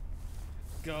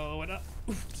 Going up.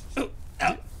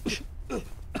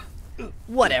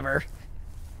 Whatever.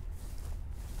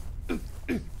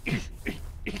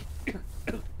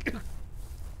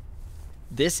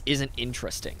 This isn't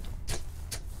interesting.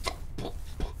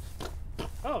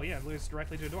 Oh yeah, it leads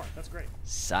directly to a door. That's great.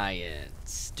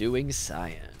 Science. Doing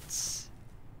science.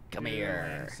 Come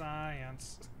here. Doing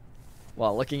science.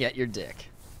 While looking at your dick.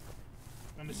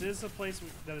 And this is a place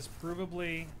that is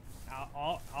provably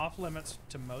off limits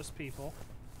to most people.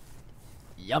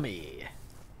 Yummy. And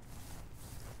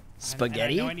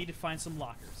Spaghetti? I know I need to find some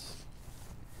lockers.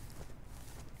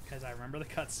 Because I remember the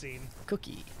cutscene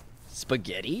Cookie.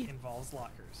 Spaghetti? involves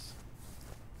lockers.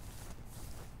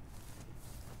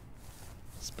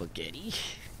 Spaghetti?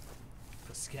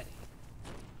 Paschetti.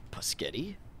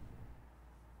 Paschetti?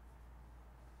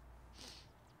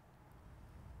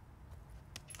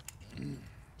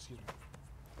 Excuse me.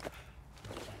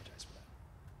 I apologize for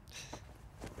that.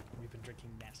 We've been drinking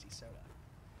nasty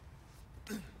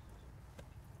soda.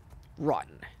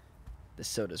 Rotten. This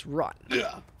soda's rotten.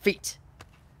 Feet.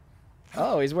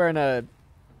 Oh, he's wearing a...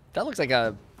 That looks like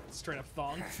a... Straight up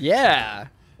thong. Yeah.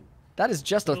 That is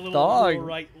just a With a thong.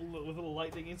 with a little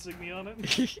lightning insignia on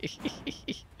it.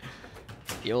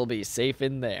 You'll be safe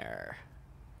in there,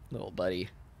 little buddy.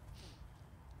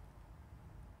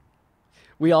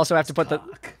 We also have to put the...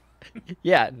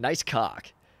 Yeah, nice cock.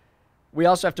 We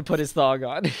also have to put his thong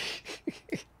on.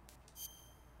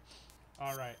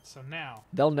 All right, so now,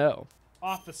 They'll know.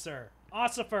 officer,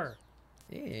 ossifer,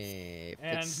 Hey,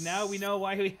 and fix- now we know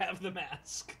why we have the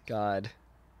mask. God.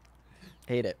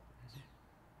 Hate it.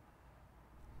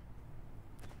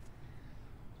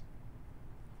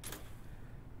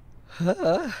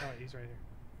 Oh, he's right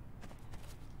here.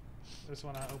 I just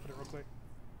want to open it real quick.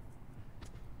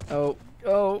 Oh,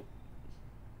 oh.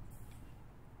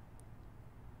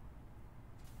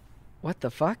 What the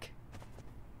fuck?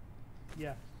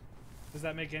 Yeah. Does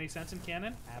that make any sense in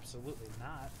canon? Absolutely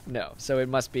not. No, so it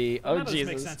must be... Well, Oh, that doesn't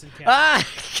Jesus. make sense in canon. Ah!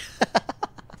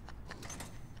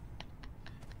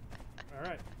 All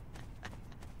right.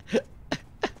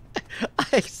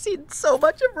 I've seen so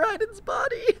much of Ryan's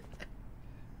body.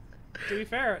 To be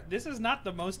fair, this is not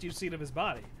the most you've seen of his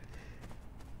body.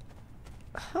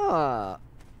 Huh.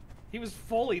 He was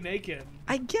fully naked.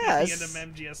 I At guess. the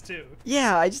end of MGS2.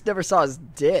 Yeah, I just never saw his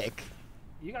dick.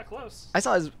 You got close. I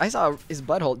saw his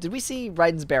butthole. Did we see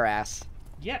Raiden's bare ass?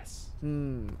 Yes.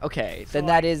 Okay. So, Then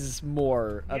like, that is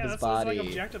more of yeah, his that's body. like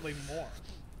objectively more.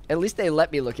 At least they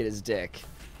let me look at his dick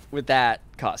with that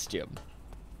costume.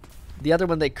 The other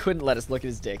one, they couldn't let us look at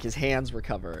his dick. His hands were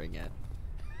covering it.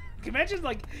 Can you imagine,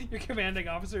 like, your commanding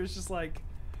officer is just like,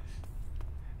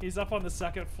 he's up on the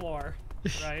second floor,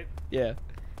 right? Yeah.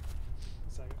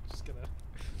 So I'm just gonna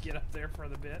get up there for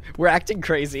the bit. We're acting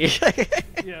crazy.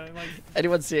 Yeah, like,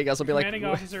 Anyone seeing us will be like, commanding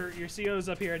officer, your CO's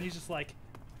up here, and he's just like,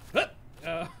 huh?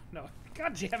 No.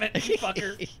 God damn it, you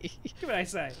fucker. Do what I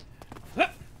say. Huh?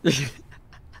 And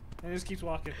he just keeps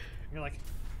walking. And you're like,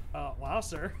 wow,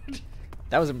 sir.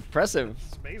 that was impressive.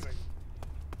 It's amazing.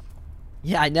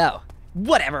 Yeah, I know.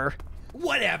 Whatever.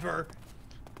 Whatever.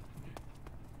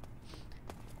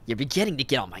 You're beginning to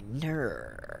get on my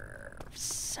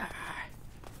nerves.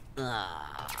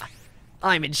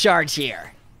 I'm in charge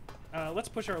here. Let's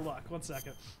push our luck. 1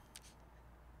 second.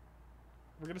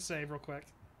 We're gonna save real quick.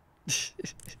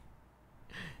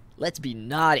 Let's be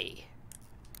naughty.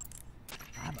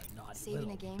 I'm a naughty Saving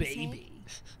little a game, baby.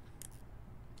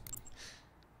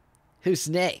 Who's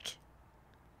Snake?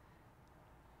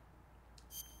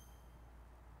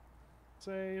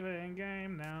 Saving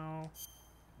game now.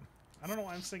 I don't know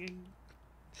why I'm singing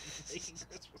Making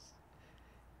Christmas.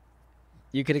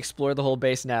 You can explore the whole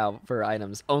base now for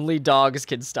items. Only dogs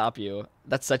can stop you.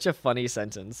 That's such a funny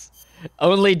sentence.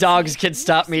 Only dogs can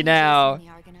stop me now.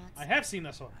 I have seen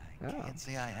this one. I can't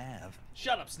say I have.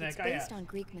 Shut up, Snake. It's I based have. on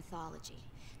Greek mythology.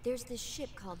 There's this ship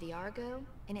called the Argo,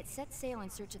 and it sets sail in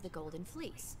search of the Golden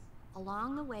Fleece.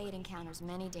 Along the way, it encounters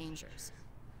many dangers.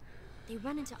 They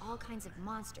run into all kinds of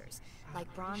monsters,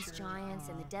 like bronze giants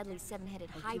and the deadly seven-headed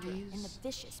hydra and the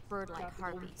vicious bird-like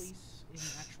harpies.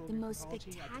 The most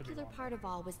spectacular part of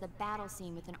all was the battle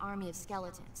scene with an army of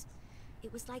skeletons.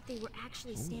 It was like they were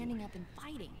actually standing up and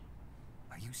fighting.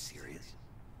 Are you serious?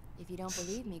 If you don't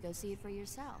believe me, go see it for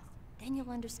yourself. Then you'll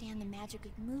understand the magic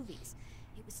of movies.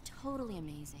 It was totally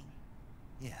amazing.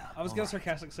 Yeah. I was all gonna right.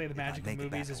 sarcastically say the If I magic of make it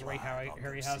movies back is Ray alive, I'll go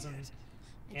see Harryhausen it.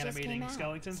 It just animating came out,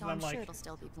 skeletons, so and I'm sure like, it'll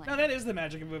still be playing. no, that is the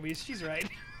magic of movies. She's right.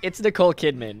 It's Nicole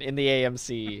Kidman in the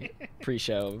AMC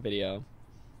pre-show video.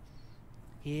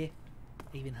 Here,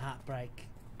 even heartbreak.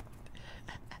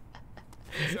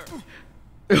 Sir,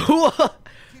 What?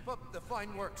 keep up the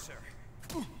fine work, sir.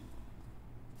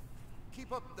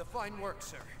 Keep up the fine work,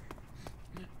 sir.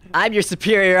 I'm your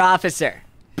superior officer,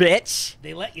 bitch.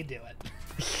 They let you do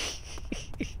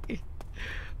it.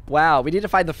 Wow, we need to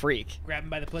find the freak. Grab him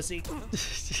by the pussy.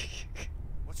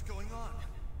 What's going on?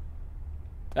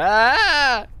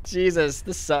 Ah, Jesus,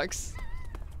 this sucks.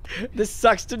 This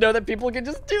sucks to know that people can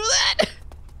just do that.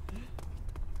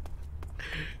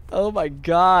 Oh my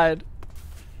God.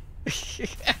 Hey,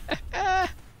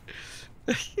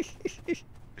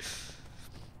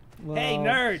 Wow.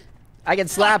 nerd. I can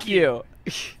slap you.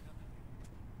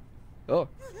 Oh.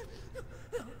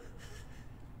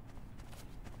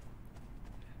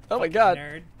 Oh my God.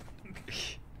 Nerd.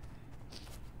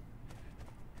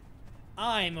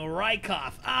 I'm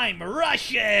Rykov. I'm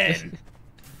Russian.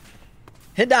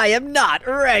 And I am not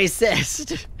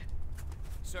racist.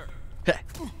 Sir,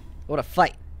 What a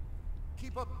fight.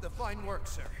 keep up the fine work,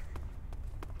 sir.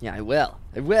 Yeah, I will.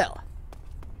 I will.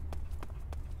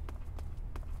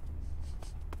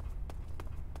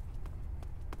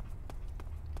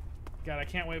 God, I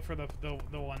can't wait for the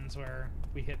ones where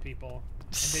we hit people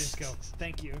and they just go,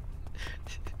 "Thank you."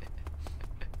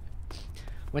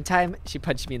 One time, she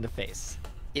punched me in the face.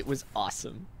 It was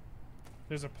awesome.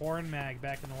 There's a porn mag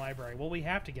back in the library. Well, we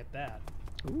have to get that.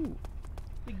 Ooh.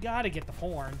 We gotta get the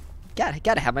porn.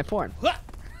 Gotta have my porn.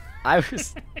 I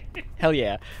was... Hell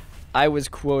yeah. I was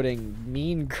quoting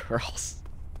Mean Girls.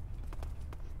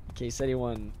 In case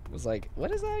anyone was like,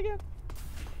 what is that again?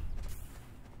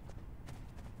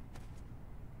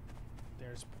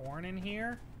 There's porn in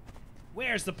here.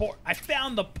 Where's the porn? I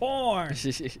found the porn.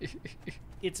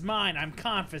 It's mine. I'm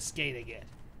confiscating it.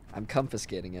 I'm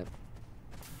confiscating it.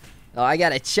 Oh, I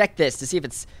gotta check this to see if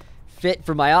it's fit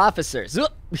for my officers.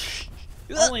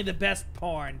 Only the best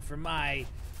porn for my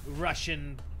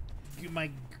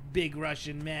big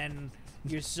Russian men.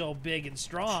 You're so big and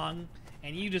strong,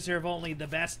 and you deserve only the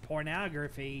best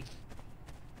pornography.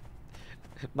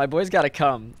 My boys gotta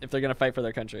come if they're gonna fight for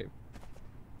their country.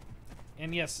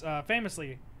 And yes,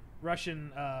 famously,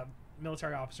 Russian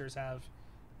military officers have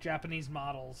Japanese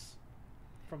models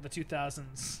from the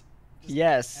 2000s.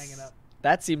 Yes. Hanging up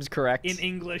That seems correct. in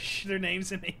English. Their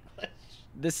names in English.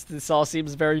 This all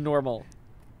seems very normal.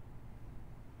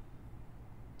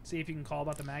 See if you can call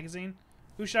about the magazine.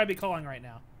 Who should I be calling right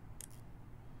now?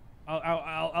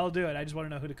 I'll do it. I just want to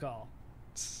know who to call.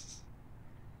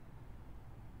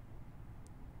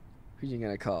 Who you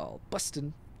gonna call?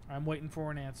 Bustin'. I'm waiting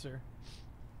for an answer.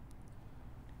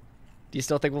 Do you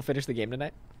still think we'll finish the game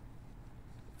tonight?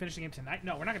 Finish the game tonight?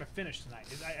 No, we're not going to finish tonight.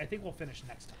 I think we'll finish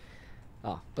next time.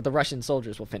 Oh, but the Russian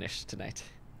soldiers will finish tonight.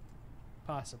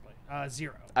 Possibly.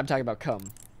 0. I'm talking about cum.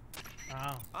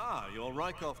 Oh. Ah, your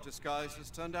Rykov disguise has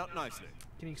turned out nicely.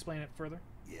 Can you explain it further?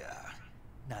 Yeah,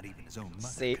 not even his own mother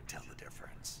See? could tell the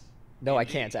difference. No, I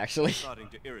can't actually. Starting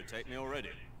to irritate me already.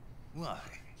 Why?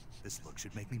 This look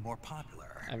should make me more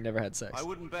popular. I've never had sex. I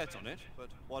wouldn't bet on it, but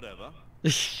whatever.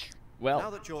 Well,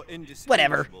 Now that you're whatever.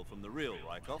 indistinguishable from the real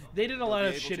Rykov, They did a lot you'll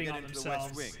of be able to shitting get on into the West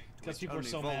themselves Wing, because which people are only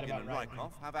so mad Volgin about and Rykov.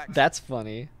 Rykov have access. that's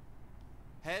funny.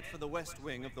 Head for the West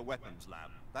Wing of the Weapons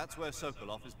Lab. That's where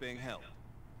Sokolov is being held.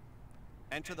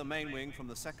 Enter the main wing from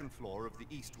the second floor of the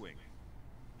East Wing.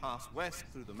 Pass west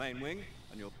through the main wing,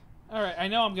 and you'll... Alright, I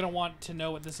know I'm going to want to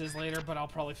know what this is later, but I'll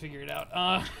probably figure it out.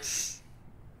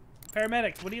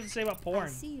 Paramedics, what do you have to say about I porn?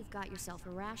 see you've got yourself a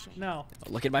ration. No,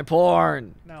 Look at my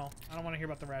porn. no, I don't want to hear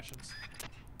about the rations.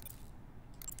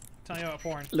 Tell me about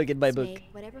porn. Look at my book. Snake,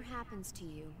 whatever happens to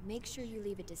you, make sure you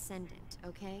leave a descendant,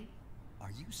 okay?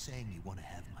 Are you saying you want to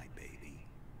have my baby?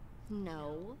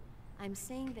 No. I'm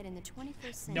saying that in the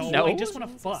 21st century, No, I just wanna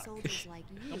genes of fuck. soldiers like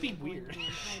you Don't be are going to weird. be in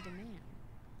high demand.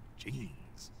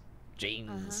 Genes.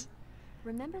 James.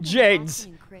 Remember when James.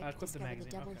 Watson and Crick Quit the discovered the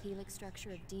magazine, double okay. helix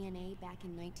structure of DNA back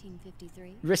in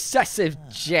 1953? Recessive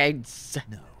James.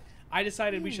 No. I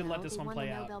decided we You should let know, this they one won play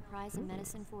the out. Nobel Prize in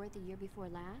Medicine for it the year before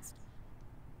last.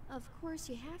 Of course,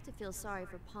 you have to feel sorry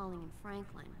for Pauling and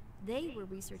Franklin. They were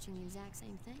researching the exact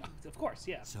same thing. Of course,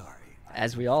 yeah. Sorry.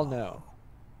 As we all know.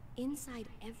 Inside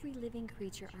every living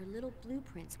creature are little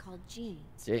blueprints called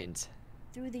genes. James.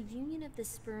 Through the union of the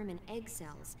sperm and egg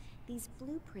cells, these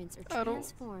blueprints are I don't-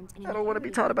 transformed and I don't want to be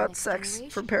inherited taught by the about next sex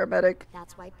from generation. paramedic.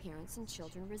 That's why parents and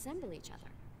children resemble each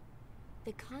other.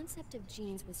 The concept of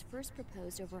genes was first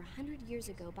proposed over 100 years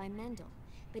ago by Mendel,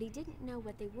 but he didn't know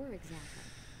what they were exactly.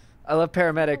 I love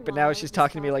paramedic, For a but now while, she's it was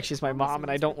talking to me thought like that she's my mom, and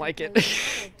I chromosomes don't were like it.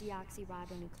 composed of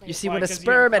deoxyribonucleic You see, Why, when a 'cause you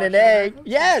sperm and an crush on egg. her?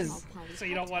 Yes. So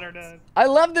you don't want her to... I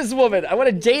love this woman. I want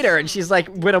to date her, and she's like,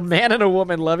 when a man and a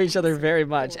woman love each other very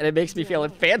much, and it makes me feel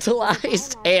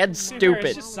infantilized and To be fair, stupid.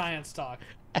 It's just science talk.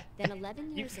 Then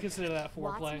 11 You years can consider ago, that foreplay.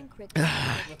 Watson and Crick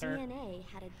discovered With that her. DNA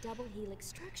had a double helix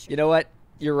structure. You know what?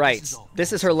 You're right. is all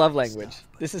This is her love fancy language. stuff,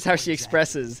 but This is how she what exactly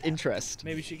expresses happened interest.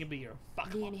 Maybe she can be your fuck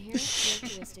The mom. inherent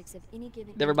characteristics of any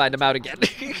given Never mind, I'm out individual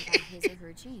again. are determined by his or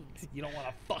her genes. You don't want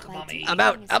to fuck By mommy. I'm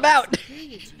out, duplicating a I'm set of out. superior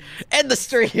genes, End the a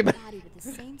stream. body with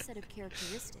the same set of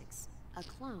characteristics, a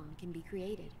clone can be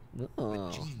created.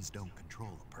 Oh. Genes don't control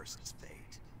a person's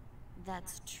fate.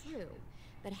 That's true.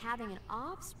 But having an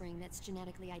offspring that's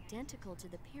genetically identical to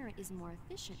the parent is more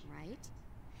efficient, right?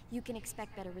 You can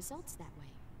expect better results that way.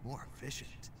 More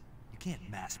efficient. You can't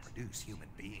mass produce human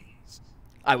beings.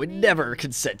 I would never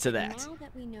consent to that. Now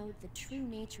that we know the true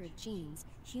nature of genes,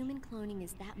 human cloning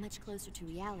is that much closer to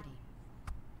reality.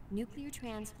 Nuclear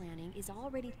transplanting is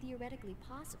already theoretically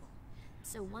possible.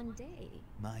 So one day...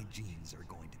 My genes are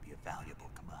going to be a valuable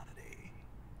commodity.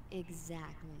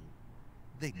 Exactly.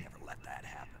 They'd never let that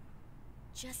happen.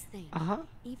 Just think. Uh-huh.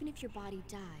 Even if your body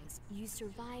dies, you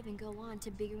survive and go on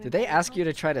to bigger and Did they better ask you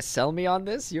to health. try to sell me on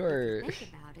this? If you You're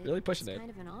think about it, really pushing it's it. kind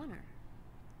of an honor.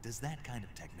 Does that kind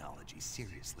of technology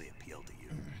seriously appeal to you?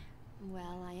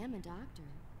 Well, I am a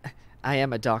doctor. I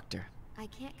am a doctor. I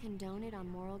can't condone it on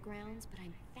moral grounds, but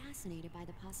I'm fascinated by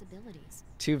the possibilities.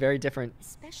 Two very different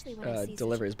Especially when I see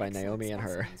deliveries such by an excellent Naomi and her.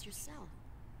 specimen as yourself.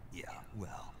 Yeah,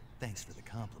 well, thanks for the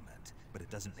compliment, but it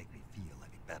doesn't make me feel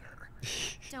any better.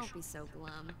 Don't be so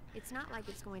glum. It's not like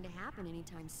it's going to happen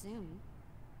anytime soon.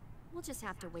 We'll just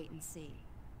have to wait and see.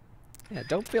 Yeah,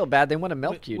 don't feel bad. They want to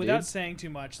milk you, Without dude. saying too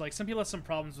much, like some people have some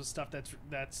problems with stuff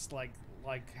that's like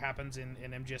happens in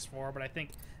MGS4, but I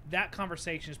think that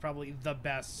conversation is probably the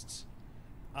best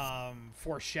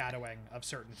foreshadowing of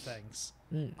certain things.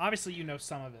 Obviously, you know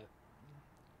some of it.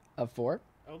 Of 4?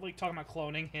 Oh, like talking about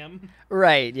cloning him.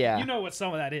 Right, yeah. You know what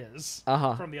some of that is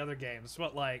from the other games,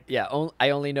 but like Yeah,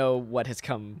 I only know what has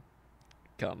come.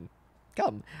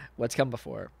 What's come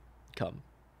before. Come.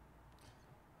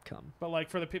 But like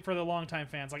for the longtime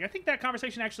fans, like I think that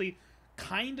conversation actually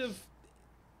kind of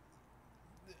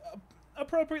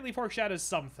appropriately foreshadows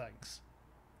some things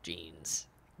Genes.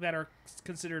 that are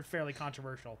considered fairly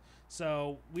controversial.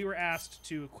 So we were asked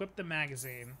to equip the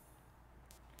magazine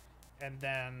and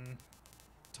then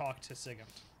talk to Sigmund.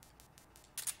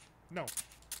 No.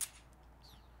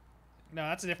 No,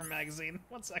 that's a different magazine.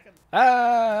 1 second.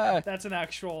 Ah! That's an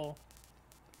actual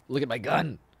Look at my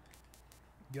gun.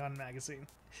 gun magazine.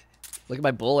 Look at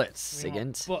my bullets. We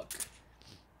want Sigint. book.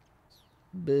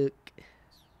 Book.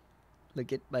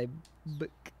 Look at my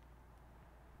book.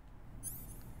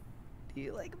 Do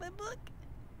you like my book?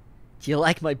 Do you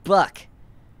like my book?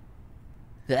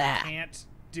 Ah. Can't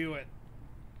do it.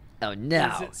 Oh no.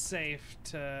 Is it safe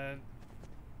to?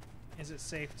 Is it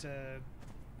safe to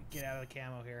get out of the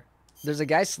camo here? There's a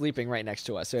guy sleeping right next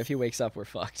to us, so if he wakes up, we're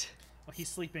fucked. Well, he's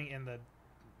sleeping in the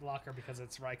locker because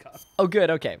it's Rykov. Oh, good.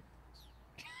 Okay.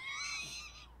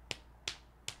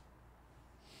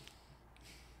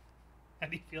 How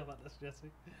do you feel about this,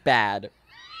 Jesse? Bad.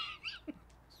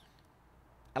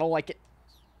 I don't like it.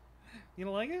 You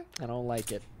don't like it? I don't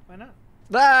like it. Why not?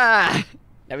 Ah!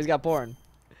 Now he's got porn.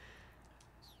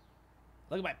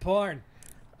 Look at my porn.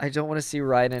 I don't want to see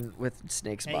Raiden with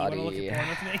Snake's Hey, body. you want to look at porn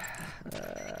with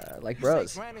me? Like You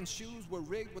bros. say Brandon's shoes were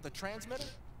rigged with a transmitter?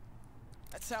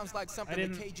 That sounds like something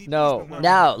didn't- the KGB's No, been working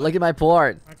no. on. Look at my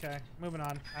porn. Okay, moving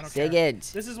on. I don't care.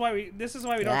 Sigint. This is why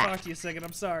we don't Ah. talk to you, Sigint.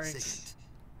 I'm sorry. Sigint,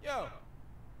 Yo,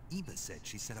 Eva said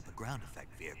she set up a ground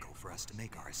effect vehicle for us to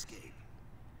make our escape.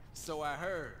 so I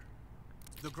heard.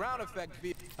 The ground effect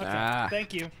vehicle. Okay, Ah.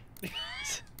 thank you.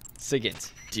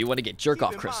 Sigint, do you want to get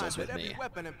jerk-off crystals with me? Every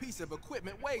weapon and piece of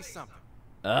equipment weighs something.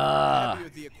 Ah. Heavier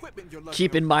the equipment you're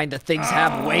Keep in looking mind that things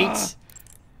have weight.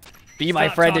 Be my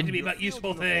Stop friend talking to and me about at. useful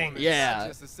Uniform things. is Yeah. not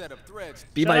just a set of threads.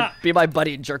 be Shut my up. be my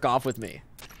buddy and jerk off with me.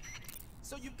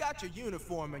 So you've got your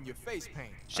uniform and your face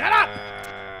paint. Shut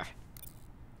up!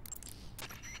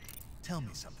 Tell me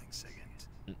something, Sigint.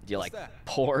 Do you like What's that?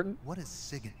 porn? What does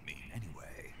Sigint mean,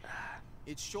 anyway?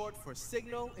 It's short for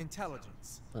signal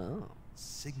intelligence. Oh.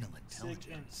 Signal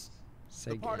intelligence.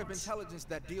 The part of Sigint. intelligence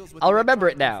that deals with I'll remember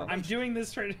it electronic now. I'm information. doing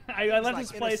this for. I let Things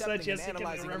this like play so that intercepting and Jesse can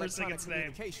analyzing remember electronic Sigint's name.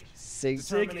 communication, Sig-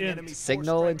 determining enemy signal force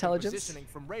strength and intelligence? positioning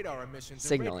from radar emissions and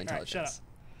Signal radio- Alright, shut up. intelligence.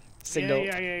 Signal.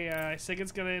 Yeah.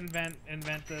 Sigint's gonna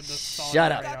invent the solid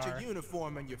Shut up. You've got radar. your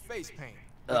uniform and your face paint.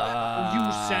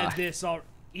 You said this all.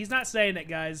 He's not saying it,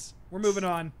 guys. We're moving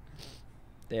on.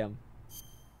 Damn.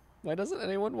 Why doesn't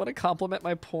anyone want to compliment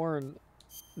my porn?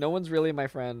 No one's really my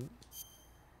friend.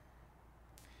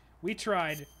 We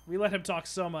tried. We let him talk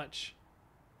so much.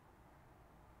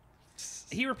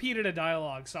 He repeated a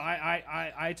dialogue, so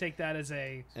I take that as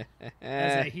a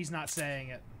he's not saying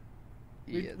it.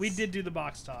 We Yes. did do the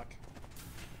box talk.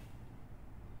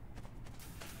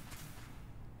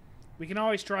 We can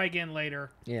always try again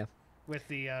later Yeah. with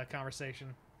the conversation.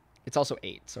 It's also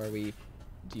 8, so are we...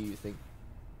 Do you think...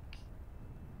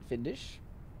 Finish?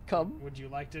 Come? Would you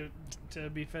like to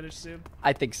be finished soon?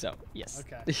 I think so, yes.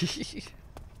 Okay.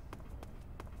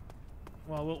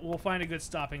 Well, we'll find a good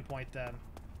stopping point then.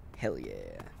 Hell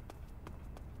yeah.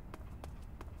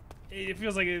 It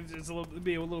feels like it's it'd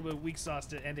be a little bit weak sauce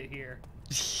to end it here.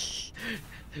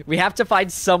 We have to find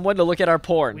someone to look at our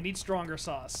porn. We need stronger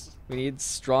sauce. We need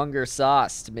stronger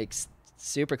sauce to make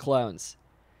super clones.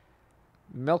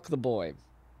 Milk the boy.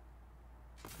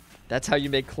 That's how you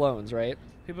make clones, right?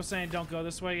 People saying don't go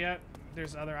this way yet.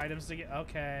 There's other items to get.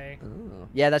 Okay. Oh.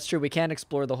 Yeah, that's true. We can't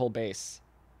explore the whole base.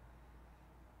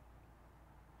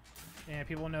 And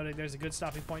people noted there's a good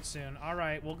stopping point soon. All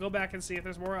right, we'll go back and see if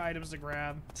there's more items to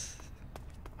grab.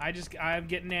 I'm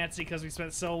getting antsy because we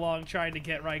spent so long trying to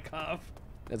get Rykov.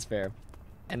 That's fair.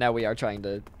 And now we are trying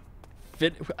to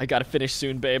I gotta finish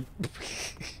soon, babe.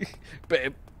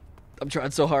 Babe, I'm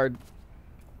trying so hard.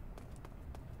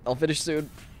 I'll finish soon.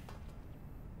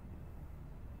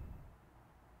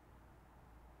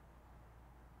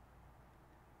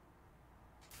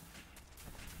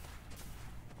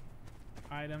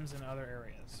 Items in other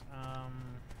areas.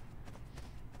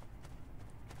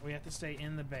 We have to stay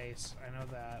in the base. I know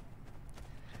that.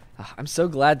 I'm so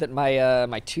glad that my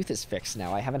my tooth is fixed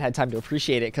now. I haven't had time to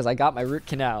appreciate it because I got my root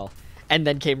canal and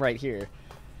then came right here.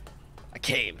 I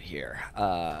came here.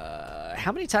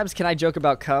 How many times can I joke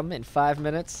about cum in 5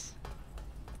 minutes?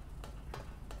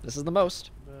 This is the most.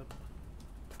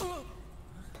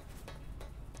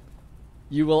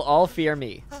 You will all fear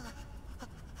me.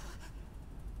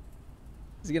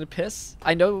 Is he gonna piss?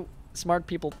 I know smart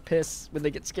people piss when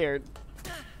they get scared.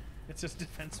 It's just a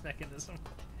defense mechanism.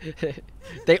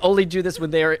 They only do this when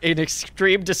they are in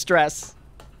extreme distress.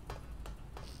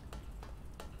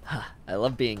 I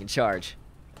love being in charge.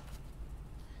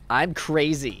 I'm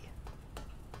crazy.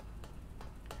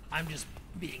 I'm just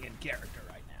being in character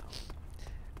right now.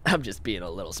 I'm just being a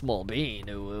little small bean.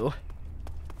 Ooh.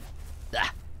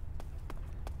 Ah.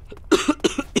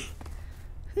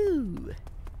 Whew.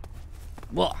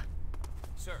 Whoa.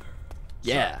 Sir.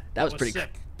 Yeah, that was was pretty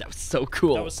sick. That was so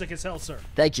cool. That was sick as hell, sir.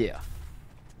 Thank you.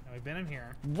 We've been in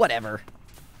here. Whatever.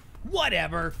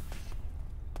 Whatever.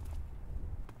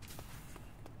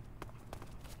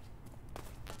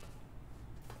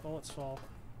 Bullets fall.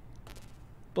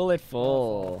 Bullet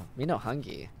full. We know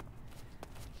hungry.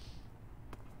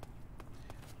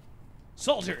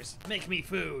 Soldiers, make me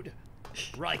food.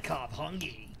 Rykov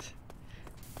hungry.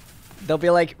 They'll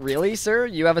be like, really, sir?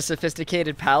 You have a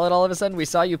sophisticated palate all of a sudden? We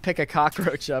saw you pick a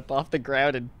cockroach up off the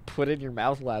ground and put it in your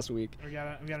mouth last week. We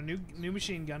got a new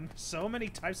machine gun. So many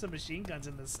types of machine guns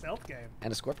in this stealth game.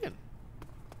 And a scorpion.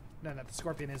 No, the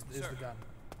scorpion is the gun.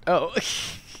 Oh.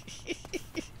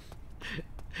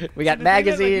 We got The thing that,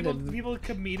 magazine like, and... people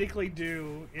comedically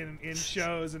do in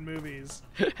shows and movies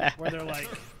where they're like,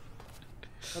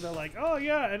 oh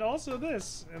yeah, and also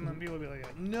this, and then people will be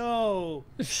like, no,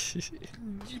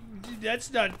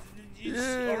 that's not.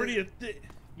 It's already a thing.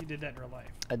 You did that in real life.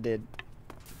 I did.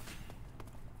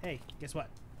 Hey, guess what?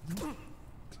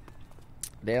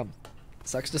 Damn.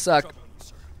 Sucks to suck.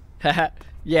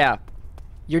 Yeah.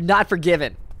 You're not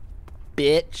forgiven,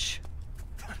 bitch.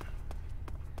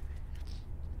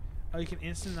 Oh, you can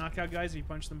instant knock out guys if you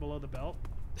punch them below the belt?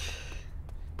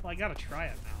 Well, I gotta try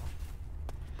it now.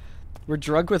 We're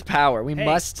drunk with power. We Hey,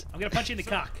 must... I'm gonna punch you in the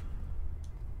cock.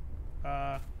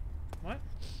 What?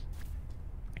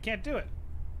 I can't do it.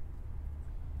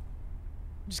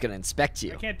 I'm just gonna inspect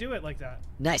you. I can't do it like that.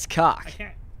 Nice cock. I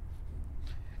can't.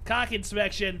 Cock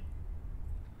inspection.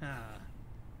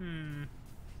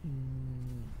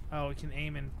 Oh, we can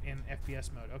aim in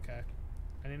FPS mode. Okay.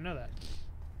 I didn't know that.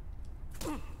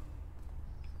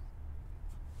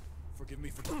 Forgive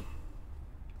me for...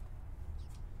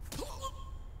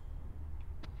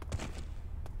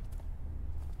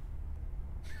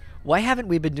 Why haven't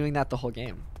we been doing that the whole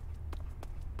game?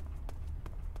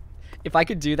 If I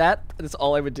could do that, that's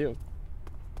all I would do.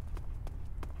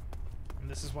 And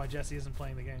this is why Jesse isn't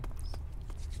playing the game.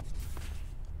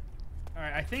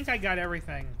 Alright, I think I got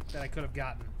everything that I could have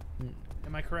gotten.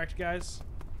 Am I correct, guys?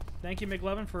 Thank you,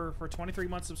 McLevin, for 23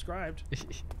 months subscribed.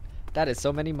 That is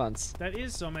so many months. That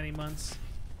is so many months.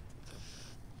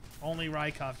 Only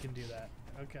Rykov can do that.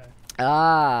 Okay.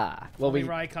 Ah. Well, Only we...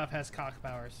 Rykov has cock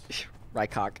powers.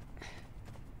 Rycock.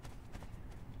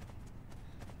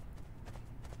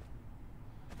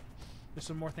 There's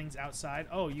some more things outside.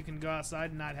 Oh, you can go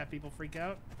outside and not have people freak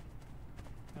out?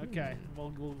 Okay. We'll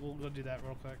go do that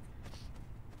real quick.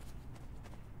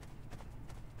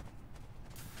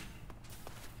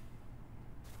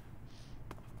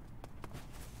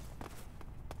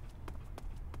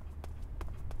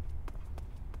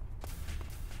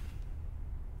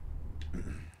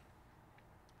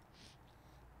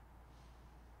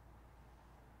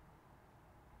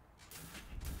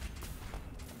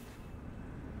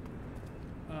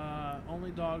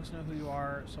 Only dogs know who you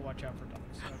are, so watch out for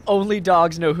dogs. Okay. Only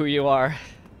dogs know who you are.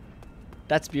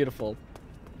 That's beautiful.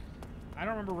 I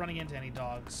don't remember running into any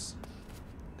dogs.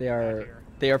 They are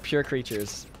pure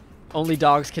creatures. Only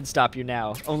dogs can stop you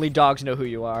now. Only dogs know who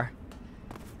you are.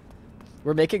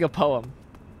 We're making a poem.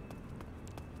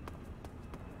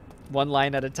 One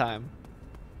line at a time.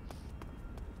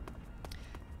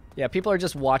 Yeah, people are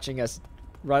just watching us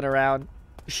run around.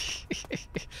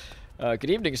 Good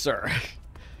evening, sir.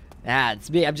 Ah, it's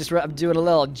me. I'm doing a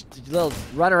little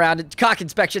run around. Cock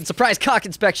inspection. Surprise cock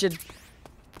inspection.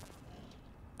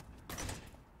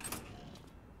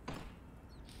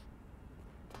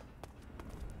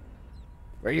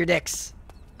 Where are your dicks?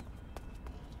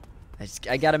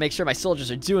 I gotta make sure my soldiers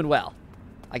are doing well.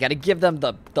 I gotta give them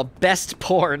the best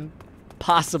porn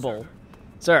possible.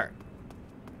 Sir.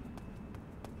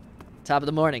 Top of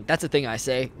the morning. That's a thing I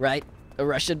say, right? A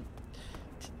Russian.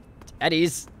 At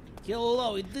ease.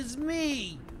 Hello, it is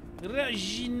me,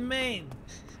 Russian man.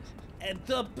 At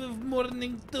top of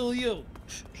morning to you.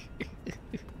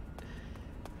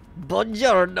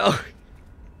 Buongiorno.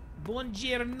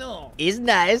 Buongiorno. Is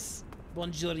nice.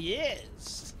 Bonjour,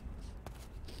 yes.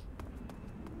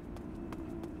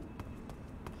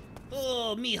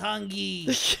 Oh, me hungry.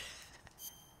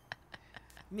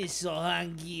 Me so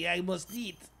hungry. I must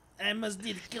eat. I must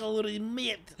eat calorie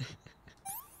meat.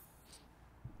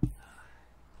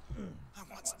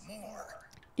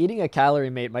 Eating a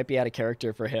calorie mate might be out of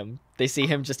character for him. They see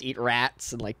him just eat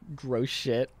rats and like gross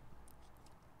shit.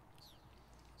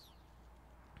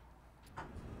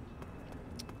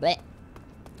 Blech.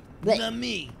 Blech.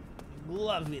 Nami.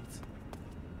 Love it.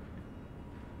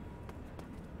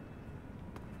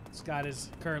 Scott is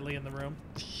currently in the room.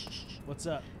 What's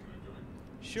up?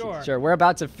 Sure. Sure, we're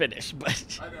about to finish,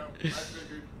 but... I know, I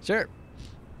figured. Sure.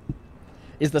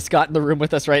 Is the Scott in the room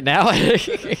with us right now?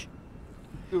 Ugh.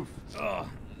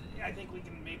 I think we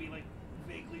can maybe like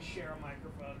vaguely share a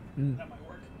microphone. That might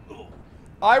work.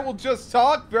 I will just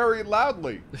talk very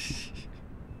loudly. If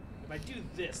I do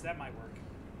this, that might work.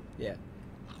 Yeah.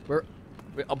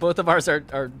 Both of ours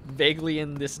are vaguely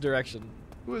in this direction.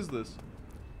 Who is this?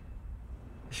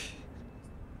 It's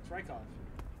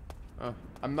Rykov.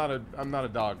 I'm not a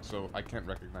dog, so I can't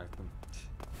recognize them.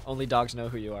 Only dogs know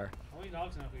who you are. Only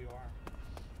dogs know who you are.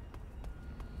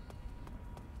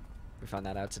 We found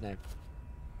that out today.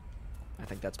 I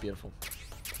think that's beautiful.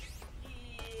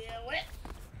 Yeah, what?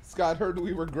 Scott heard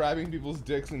we were grabbing people's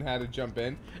dicks and had to jump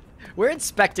in. We're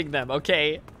inspecting them,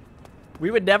 okay?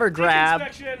 We would never grab.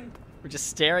 Inspection. We're just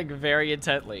staring very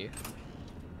intently.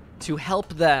 To help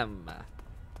them.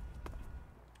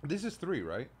 This is 3,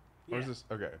 right? Or is Yeah. this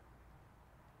okay?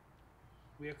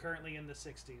 We are currently in the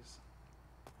 60s.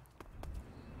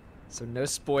 So no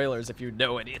spoilers if you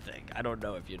know anything. I don't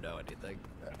know if you know anything.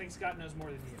 I think Scott knows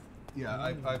more than you.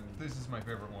 Yeah, this is my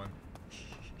favorite one.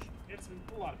 It's a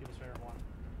lot of people's favorite one.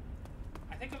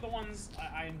 I think of the ones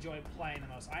I enjoy playing the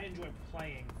most. I enjoy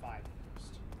playing 5 the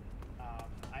most.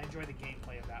 I enjoy the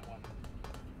gameplay of that one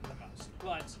the most.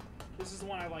 But this is the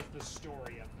one I like the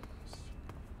story of the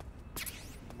most.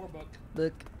 More book.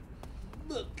 Look.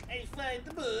 Book. I find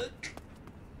the book.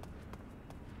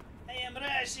 I am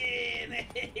Russian.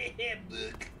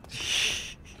 Book.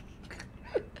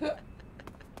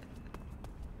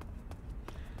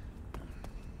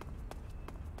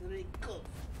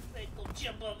 They go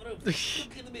jump off the roof.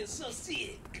 Look at me, it's so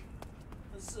sick.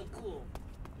 That's so cool.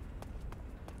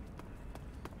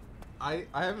 I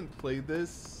haven't played this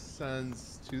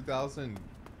since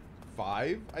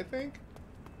 2005, I think.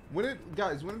 When did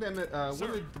when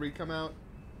did 3 come out?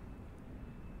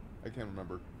 I can't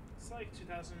remember. It's like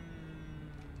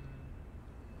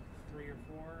 2003 or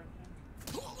 4,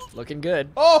 I think. Looking good.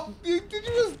 Oh, did you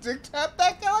just dick tap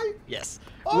that guy? Yes.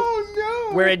 Oh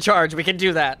no. We're in charge. We can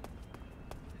do that.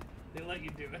 They let you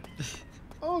do it.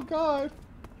 Oh god.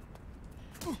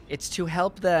 It's to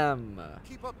help them.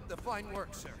 Keep up the fine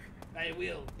work, sir. I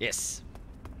will. Yes.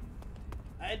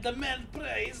 I demand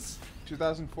praise.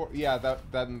 2004. Yeah,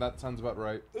 that sounds about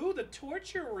right. Ooh, the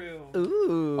torture room.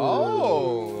 Ooh.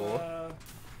 Oh.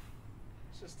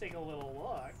 Let's just take a little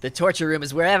look. The torture room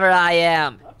is wherever I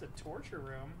am. Love the torture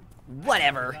room.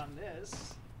 Whatever. I've done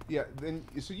this. Yeah. Then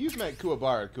so you've met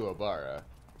Kuwabara.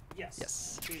 Yes.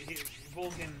 Yes.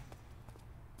 Vulcan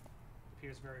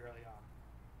appears very early on.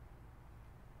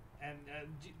 And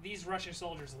these Russian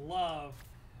soldiers love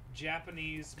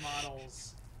Japanese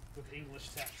models with English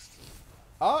text.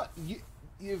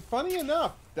 Funny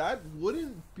enough, that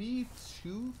wouldn't be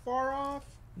too far off.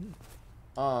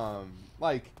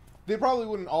 Like they probably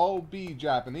wouldn't all be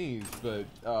Japanese, but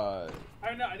I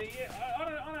don't know.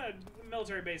 On a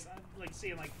military base, like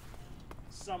seeing like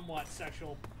somewhat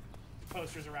sexual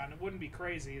posters around, it wouldn't be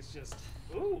crazy. It's just,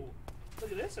 ooh,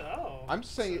 look at this. Oh, I'm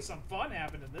saying so some fun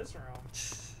happened in this room.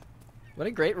 What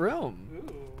a great room.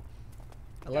 Ooh,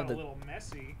 I love got a the little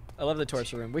messy. I love the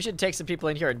torture room. We should take some people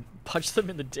in here and punch them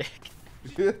in the dick.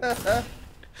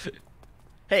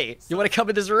 Hey, you want to come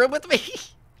in this room with me?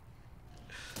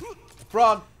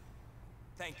 Frog.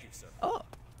 Thank you, sir. Oh,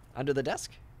 under the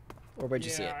desk? Or where'd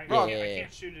you see it? I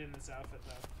can't shoot it in this outfit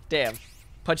though. Damn.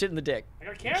 Punch it in the dick. I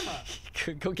got a camera.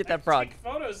 Go get I that can frog. Take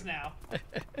photos now.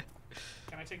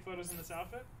 Can I take photos in this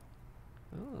outfit?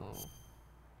 Oh.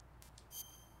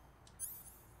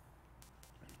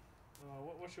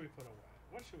 What should we put away?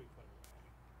 What should we put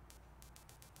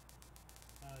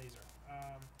away? These are.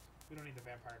 We don't need the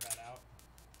vampire bat out.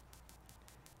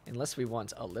 Unless we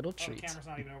want a little Oh, treat. the camera's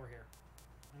not even over here.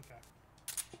 Okay.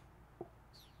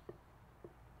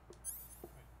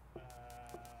 Wait,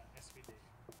 SVD.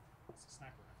 It's a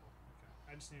sniper rifle.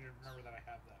 Okay. I just need to remember that I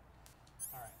have that.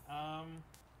 Alright,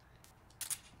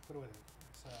 put it with it.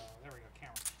 So, there we go,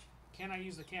 camera. Can I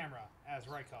use the camera as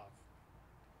Rykov?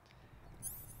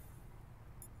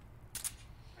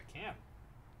 I can.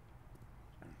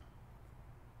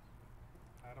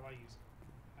 How do I use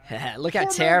it? Look how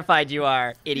terrified you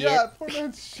are, idiot. Yeah, poor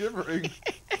man's shivering.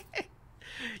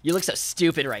 You look so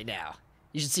stupid right now.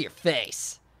 You should see your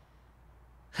face.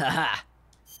 Haha.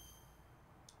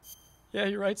 Yeah,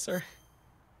 you're right, sir.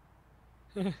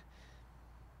 You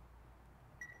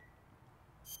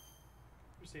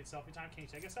say it's selfie time. Can you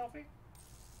take a selfie?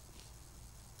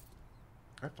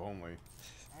 If only.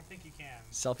 I don't think you can.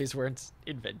 Selfies weren't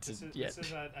invented yet. This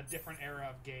is a different era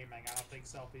of gaming. I don't think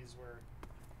selfies were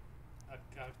a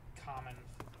common.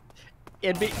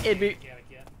 It'd be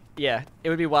Yet. yeah. It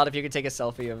would be wild if you could take a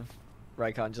selfie of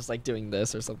Rykon just like doing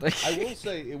this or something. I will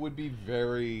say it would be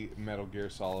very Metal Gear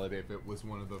Solid if it was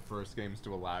one of the first games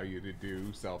to allow you to do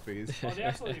selfies. Oh, they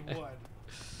absolutely would.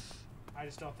 I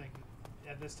just don't think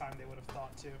at this time they would have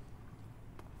thought to.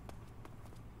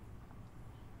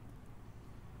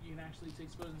 actually to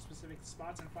explode in specific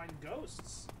spots and find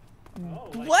ghosts. Oh,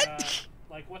 like, What?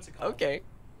 Like what's it called? Okay.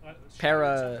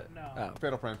 Shadow something? No. Oh.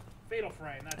 Fatal Frame. Fatal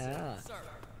Frame. That's it. Sir.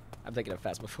 I'm thinking of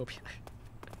Phasmophobia.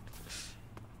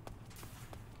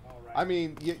 All right. I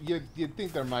mean, you'd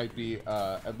think there might be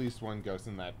at least one ghost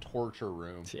in that torture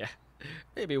room. Yeah.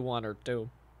 Maybe one or two.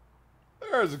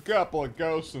 There's a couple of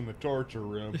ghosts in the torture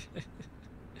room.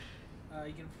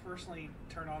 You can personally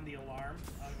turn on the alarm.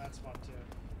 That's fun too.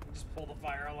 Just pull the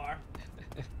fire alarm.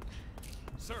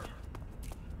 Sir.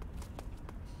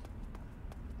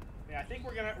 Yeah, I think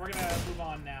we're gonna move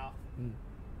on now.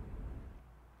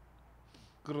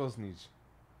 Groznij.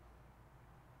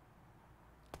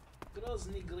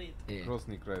 Grozny great. Yeah.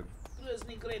 Grozny Kred.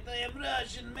 Grozny great. I am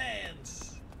Russian man.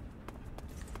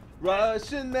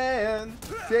 Russian man,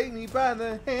 take me by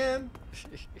the hand.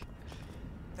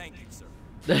 Thank you, sir.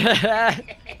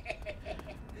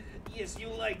 Yes, you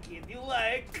like it. You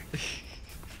like.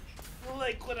 You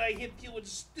like when I hit you with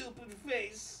stupid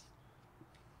face.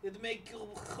 It make you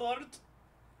hurt.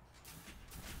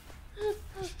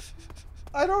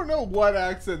 I don't know what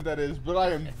accent that is, but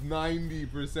I am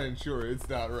 90% sure it's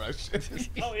not Russian.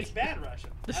 Oh, it's bad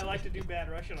Russian. I like to do bad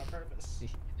Russian on purpose.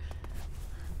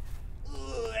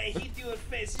 Ooh, I hit you in the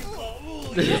face. You go,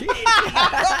 ooh, you hit me.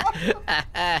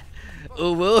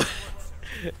 Ooh woo.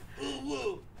 Ooh,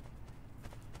 woo.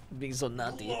 Being so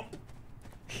naughty. Lump.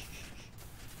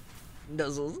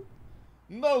 Nuzzles.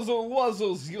 Nuzzle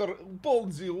wuzzles, your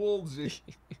bulgy wolgy.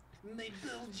 My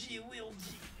bilgy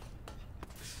wilgy.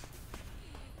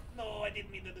 No, I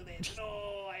didn't mean to do that.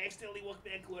 No, I accidentally walked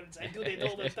backwards. I do that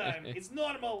all the time. It's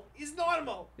normal. It's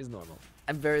normal. It's normal.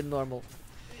 I'm very normal.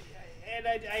 And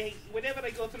I whenever I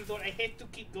go through the door, I have to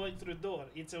keep going through the door.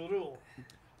 It's a rule.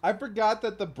 I forgot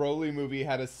that the Broly movie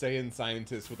had a Saiyan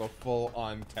scientist with a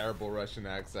full-on terrible Russian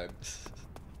accent.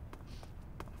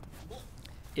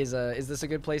 Is this a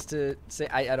good place to say?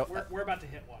 I don't. We're about to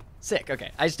hit one. Sick. Okay.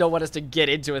 I just don't want us to get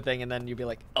into a thing and then you'd be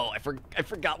like, oh, I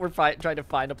forgot we're trying to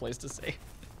find a place to save.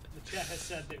 The chat has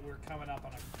said that we're coming up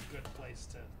on a good place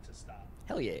to stop.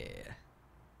 Hell yeah.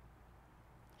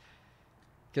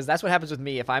 Because that's what happens with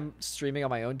me. If I'm streaming on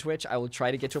my own Twitch, I will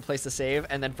try to get to a place to save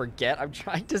and then forget I'm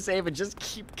trying to save and just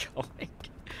keep going.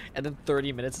 And then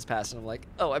 30 minutes has passed and I'm like,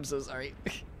 oh, I'm so sorry.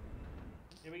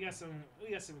 Yeah, we got some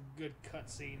good cut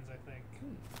scenes, I think.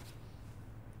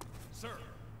 Sir.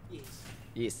 Yes.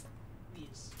 Yes.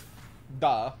 Yes.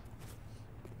 Duh.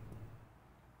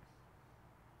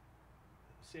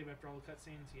 Save after all the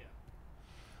cutscenes, yeah.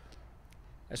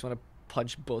 I just want to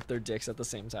punch both their dicks at the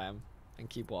same time and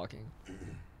keep walking.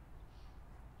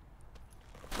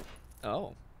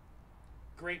 Oh.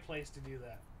 Great place to do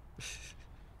that.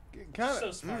 Kinda,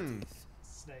 So smart,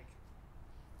 Snake.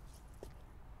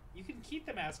 You can keep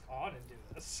the mask on and do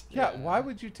this. Yeah, why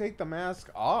would you take the mask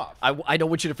off? I don't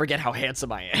want you to forget how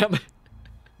handsome I am.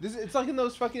 It's like in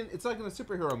those fucking. It's like in a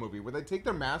superhero movie where they take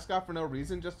their mask off for no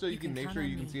reason just so you can make sure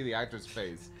you can see the actor's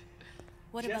face.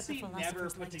 What about the Jesse never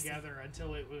philosopher's put legacy? together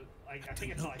until it was like I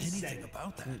think it's like anything said it,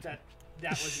 about that. that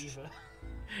was Eva.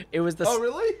 It was the. Oh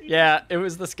really? Yeah, it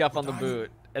was the scuff on the boot,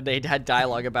 and they had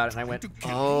dialogue about it, and I went,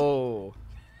 oh.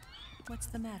 What's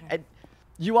the matter? And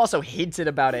you also hinted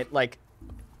about it, like,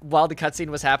 while the cutscene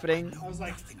was happening. I was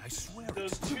like, I swear.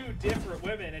 those two different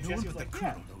women, and No Jesse one was but like, the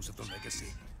yeah, colonel knows of the legacy.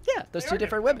 Yeah, those they two are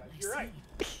different women. You're right.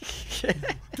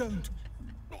 Don't.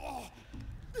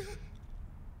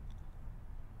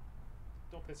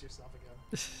 Don't piss yourself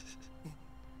again.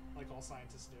 Like all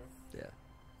scientists do. Yeah.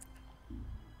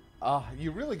 You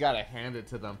really gotta hand it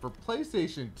to them. For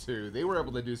PlayStation 2, they were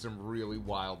able to do some really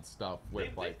wild stuff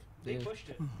with They pushed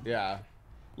it. yeah.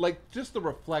 Like, just the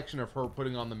reflection of her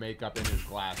putting on the makeup in his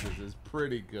glasses is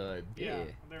pretty good. Yeah, Yeah.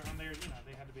 on their,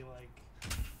 they had to be like,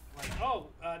 oh,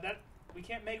 that we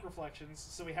can't make reflections,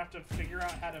 so we have to figure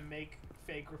out how to make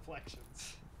fake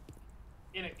reflections.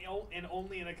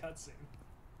 Only in a cutscene.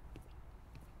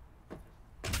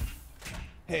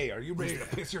 Hey, are you ready to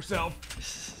piss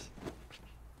yourself?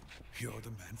 You're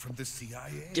the man from the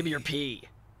CIA. Give me your pee.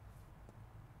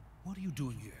 What are you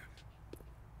doing here?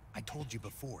 I told you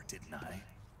before, didn't I?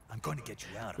 I'm going to get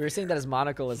you out of We were saying here. that his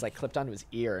monocle is like clipped onto his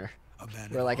ear. A man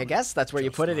We're of like, I honor, guess that's where you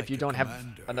just put it if like you your don't have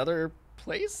commander. another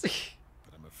place.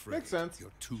 But I'm afraid Makes sense. you're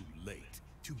too late.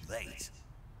 Too late.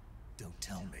 Don't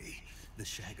tell me. The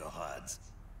Shagahards.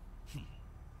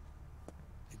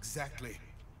 Exactly.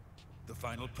 The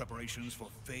final preparations for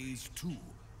Phase 2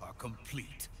 are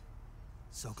complete.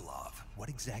 Sokolov, what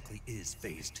exactly is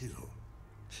Phase 2?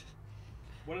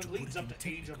 When it To leads put up it to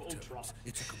in Age of technical Ultron, terms,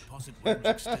 it's a composite range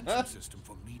extension system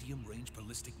for medium-range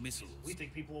ballistic missiles. we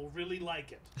think people will really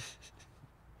like it.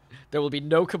 There will be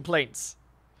no complaints.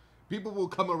 People will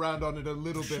come around on it a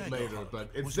little bit later, but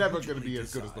it's never going to be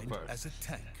as good as the first. As a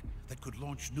tank that could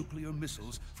launch nuclear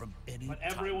missiles from any But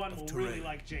type everyone of will terrain. really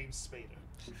like James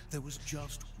Spader. There was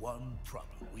just one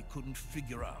problem we couldn't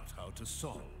figure out how to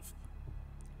solve.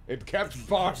 It kept The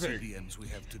farting. CBMs we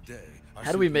have today are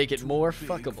How do we simply make it too more big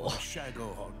fuckable? for a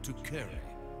Shagohod to carry.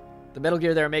 The Metal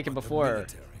Gear they were making But the before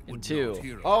military in would 2. not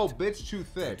hear of Oh, it. bitch too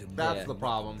thick. That's Yeah. the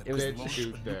problem. It was- Bitch Launch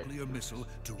too a thick. nuclear missile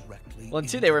directly Well, in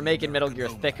 2 into they were the making Metal Gear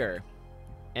American thicker,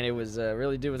 and it was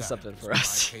really doing That something is for when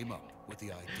us. I came up with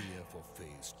the idea for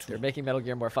phase 2. They're making Metal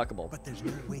Gear more fuckable. But there's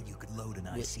no way you could load an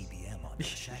ICBM onto the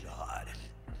Shagohod.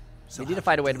 So We need to how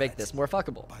find do a way you to do make it? this more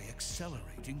fuckable. by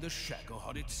accelerating the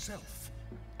Shagohod itself.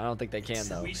 I don't think they can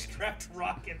though. We strapped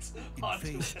rockets In onto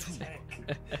phase the 2,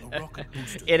 tank. a rocket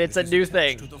booster And it's a is new attached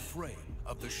thing. to the frame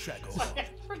of the I Shagohod.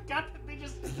 forgot that they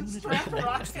just The unit strapped uses the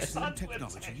rockets same onto the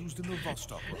technology tank. used in the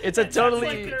Vostok rocket. It's a That's like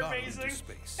totally, their Got into amazing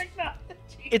space.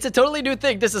 technology. it's a totally new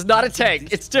thing. This is not a tank.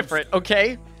 It's different,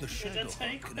 okay? The a Shagohod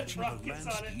tank can with achieve a rockets land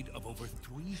on it. speed of over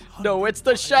 300 No, it's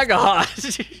the miles per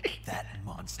Shagohod. That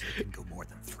monster can go more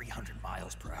than 300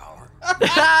 miles per hour.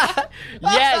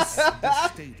 Yes, hour. In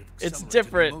this state of it's accelerated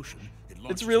different. motion, it It's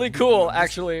launches really a cool, nuclear missile.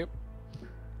 actually.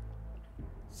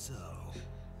 So,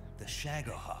 the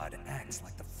Shagohod acts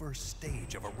like the first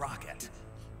stage of a rocket.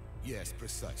 Yes,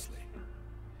 precisely.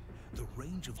 The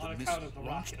range of the On account missile of the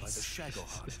launched by the rockets.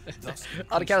 Shagohod thus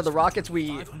On account of the increases rockets from we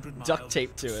 500 duct miles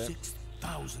taped to it.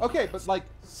 6,000 Okay, miles. but like,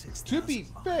 to be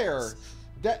 6,000 fair, miles.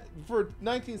 that for That's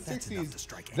enough to 1960s,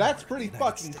 strike that's anywhere pretty in the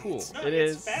United fucking cool. States. No, It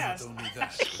it's is. fast. Not only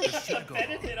that, but the Shagohod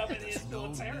Benefit of it has is no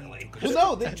need militarily. to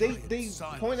Well, no, construct they giant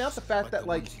silos point out the fact like that the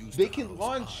like ones used they to can house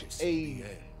launch ICBMs.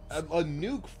 a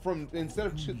nuke from instead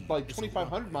of like It's a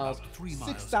 2,500 rocket miles, about 3 miles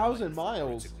 6,000 away for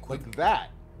miles its like equivalent. that.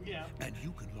 Yeah. And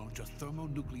you can launch a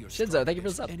thermonuclear Shinzo, strike thank you for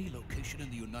the against sub. any location in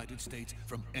the United States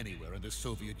from anywhere in the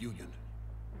Soviet Union.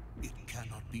 It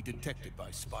cannot be detected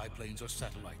by spy planes or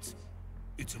satellites.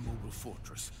 It's a mobile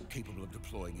fortress capable of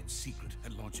deploying in secret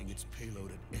and launching its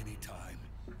payload at any time.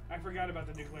 I forgot about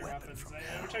the nuclear Weapon weapons, from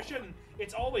which I shouldn't.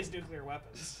 It's always nuclear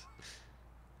weapons.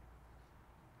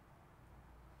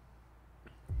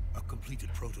 A completed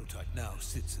prototype now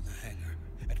sits in the hangar.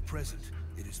 At present,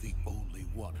 it is the only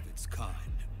one of its kind.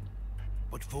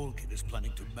 But Volkin is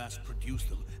planning to mass produce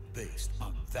them based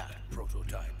on that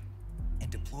prototype. And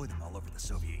deploy them all over the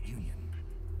Soviet Union.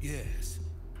 Yes,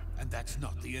 and that's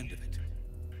not the end of it.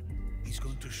 He's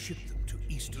going to ship them to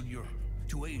Eastern Europe,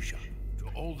 to Asia, to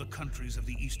all the countries of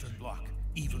the Eastern Bloc.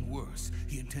 Even worse,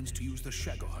 he intends to use the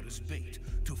Shagohod as bait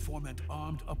to foment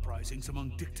armed uprisings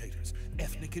among dictators,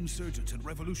 ethnic insurgents, and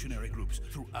revolutionary groups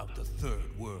throughout the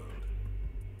Third World.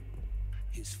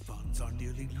 His funds are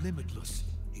nearly limitless.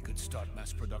 He could start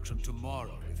mass production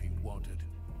tomorrow if he wanted.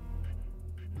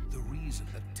 The reason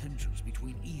that tensions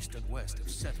between East and West have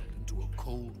settled into a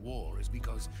Cold War is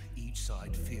because each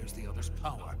side fears the other's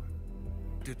power.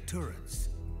 Deterrence.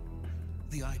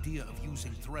 The idea of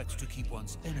using threats to keep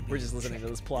one's enemies We're just in listening to check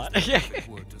this plot. is the perfect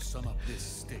word to sum up this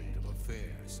state of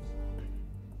affairs.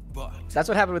 But That's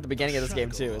what happened with the beginning of this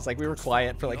game too. It's like we were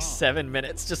quiet for like 7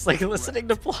 minutes, just like listening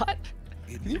to plot.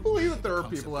 Can you believe that there are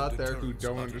people out there who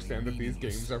don't understand that these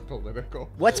games are political?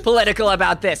 What's political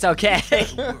about this? Okay.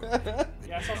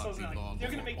 Yeah, I saw something like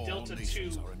they're gonna make Delta 2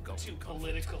 too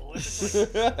political. It's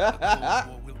like,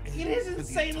 it is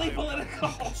insanely political.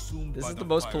 This is the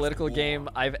most political game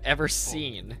I've ever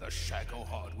seen. The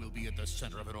Shagohod will be at the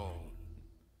center of it all.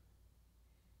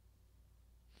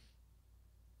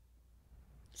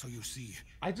 So you see,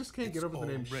 I just can't get over the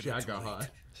name already too late. Shagahod.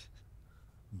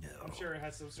 No. I'm sure it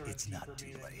has some sort of It's deeper not too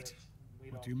meaning late. that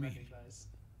we What don't do you mean? recognize.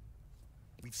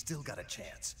 We've still got a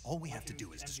chance. All we have to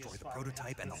do is destroy the MGS5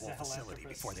 prototype and the whole has facility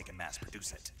philanthropists. before they can mass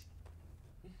produce it.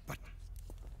 But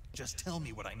just tell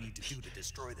me what I need to do to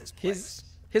destroy this place.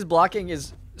 His blocking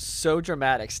is so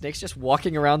dramatic. Snake's just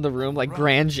walking around the room like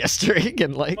grand gesturing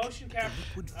and like. Motion capture,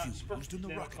 liquid fuel used in the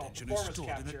rocket engine is performance stored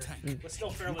in a capture tank. was still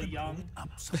fairly young,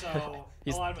 so a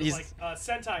He's- lot of it was like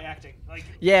Sentai acting. Like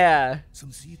Yeah.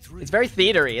 Some C3. It's very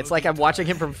theatery. It's like I'm watching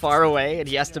him from far away and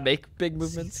he has to make big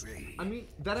movements. I mean,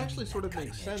 that actually sort of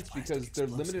makes sense because they're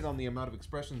limited on the amount of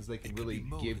expressions they can really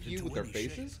give you with their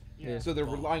faces. Yeah. So they're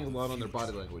relying a lot on their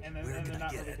body language. and then Where and can they're I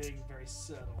not get really it? being very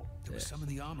subtle. There was some in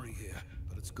the armory here,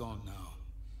 but it's gone now.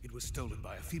 It was stolen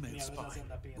by a female Yeah, that spy does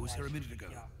end up being who was like, here a minute ago.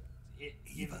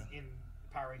 you know, in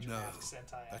Power Ranger No, Mask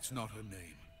Sentai. that's not her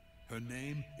name. Her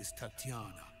name is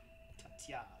Tatiana.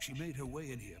 Tatiana. She made her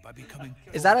way in here by becoming.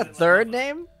 Is that a third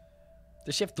name?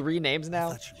 Does she have 3 names I now?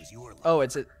 thought she was your lover. Oh,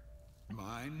 it's a.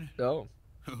 Mine? Oh.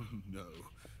 Oh no,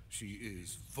 she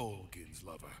is Volgin's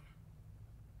lover.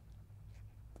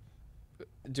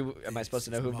 Am I supposed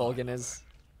to know who Vulcan is?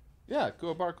 Yeah,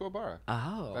 Kuwabara.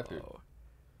 Oh. That dude.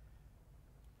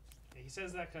 Yeah, he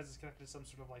says that because it's connected to some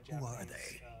sort of like Who Japanese. are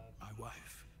they? My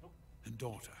wife and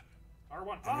daughter.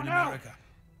 R1. They're Oh in no! America.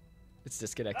 It's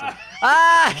disconnected.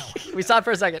 Ah! We saw it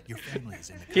for a second. Your family is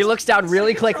in the He looks down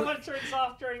really quick. Controller turns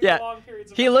off during Yeah. the long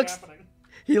periods of He nothing looks. happening.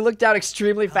 He looked down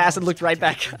extremely fast and looked right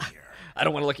back. I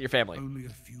don't want to look at your family. Only a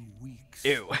few weeks.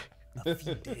 Ew. a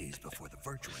few days before the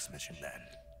virtuous mission then.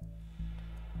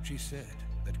 She said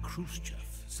that Khrushchev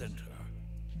sent her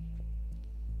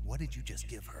What did you just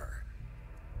give her?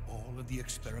 all of the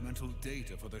experimental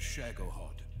data for the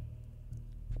Shagohod.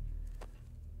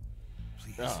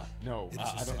 Please. No, It is I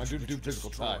don't essential do that you physical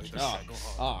destroy touch. the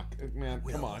Shagohod. Man,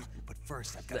 come Will, on. but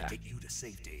first I've got to get you to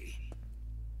safety.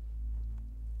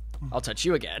 I'll touch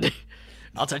you again.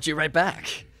 I'll touch you right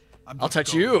back. I'm I'll not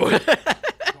touch going. you. Don't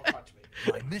touch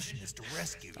me. My mission is to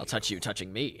rescue I'll touch you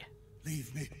touching me.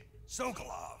 Leave me.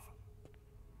 Sokolov.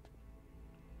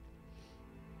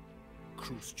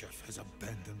 Khrushchev has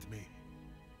abandoned me.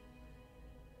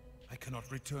 I cannot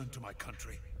return to my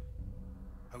country.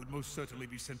 I would most certainly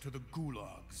be sent to the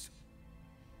gulags.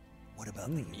 What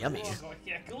about the Yummy.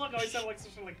 Yeah, gulag always sounded like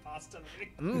something like pasta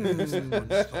to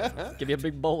me. Give me a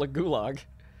big bowl of gulag.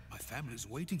 My family's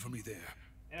waiting for me there.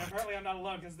 And apparently I'm not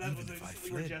alone because that was Even if I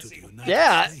we were fled to Jesse. the United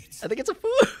Yeah, States, I think it's a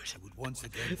food. I would once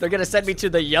again They're gonna find send me to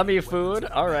myself the yummy weapons food.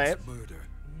 of All mass right, murder.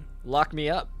 lock me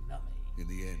up. In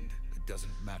the end, it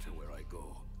doesn't matter where I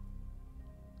go.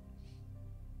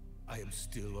 I am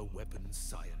still a weapons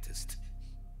scientist.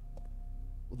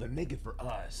 Well, then make it for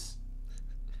us.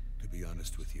 To be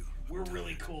honest with you, I'm We're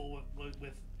really tired. cool with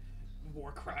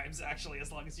war crimes, actually,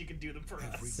 as long as you can do them for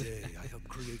Every us. day, I help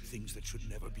create things that should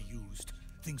never be used.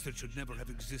 Things that should never have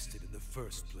existed in the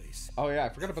first place. Oh yeah, I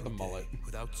forgot about the Every mullet. day,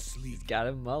 without sleep, Got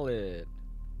a mullet.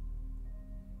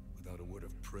 without a word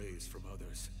of praise from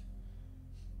others.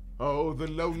 Oh, the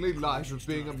lonely life of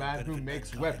being a man who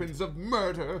makes weapons of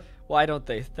murder. Why don't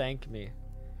they thank me?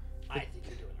 I think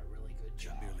you're doing a really good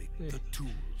job. Merely the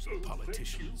tools of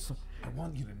politicians. I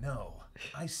want you to know,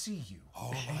 I see you,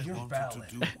 All and I you're wanted valid.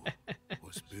 to do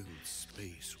was build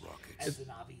space rockets. As the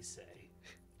Navis say,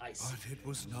 I see. But it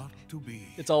was not to be.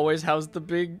 It's always how's the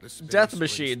big The space death race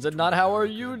machines and between not how are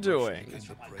America you and doing? Russia and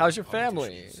the brave How's your family?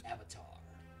 politicians. Avatar.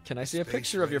 Can I see a Space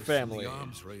picture of your race and family? The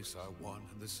arms race are one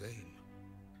and the same.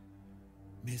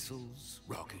 Missiles,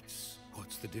 rockets.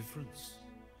 What's the difference?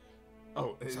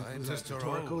 Oh, is that Scientists are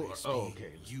rhetorical? always Oh, being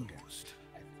okay. used.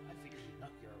 I figured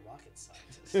you're a rocket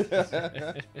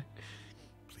scientist.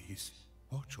 Please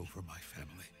watch over my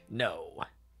family. No.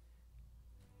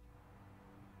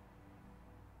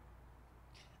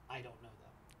 I don't know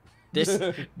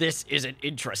them. This isn't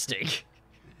interesting.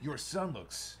 Your son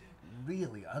looks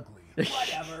really ugly.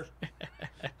 Whatever.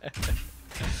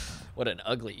 What an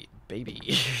ugly baby.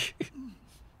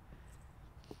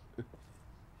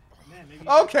 Man, maybe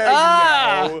Okay,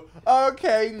 Ah! no.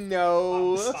 Okay,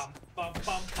 no. Bum, bum,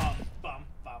 bum, bum, bum,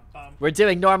 bum, bum. We're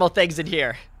doing normal things in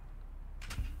here.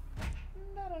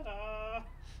 Da-da-da.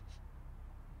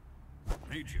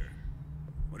 Major,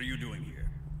 what are you doing here?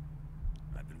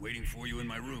 I've been waiting for you in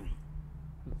my room.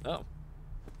 Oh.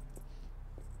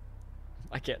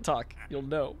 I can't talk. You'll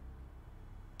know.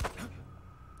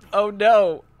 Oh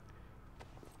no.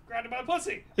 Grabbed him by the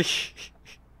pussy.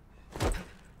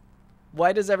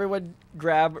 Why does everyone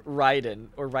grab Raiden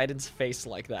or Raiden's face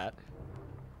like that?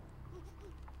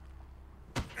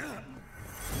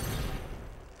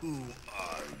 Who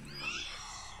are you?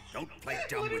 Don't play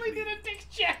dumb with Literally me. did a dick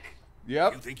check.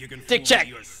 Yep. You think you can Dick fool check.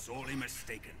 me? You're sorely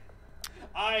mistaken.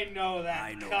 I know that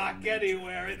I know cock a major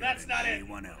anywhere, and that's not it.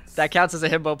 anyone else. That counts as a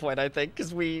himbo point, I think,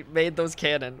 because we made those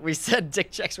canon. We said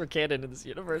dick checks were canon in this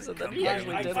universe, and then he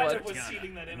actually I did kind one. of was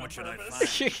seeding that in on What should I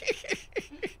purpose. find?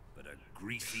 But a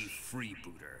greasy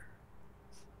freebooter.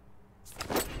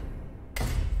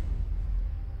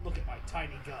 Look at my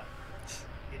tiny gun.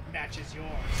 It matches yours.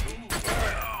 Ooh.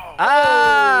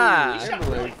 Ah! He shot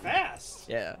really fast.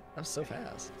 Yeah, that was so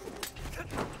fast.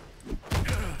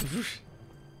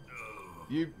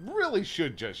 You really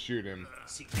should just shoot him.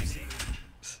 CQC.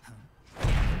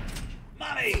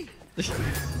 Mommy!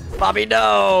 Bobby,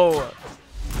 no!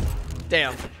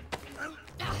 Damn.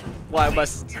 Why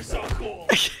must You're so cool.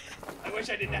 I wish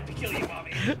I didn't have to kill you,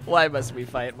 Mommy. why must we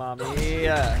fight, mommy?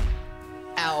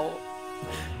 Ow.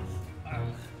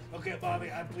 Okay, Mommy,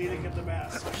 I'm bleeding in the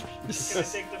mask. Can I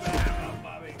take the mask off,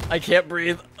 Mommy? I can't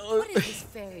breathe. What is this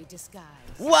fairy disguise?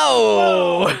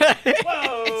 Whoa! It's gonna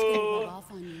rub Whoa!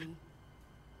 off on you.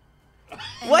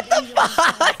 What the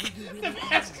fuck? The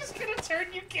mask is gonna turn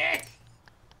you gay.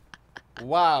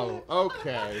 Wow.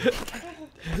 Okay.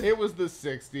 It was the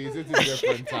 60s. It's a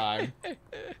different time.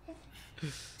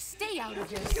 Stay out of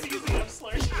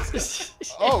this.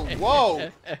 Oh, whoa.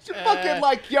 You're fucking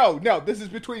like, yo, no, this is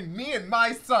between me and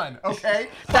my son, okay?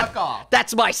 Fuck off.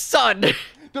 That's my son.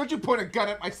 Don't you point a gun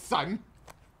at my son.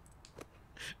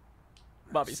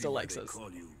 Mommy still likes us.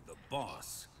 Call you the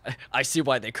boss. I see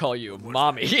why they call you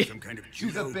mommy. Some kind of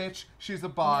She's a judo? bitch. She's a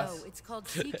boss. No, it's called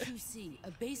CQC,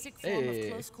 a basic form of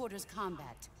close quarters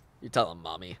combat. You tell him,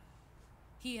 mommy.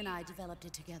 He and I developed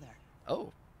it together.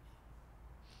 Oh.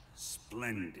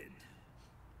 Splendid.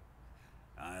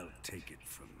 I'll take it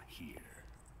from here.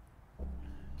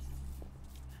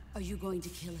 Are you going to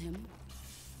kill him?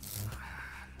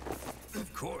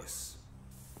 Of course.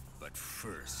 But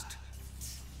first,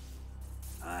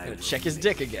 I Gonna will check his make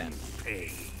dick again. you pay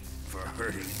for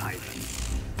hurting Ivan.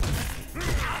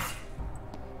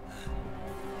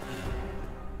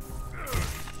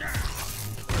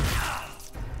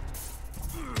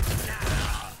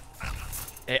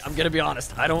 Hey, I'm gonna be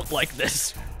honest. I don't like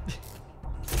this.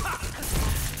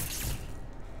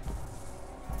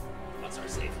 What's our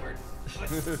safe word? What?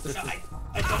 No,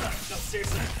 I don't know. No,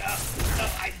 seriously. No,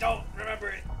 I don't remember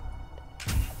it.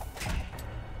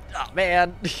 Oh,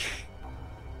 man.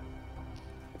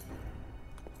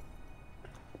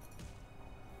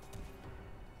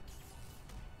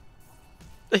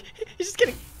 He's just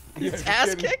getting his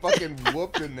ass getting kicked. fucking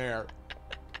whooped in there.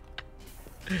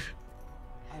 I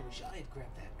wish I had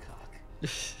grabbed that cock.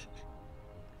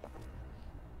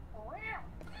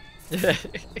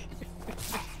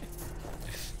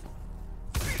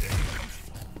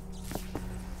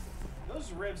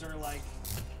 Those ribs are like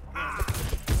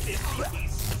 50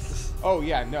 pieces. Oh,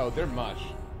 yeah, no, they're mush.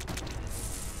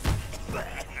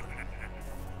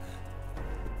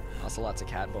 Also, lots of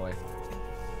cat boy.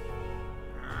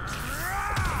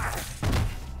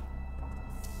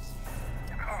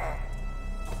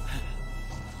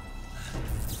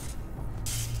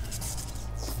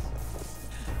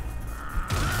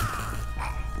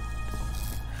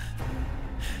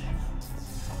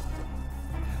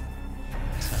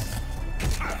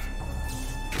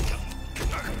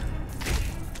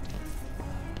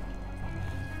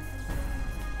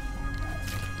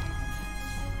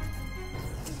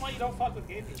 This is why you don't fuck with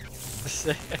gay people.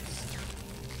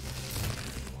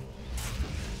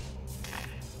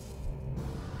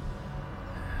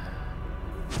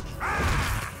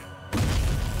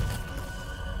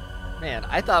 Man,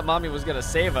 I thought mommy was gonna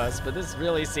save us, but this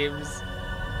really seems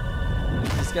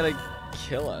she's gonna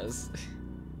kill us.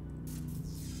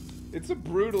 It's a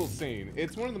brutal scene.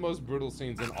 It's one of the most brutal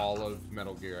scenes in all of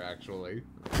Metal Gear, actually.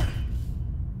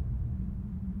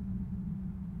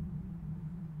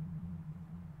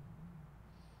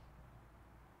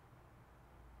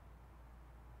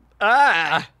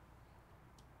 Ah!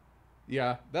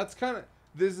 Yeah, that's kind of...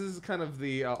 This is kind of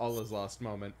the all is lost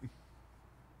moment.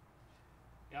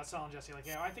 Yeah, I was telling Jesse, like,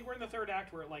 yeah, I think we're in the third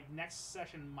act where, like, next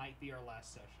session might be our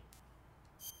last session.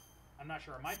 I'm not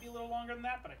sure. It might be a little longer than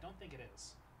that, but I don't think it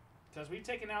is. Because we've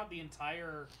taken out the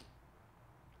entire...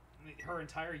 her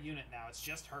entire unit now. It's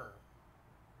just her.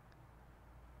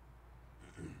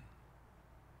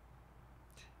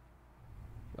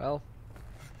 Well.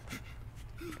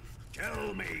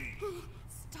 Tell me.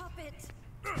 Stop it.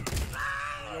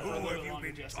 Who have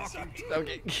you been talking to?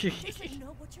 Okay. Doesn't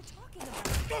know what you're talking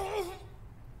about.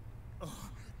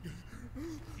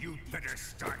 You'd better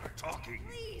start talking.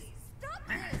 Please, stop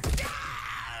this.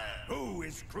 Who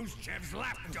is Khrushchev's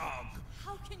lapdog?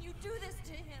 How can you do this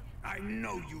to him? I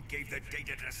know you gave the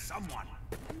data to someone.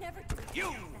 Never did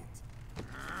You!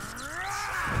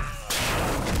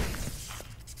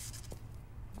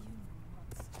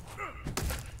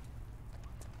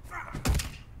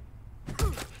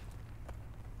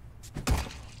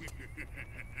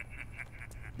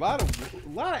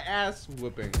 lot of ass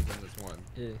whoopings in this one.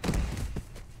 Yeah.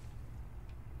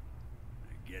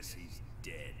 I guess he's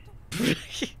dead.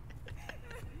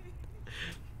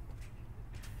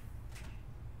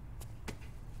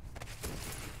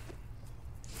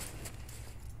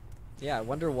 Yeah, I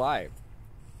wonder why.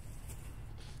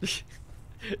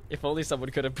 If only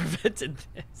someone could have prevented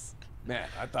this. Man,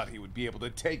 I thought he would be able to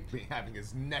take me having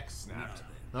his neck snapped.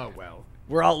 Oh well.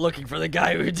 We're all looking for the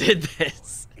guy who did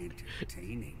this.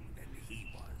 Entertaining than he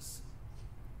was.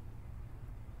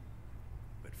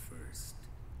 But first,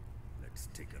 let's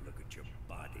take a look at your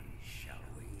body, shall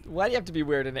we? Why do you have to be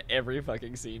weird in every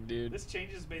fucking scene, dude? This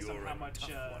changes based on You're how a much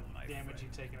tough one, my damage friend.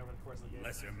 you've taken over the course of the game.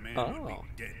 Lesser man Oh.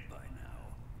 would be dead by now.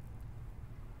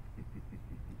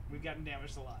 We've gotten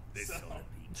damaged a lot. This So ought to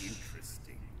be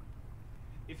interesting.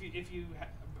 if you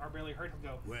are barely hurt,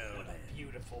 he'll go, Well, what a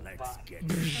beautiful let's body. get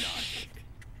started.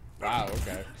 Wow.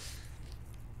 Okay.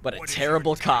 What a What is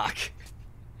terrible your cock.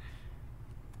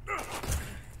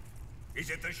 Is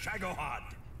it the Shagohod?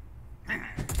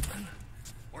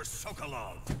 Or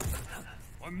Sokolov?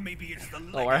 Or maybe it's the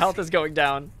Oh, our health is going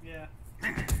down. Yeah.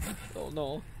 Oh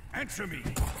no. Answer me.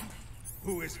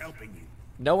 Who is helping you?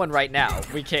 No one right now.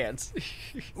 We can't.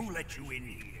 Who let you in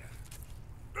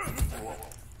here?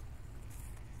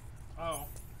 Oh.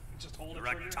 Just hold You're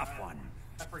it a trigger? tough one.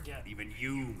 I forget. Even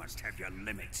you must have your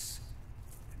limits.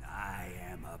 And I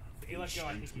am a If you let go, I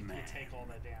think patient you man. can take all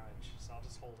that damage, so I'll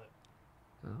just hold it.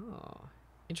 Oh,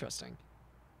 interesting.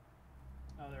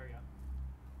 Oh, there we go.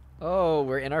 Oh,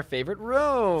 we're in our favorite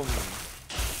room.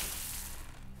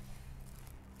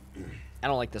 I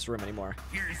don't like this room anymore.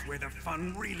 Here's where the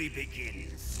fun really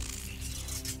begins.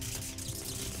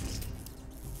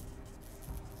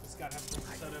 It's got to have some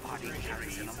sort of Body refrigeration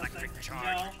carries an or electric something.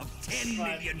 charge No, of 10 but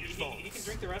million he volts. can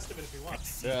drink the rest of it if he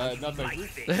wants. Nothing. Like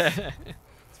this.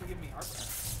 It's for giving me heartburn.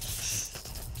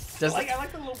 Does I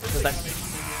like the little does breathing that- animation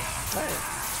they do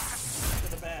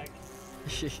to the bag.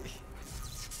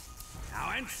 Now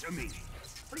answer me.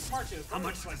 Pretty smart too. It's How probably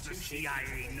much just does like the 2 shades.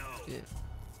 CIA know? Yeah.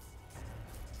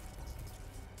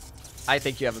 I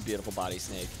think you have a beautiful body,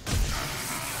 Snake.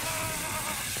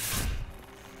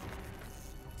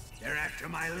 They're after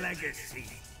my legacy,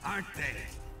 aren't they?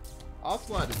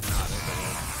 Ocelot is not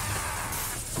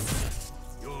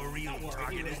it. Your real Don't worry,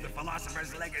 target he is the will.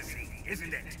 philosopher's legacy,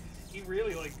 isn't it? He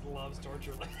really like loves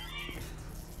torture. Like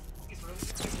he's really.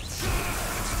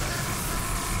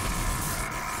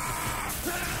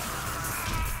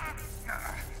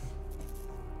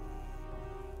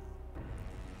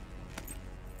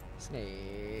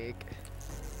 Snake.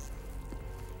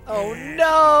 Oh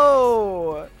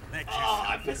no! Oh,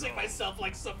 I'm pissing myself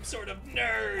like some sort of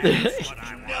nerd. That's what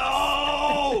I want.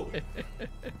 No!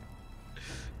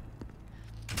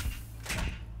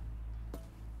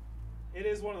 It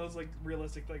is one of those like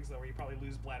realistic things though, where you probably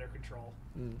lose bladder control.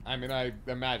 I mean, I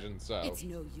imagine so. It's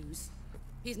no use.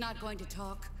 He's not going to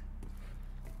talk.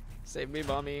 Save me,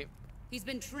 mommy. He's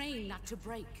been trained not to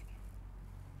break.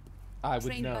 I would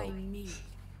Trained by know. me.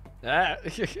 Ah.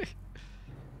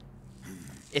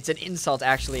 It's an insult,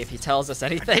 actually, if he tells us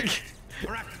anything.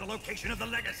 We're after the location of the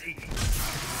legacy.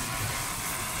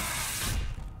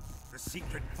 The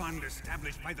secret fund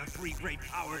established by the three great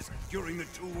powers during the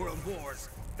 2 world wars.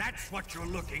 That's what you're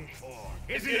looking for,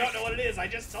 If isn't you it? don't know what it is, I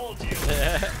just told you.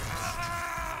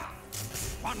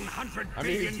 100 I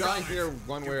mean, he's billion dying here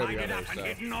one way or the divided other, up and so.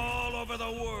 hidden all over the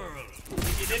world.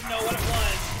 If you didn't know what it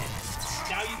was,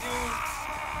 now you do.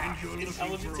 And you're looking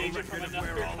Intelligence for a agent from record of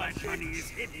another where all that country. money is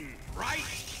hidden, right?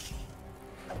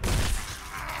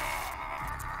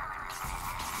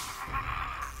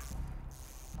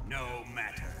 No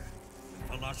matter.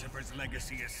 The philosopher's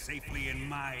legacy is safely in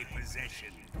my possession,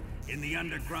 in the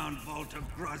underground vault of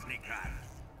Groznygrad.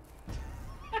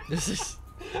 This is.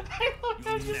 I love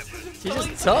how You just, never- He telling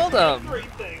just told him.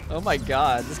 everything. Oh my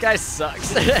god, this guy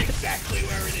sucks. Exactly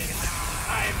where it is.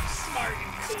 I'm smart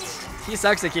and cool. He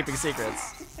sucks at keeping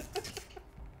secrets.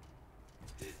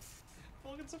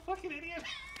 Logan's a fucking idiot.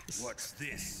 What's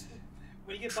this?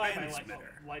 When you get by my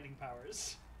Transmitter. lightning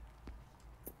powers.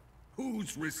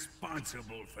 Who's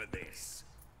responsible for this?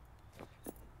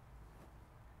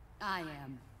 I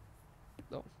am.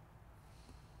 Oh.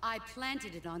 I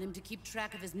planted it on him to keep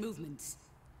track of his movements.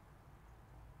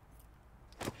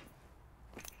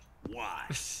 Why?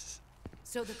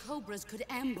 So the Cobras could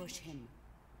ambush him.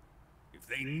 If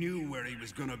they knew where he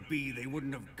was gonna be, they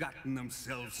wouldn't have gotten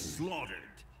themselves slaughtered.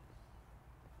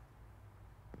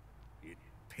 It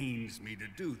pains me to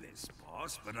do this,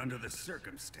 boss, but under the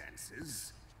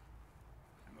circumstances,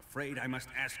 I'm afraid I must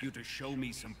ask you to show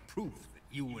me some proof that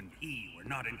you and he were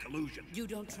not in collusion. You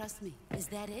don't trust me, is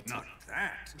that it? Not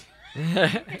that.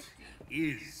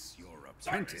 Is your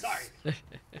apprentice. Sorry.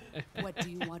 What do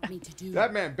you want me to do?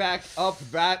 That man backed up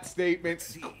that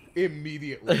statement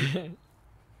immediately.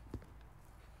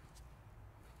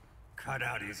 Cut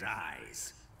out his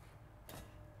eyes.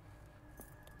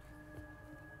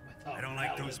 Oh, I don't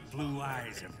like those blue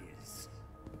eyes of his.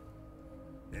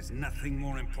 There's nothing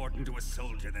more important to a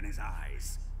soldier than his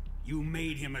eyes. You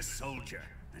made him a soldier,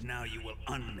 and now you will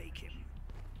unmake him.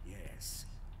 Yes,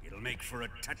 it'll make for a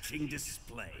touching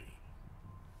display.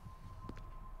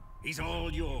 He's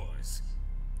all yours.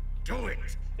 Do it!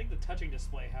 I think the touching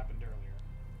display happened earlier.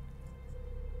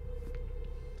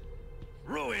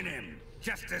 Ruin him,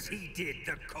 just as he did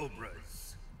the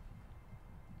Cobras.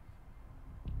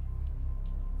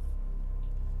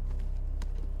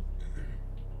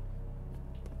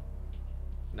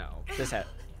 No, this had.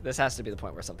 This has to be the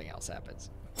point where something else happens.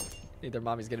 Either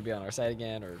mommy's gonna be on our side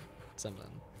again or something.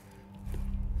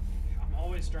 I'm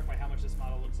always struck by how much this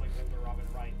model looks like older Robin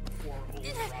Wright before older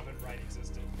Robin Wright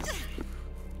existed.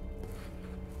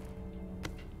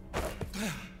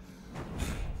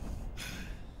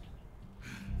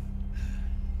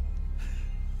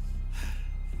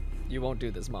 You won't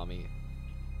do this, mommy.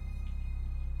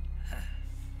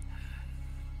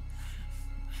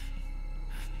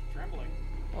 Trembling.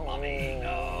 Oh, Mommy,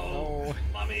 no. no.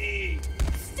 Mommy.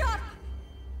 Stop!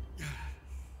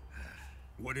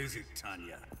 What is it,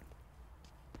 Tanya?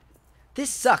 This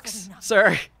sucks,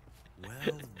 sir.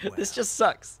 Well, This just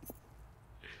sucks.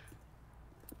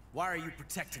 Why are you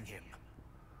protecting him?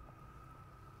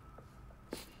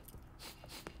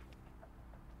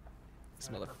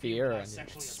 Smell the fear on you.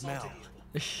 Sexually Smell. assaulted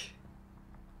you.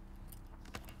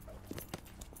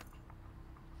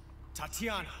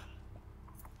 Tatiana,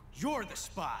 you're the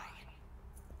spy.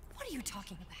 What are you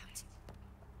talking about?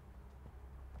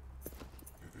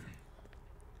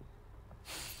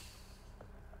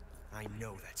 I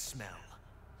know that smell.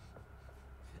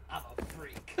 I'm a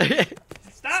freak.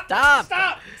 Stop! Stop!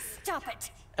 Stop! Stop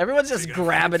it! Everyone's just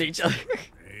grabbing each other.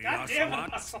 Hey, God damn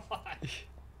it, Ocelot. Ocelot.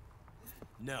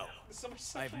 No, There's so much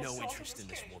I have sexual no assault interest in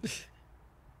this game. woman.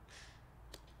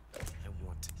 I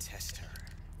want to test her.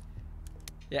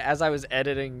 Yeah, as I was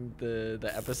editing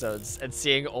the episodes and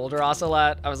seeing older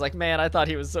Ocelot, I was like, man, I thought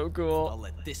he was so I'll cool.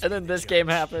 let this And then be the this game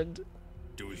judge. happened.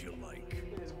 Do as you like.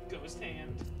 His ghost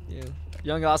hand. Yeah.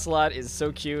 Young Ocelot is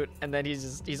so cute, and then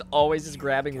he's always just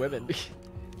grabbing women.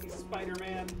 He's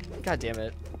Spider-Man. God damn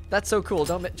it. That's so cool.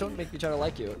 Don't make me try to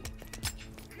like you.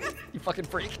 You fucking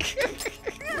freak.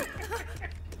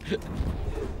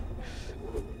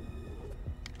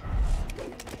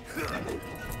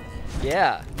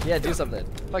 Yeah. Yeah, do something.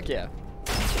 Fuck yeah.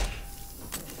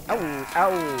 Ow.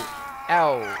 Ow.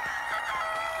 Ow.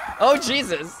 Oh,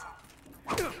 Jesus.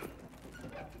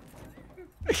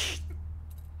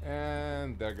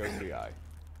 And there goes the eye.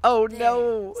 Oh, There,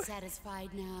 no. Satisfied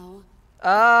now?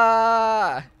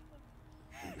 Ah.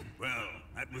 Well,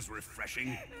 that was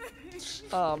refreshing.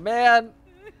 Oh, man.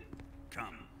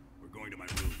 Come, we're going to my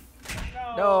room.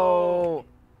 No.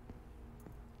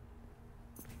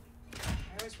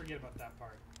 I always forget about that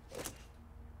part.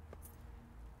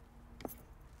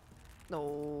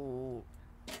 No.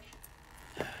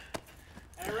 And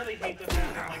I really hate the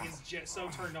fact that like he's just so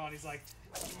turned on. He's like,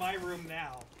 it's my room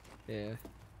now. Yeah.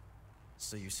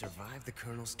 So you survived the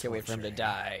Colonel's Can't wait for him to torture.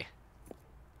 die.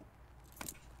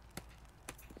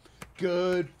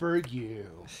 Good for you.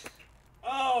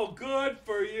 Oh, good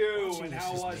for you. Watching And this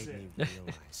how just was made it? me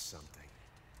realize something.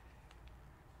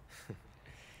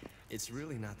 It's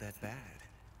really not that bad.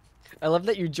 I love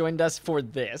that you joined us for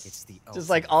this. It's the Just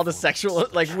like all the ultimate form sexual,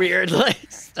 of like weird,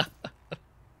 like stuff.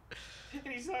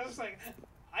 And he's just like,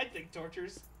 I think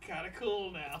torture's kind of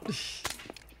cool now.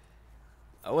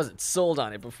 I wasn't sold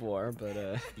on it before, but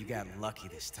You got lucky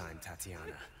this time,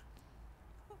 Tatiana.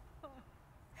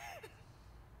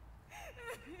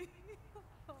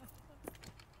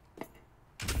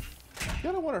 You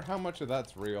gotta wonder how much of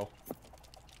that's real.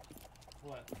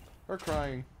 What? Her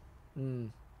crying. mm.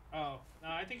 Oh, no,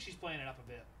 I think she's playing it up a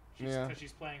bit. Yeah. Because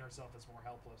she's playing herself as more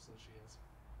helpless than she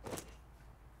is.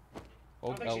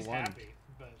 Hold I don't think she's L1. happy,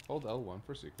 but Hold L1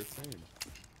 for secret save.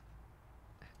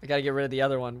 I gotta get rid of the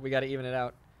other one. We gotta even it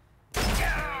out. sorry.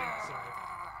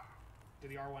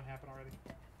 Did the R1 happen already?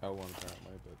 L1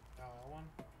 apparently, but Oh, L1?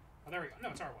 Oh, there we go. No,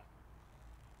 it's R1.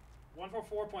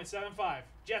 144.75.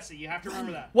 Jesse, you have to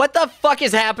remember that. What the fuck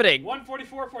is happening?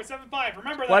 144.75.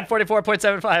 Remember that.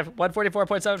 144.75.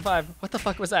 144.75. What the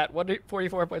fuck was that?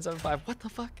 144.75. What the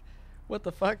fuck? What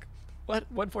the fuck?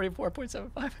 What?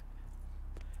 144.75.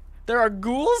 There are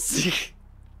ghouls? You've seen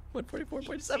it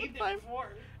 144.75. before.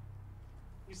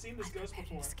 You've seen this ghost Prepared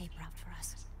an before. escape route for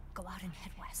us. Go out and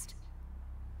head west.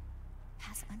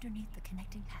 Pass underneath the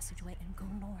connecting passageway and go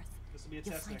north. This will be a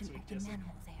You'll test find next an week, open Jesse.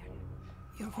 manhole there.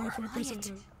 You're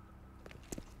Quiet.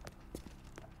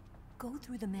 Go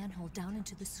through the manhole down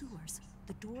into the sewers.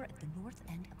 The door at the north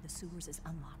end of the sewers is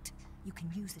unlocked. You can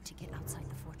use it to get outside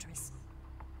the fortress.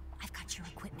 I've got your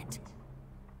equipment.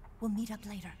 We'll meet up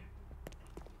later.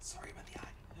 Sorry about the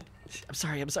eye. I'm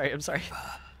sorry. I'm sorry. I'm sorry.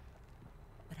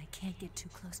 But I can't get too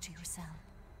close to your cell.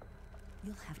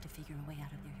 You'll have to figure a way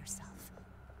out of there yourself.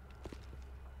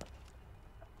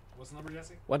 What's the number,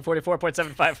 Jesse?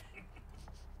 144.75.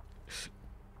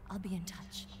 I'll be in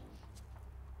touch.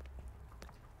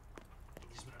 You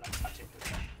just better not touch it.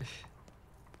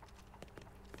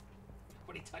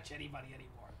 Nobody touch anybody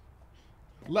anymore.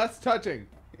 less touching.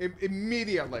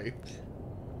 Immediately.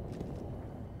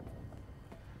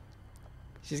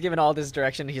 She's giving all this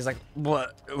direction. He's like,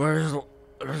 what? Where's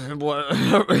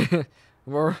what?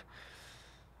 Where?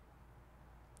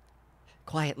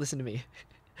 Quiet. Listen to me.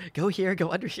 Go here. Go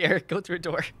under here. Go through a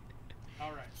door.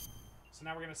 All right. So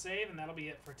now we're gonna save, and that'll be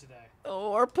it for today.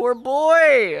 Oh, our poor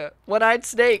boy. One-eyed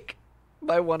snake.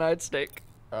 My one-eyed snake.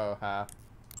 Oh, ha.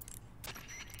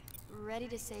 Ready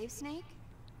to save, Snake?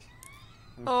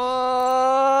 You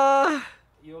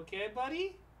okay,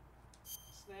 buddy?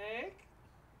 Snake?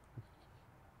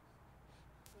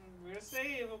 We're gonna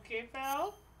save, okay,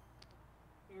 pal?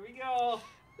 Here we go.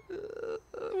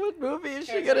 What movie is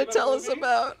Can I she tell you gonna about tell a us movie?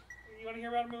 about? You wanna hear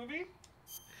about a movie?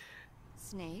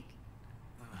 Snake?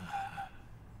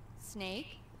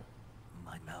 Snake?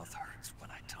 My mouth hurts when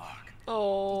I talk. Did you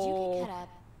Oh. get cut up?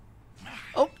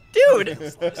 Oh, dude.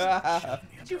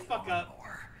 Did you fuck up?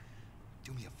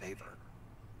 Do me a favor.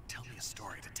 Tell me a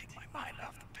story to take my mind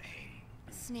off the pain.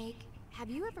 Snake, have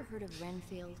you ever heard of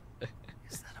Renfield?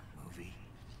 Is that a movie?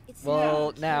 It's Well,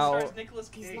 not. now. Stars Nicolas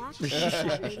Cage. He's locked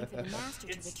inside waiting for the master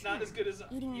to It's return, not as good as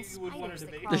eating the you would want it spiders to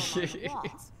that be. crawl along the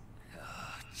walls.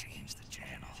 Change the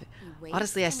channel. He waits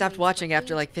Honestly, I and stopped waits watching for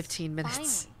after like ages. 15 minutes.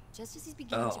 Finally, just as he's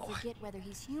beginning Oh. to forget whether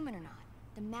he's human or not,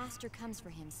 the master comes for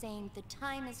him, saying the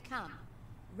time has come.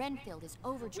 Renfield is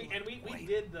overjoyed. We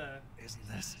did the. Isn't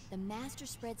this? The master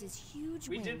spreads his huge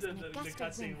We wings, did the and a gust of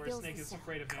cutscene wind where fills Snake the is cell.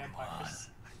 afraid of vampires.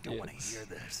 I don't want to hear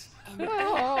this. And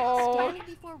Oh. standing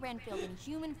before Renfield in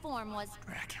human form was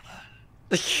Dracula.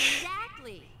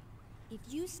 Exactly. If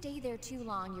you stay there too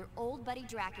long, your old buddy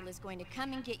Dracula's going to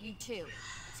come and get you too.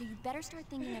 So you better start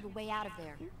thinking of a way out of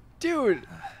there. Dude.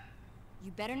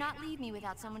 You better not leave me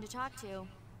without someone to talk to.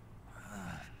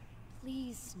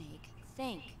 Please, Snake,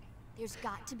 think. There's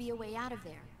got to be a way out of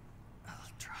there. I'll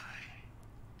try.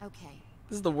 Okay.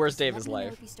 This is the worst day of Let his me know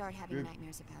life. if you start having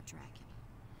nightmares about Dracula.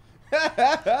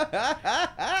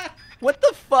 What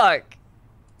the fuck?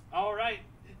 All right.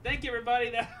 Thank you,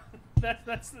 everybody.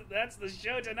 That's the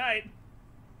show tonight.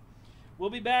 We'll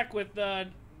be back with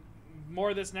more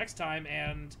of this next time,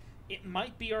 and it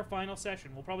might be our final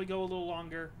session. We'll probably go a little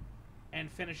longer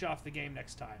and finish off the game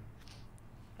next time.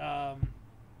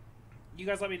 You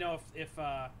guys let me know if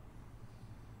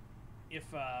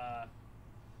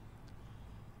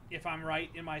I'm right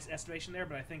in my estimation there,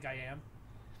 but I think I am.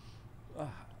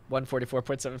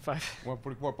 144.75.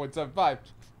 144.75.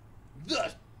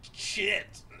 The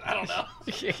shit. I don't know.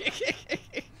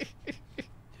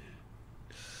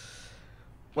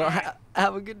 Well,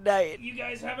 have a good night. You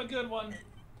guys have a good one.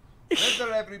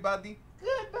 Later, everybody.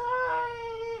 Goodbye.